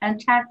and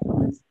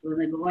tactfulness when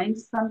the going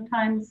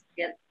sometimes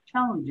gets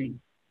challenging.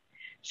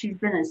 She's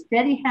been a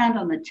steady hand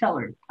on the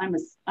tiller. I'm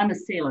a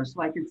sailor,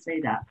 so I can say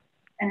that,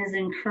 and has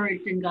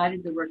encouraged and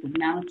guided the work of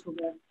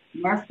Manitoba,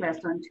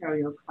 Northwest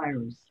Ontario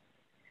KAIROS.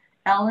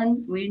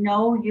 Ellen, we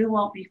know you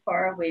won't be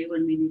far away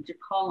when we need to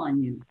call on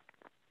you,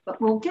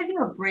 but we'll give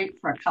you a break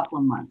for a couple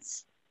of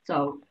months.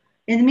 So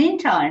in the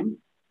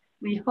meantime,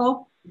 we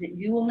hope that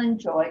you will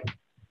enjoy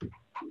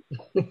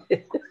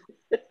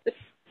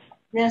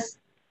this.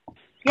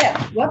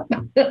 Yeah, what?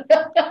 I've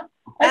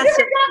never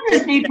done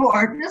this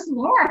before. This is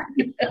work.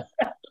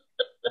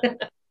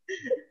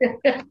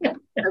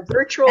 A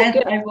virtual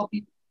gift.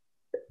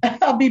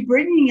 I'll be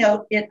bringing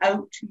it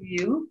out to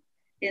you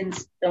in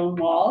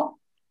Stonewall,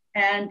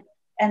 and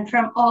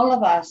from all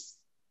of us,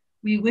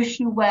 we wish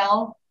you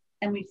well,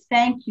 and we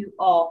thank you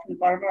all from the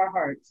bottom of our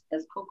hearts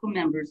as COCO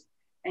members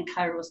and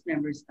KAIROS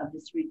members of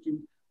this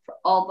region for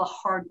all the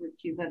hard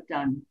work you have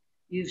done.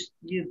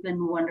 You've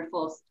been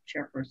wonderful,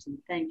 chairperson.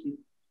 Thank you.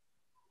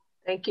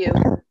 Thank you.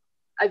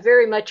 I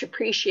very much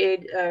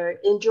enjoyed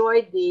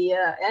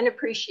and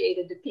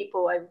appreciated the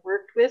people I've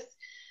worked with,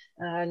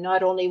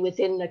 not only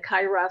within the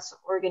KAIROS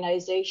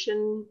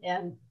organization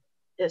and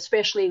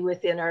especially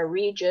within our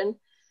region.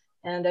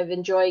 And I've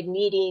enjoyed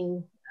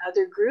meeting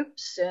other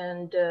groups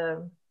and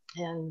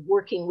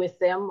working with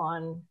them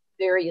on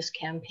various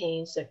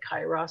campaigns that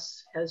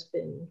KAIROS has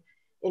been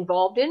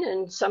involved in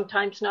and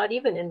sometimes not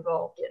even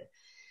involved in.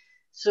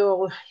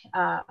 So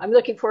I'm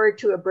looking forward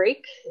to a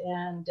break,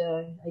 and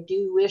I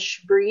do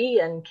wish Bree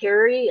and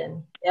Carrie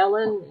and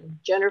Ellen and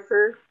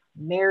Jennifer,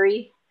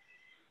 Mary,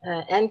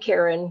 and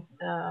Karen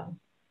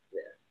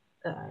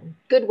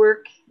good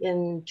work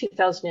in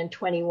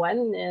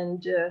 2021,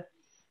 and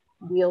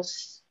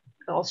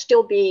I'll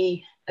still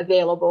be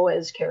available,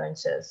 as Karen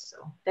says.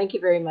 So thank you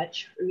very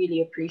much.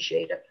 Really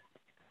appreciate it.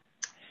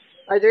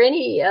 Are there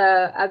any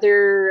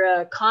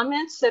other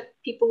comments that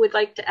people would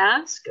like to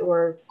ask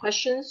or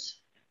questions?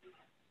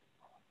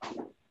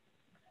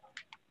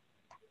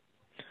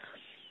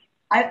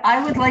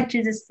 I would like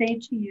to just say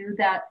to you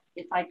that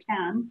if I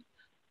can,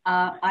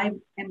 I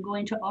am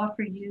going to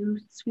offer you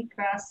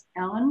Sweetgrass,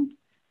 Ellen.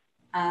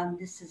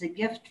 This is a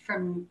gift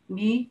from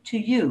me to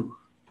you.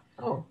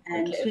 Oh,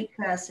 and okay.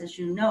 Sweetgrass, as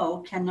you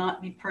know,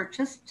 cannot be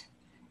purchased.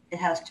 It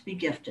has to be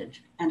gifted,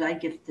 and I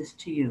gift this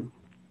to you.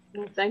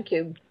 Well, thank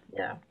you.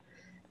 Yeah,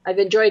 I've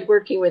enjoyed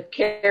working with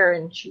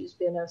Karen. She's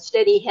been a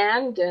steady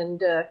hand,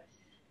 and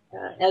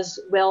as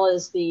well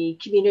as the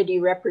community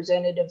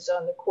representatives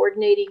on the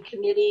coordinating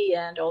committee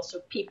and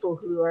also people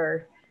who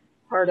are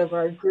part of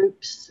our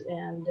groups.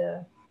 And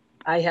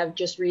I have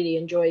just really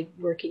enjoyed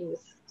working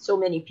with so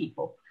many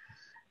people.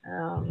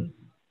 So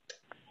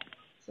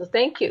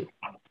thank you.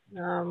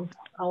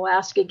 I'll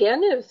ask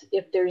again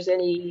if there's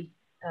any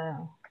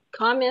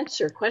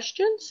comments or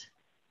questions.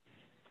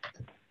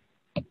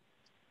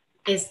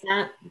 Is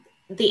that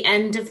the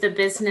end of the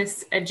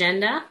business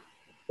agenda?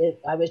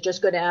 I was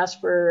just going to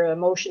ask for a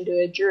motion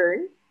to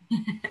adjourn.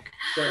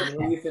 So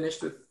were you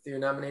finished with your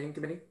nominating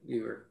committee?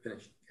 You were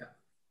finished, yeah.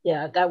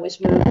 Yeah, that was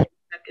moved and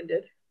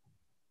seconded.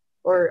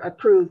 Or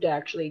approved,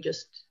 actually,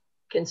 just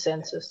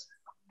consensus.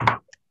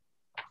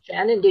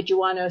 Shannon, did you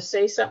want to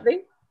say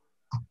something?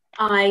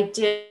 I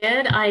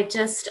did. I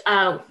just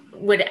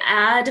would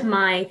add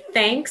my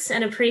thanks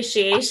and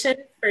appreciation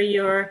for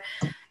your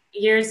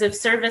years of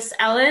service,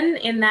 Ellen,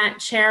 in that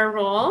chair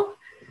role.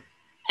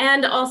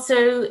 And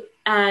also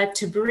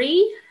to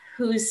Bree,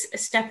 who's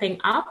stepping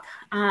up.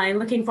 I'm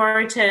looking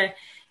forward to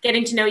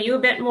getting to know you a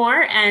bit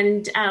more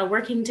and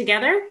working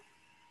together.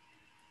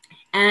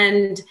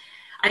 And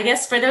I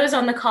guess for those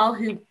on the call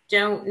who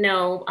don't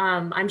know,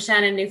 I'm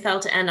Shannon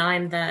Neufeld, and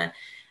I'm the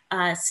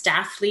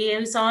staff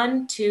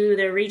liaison to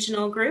the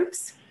regional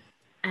groups.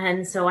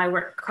 And so I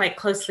work quite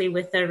closely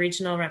with the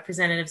regional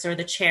representatives or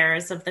the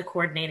chairs of the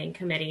coordinating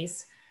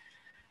committees.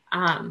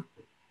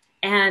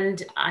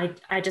 And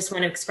I just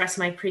want to express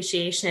my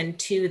appreciation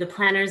to the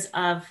planners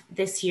of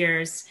this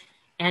year's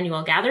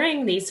annual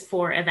gathering, these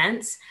 4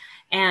 events,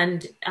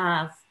 and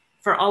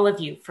for all of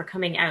you for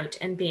coming out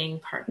and being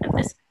part of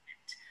this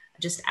event.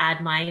 just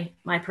add my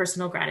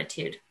personal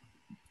gratitude.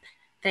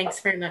 Thanks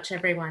very much,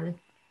 everyone.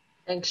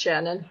 Thanks,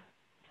 Shannon.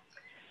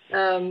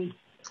 Do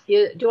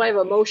I have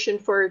a motion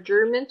for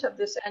adjournment of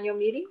this annual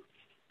meeting?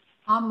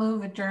 I'll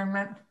move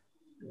adjournment.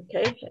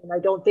 Okay, and I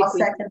don't think I'll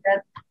second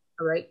that.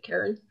 All right,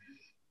 Karen.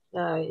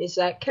 Is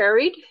that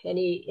carried?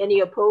 Any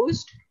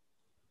opposed?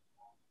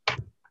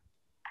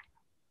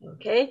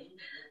 Okay.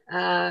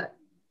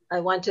 I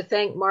want to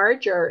thank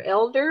Marge, our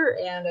elder,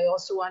 and I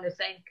also want to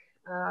thank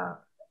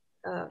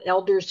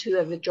elders who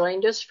have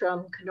joined us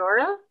from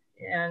Kenora,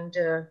 and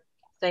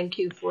thank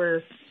you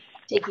for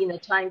taking the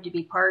time to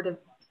be part of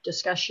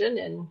discussion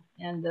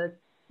and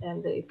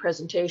the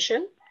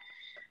presentation.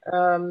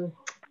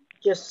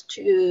 Just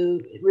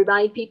to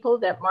remind people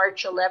that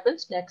March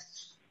 11th,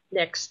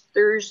 next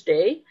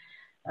Thursday,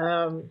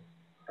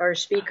 our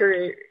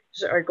speakers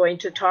are going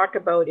to talk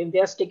about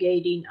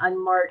investigating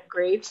unmarked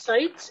grave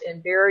sites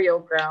and burial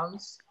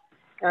grounds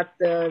at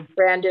the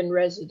Brandon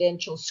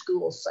Residential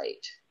School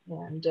site.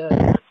 And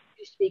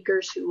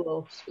speakers who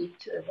will speak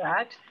to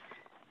that.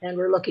 And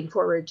we're looking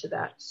forward to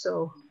that.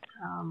 So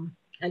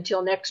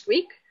until next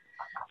week,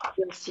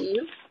 we'll see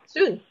you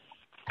soon.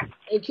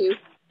 Thank you.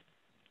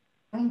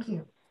 Thank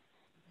you.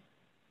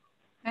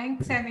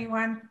 Thanks,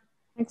 everyone.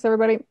 Thanks,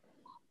 everybody.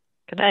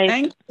 Good night.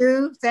 Thank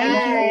you.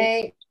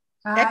 Thank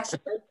you.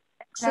 Excellent.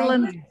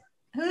 Thank you.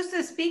 Who's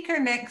the speaker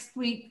next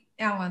week,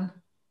 Ellen?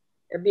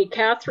 It'll be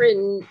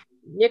Catherine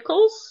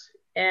Nichols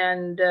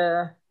and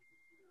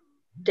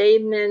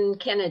Damon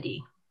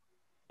Kennedy.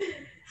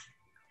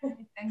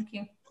 Thank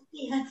you.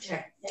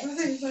 Hunter.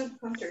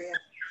 Hunter,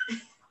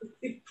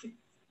 yeah.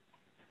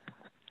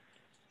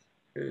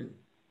 Good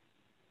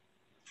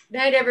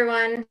Night,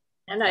 everyone.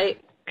 Good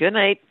night. Good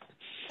night.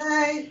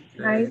 Bye.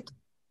 Night.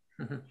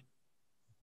 night.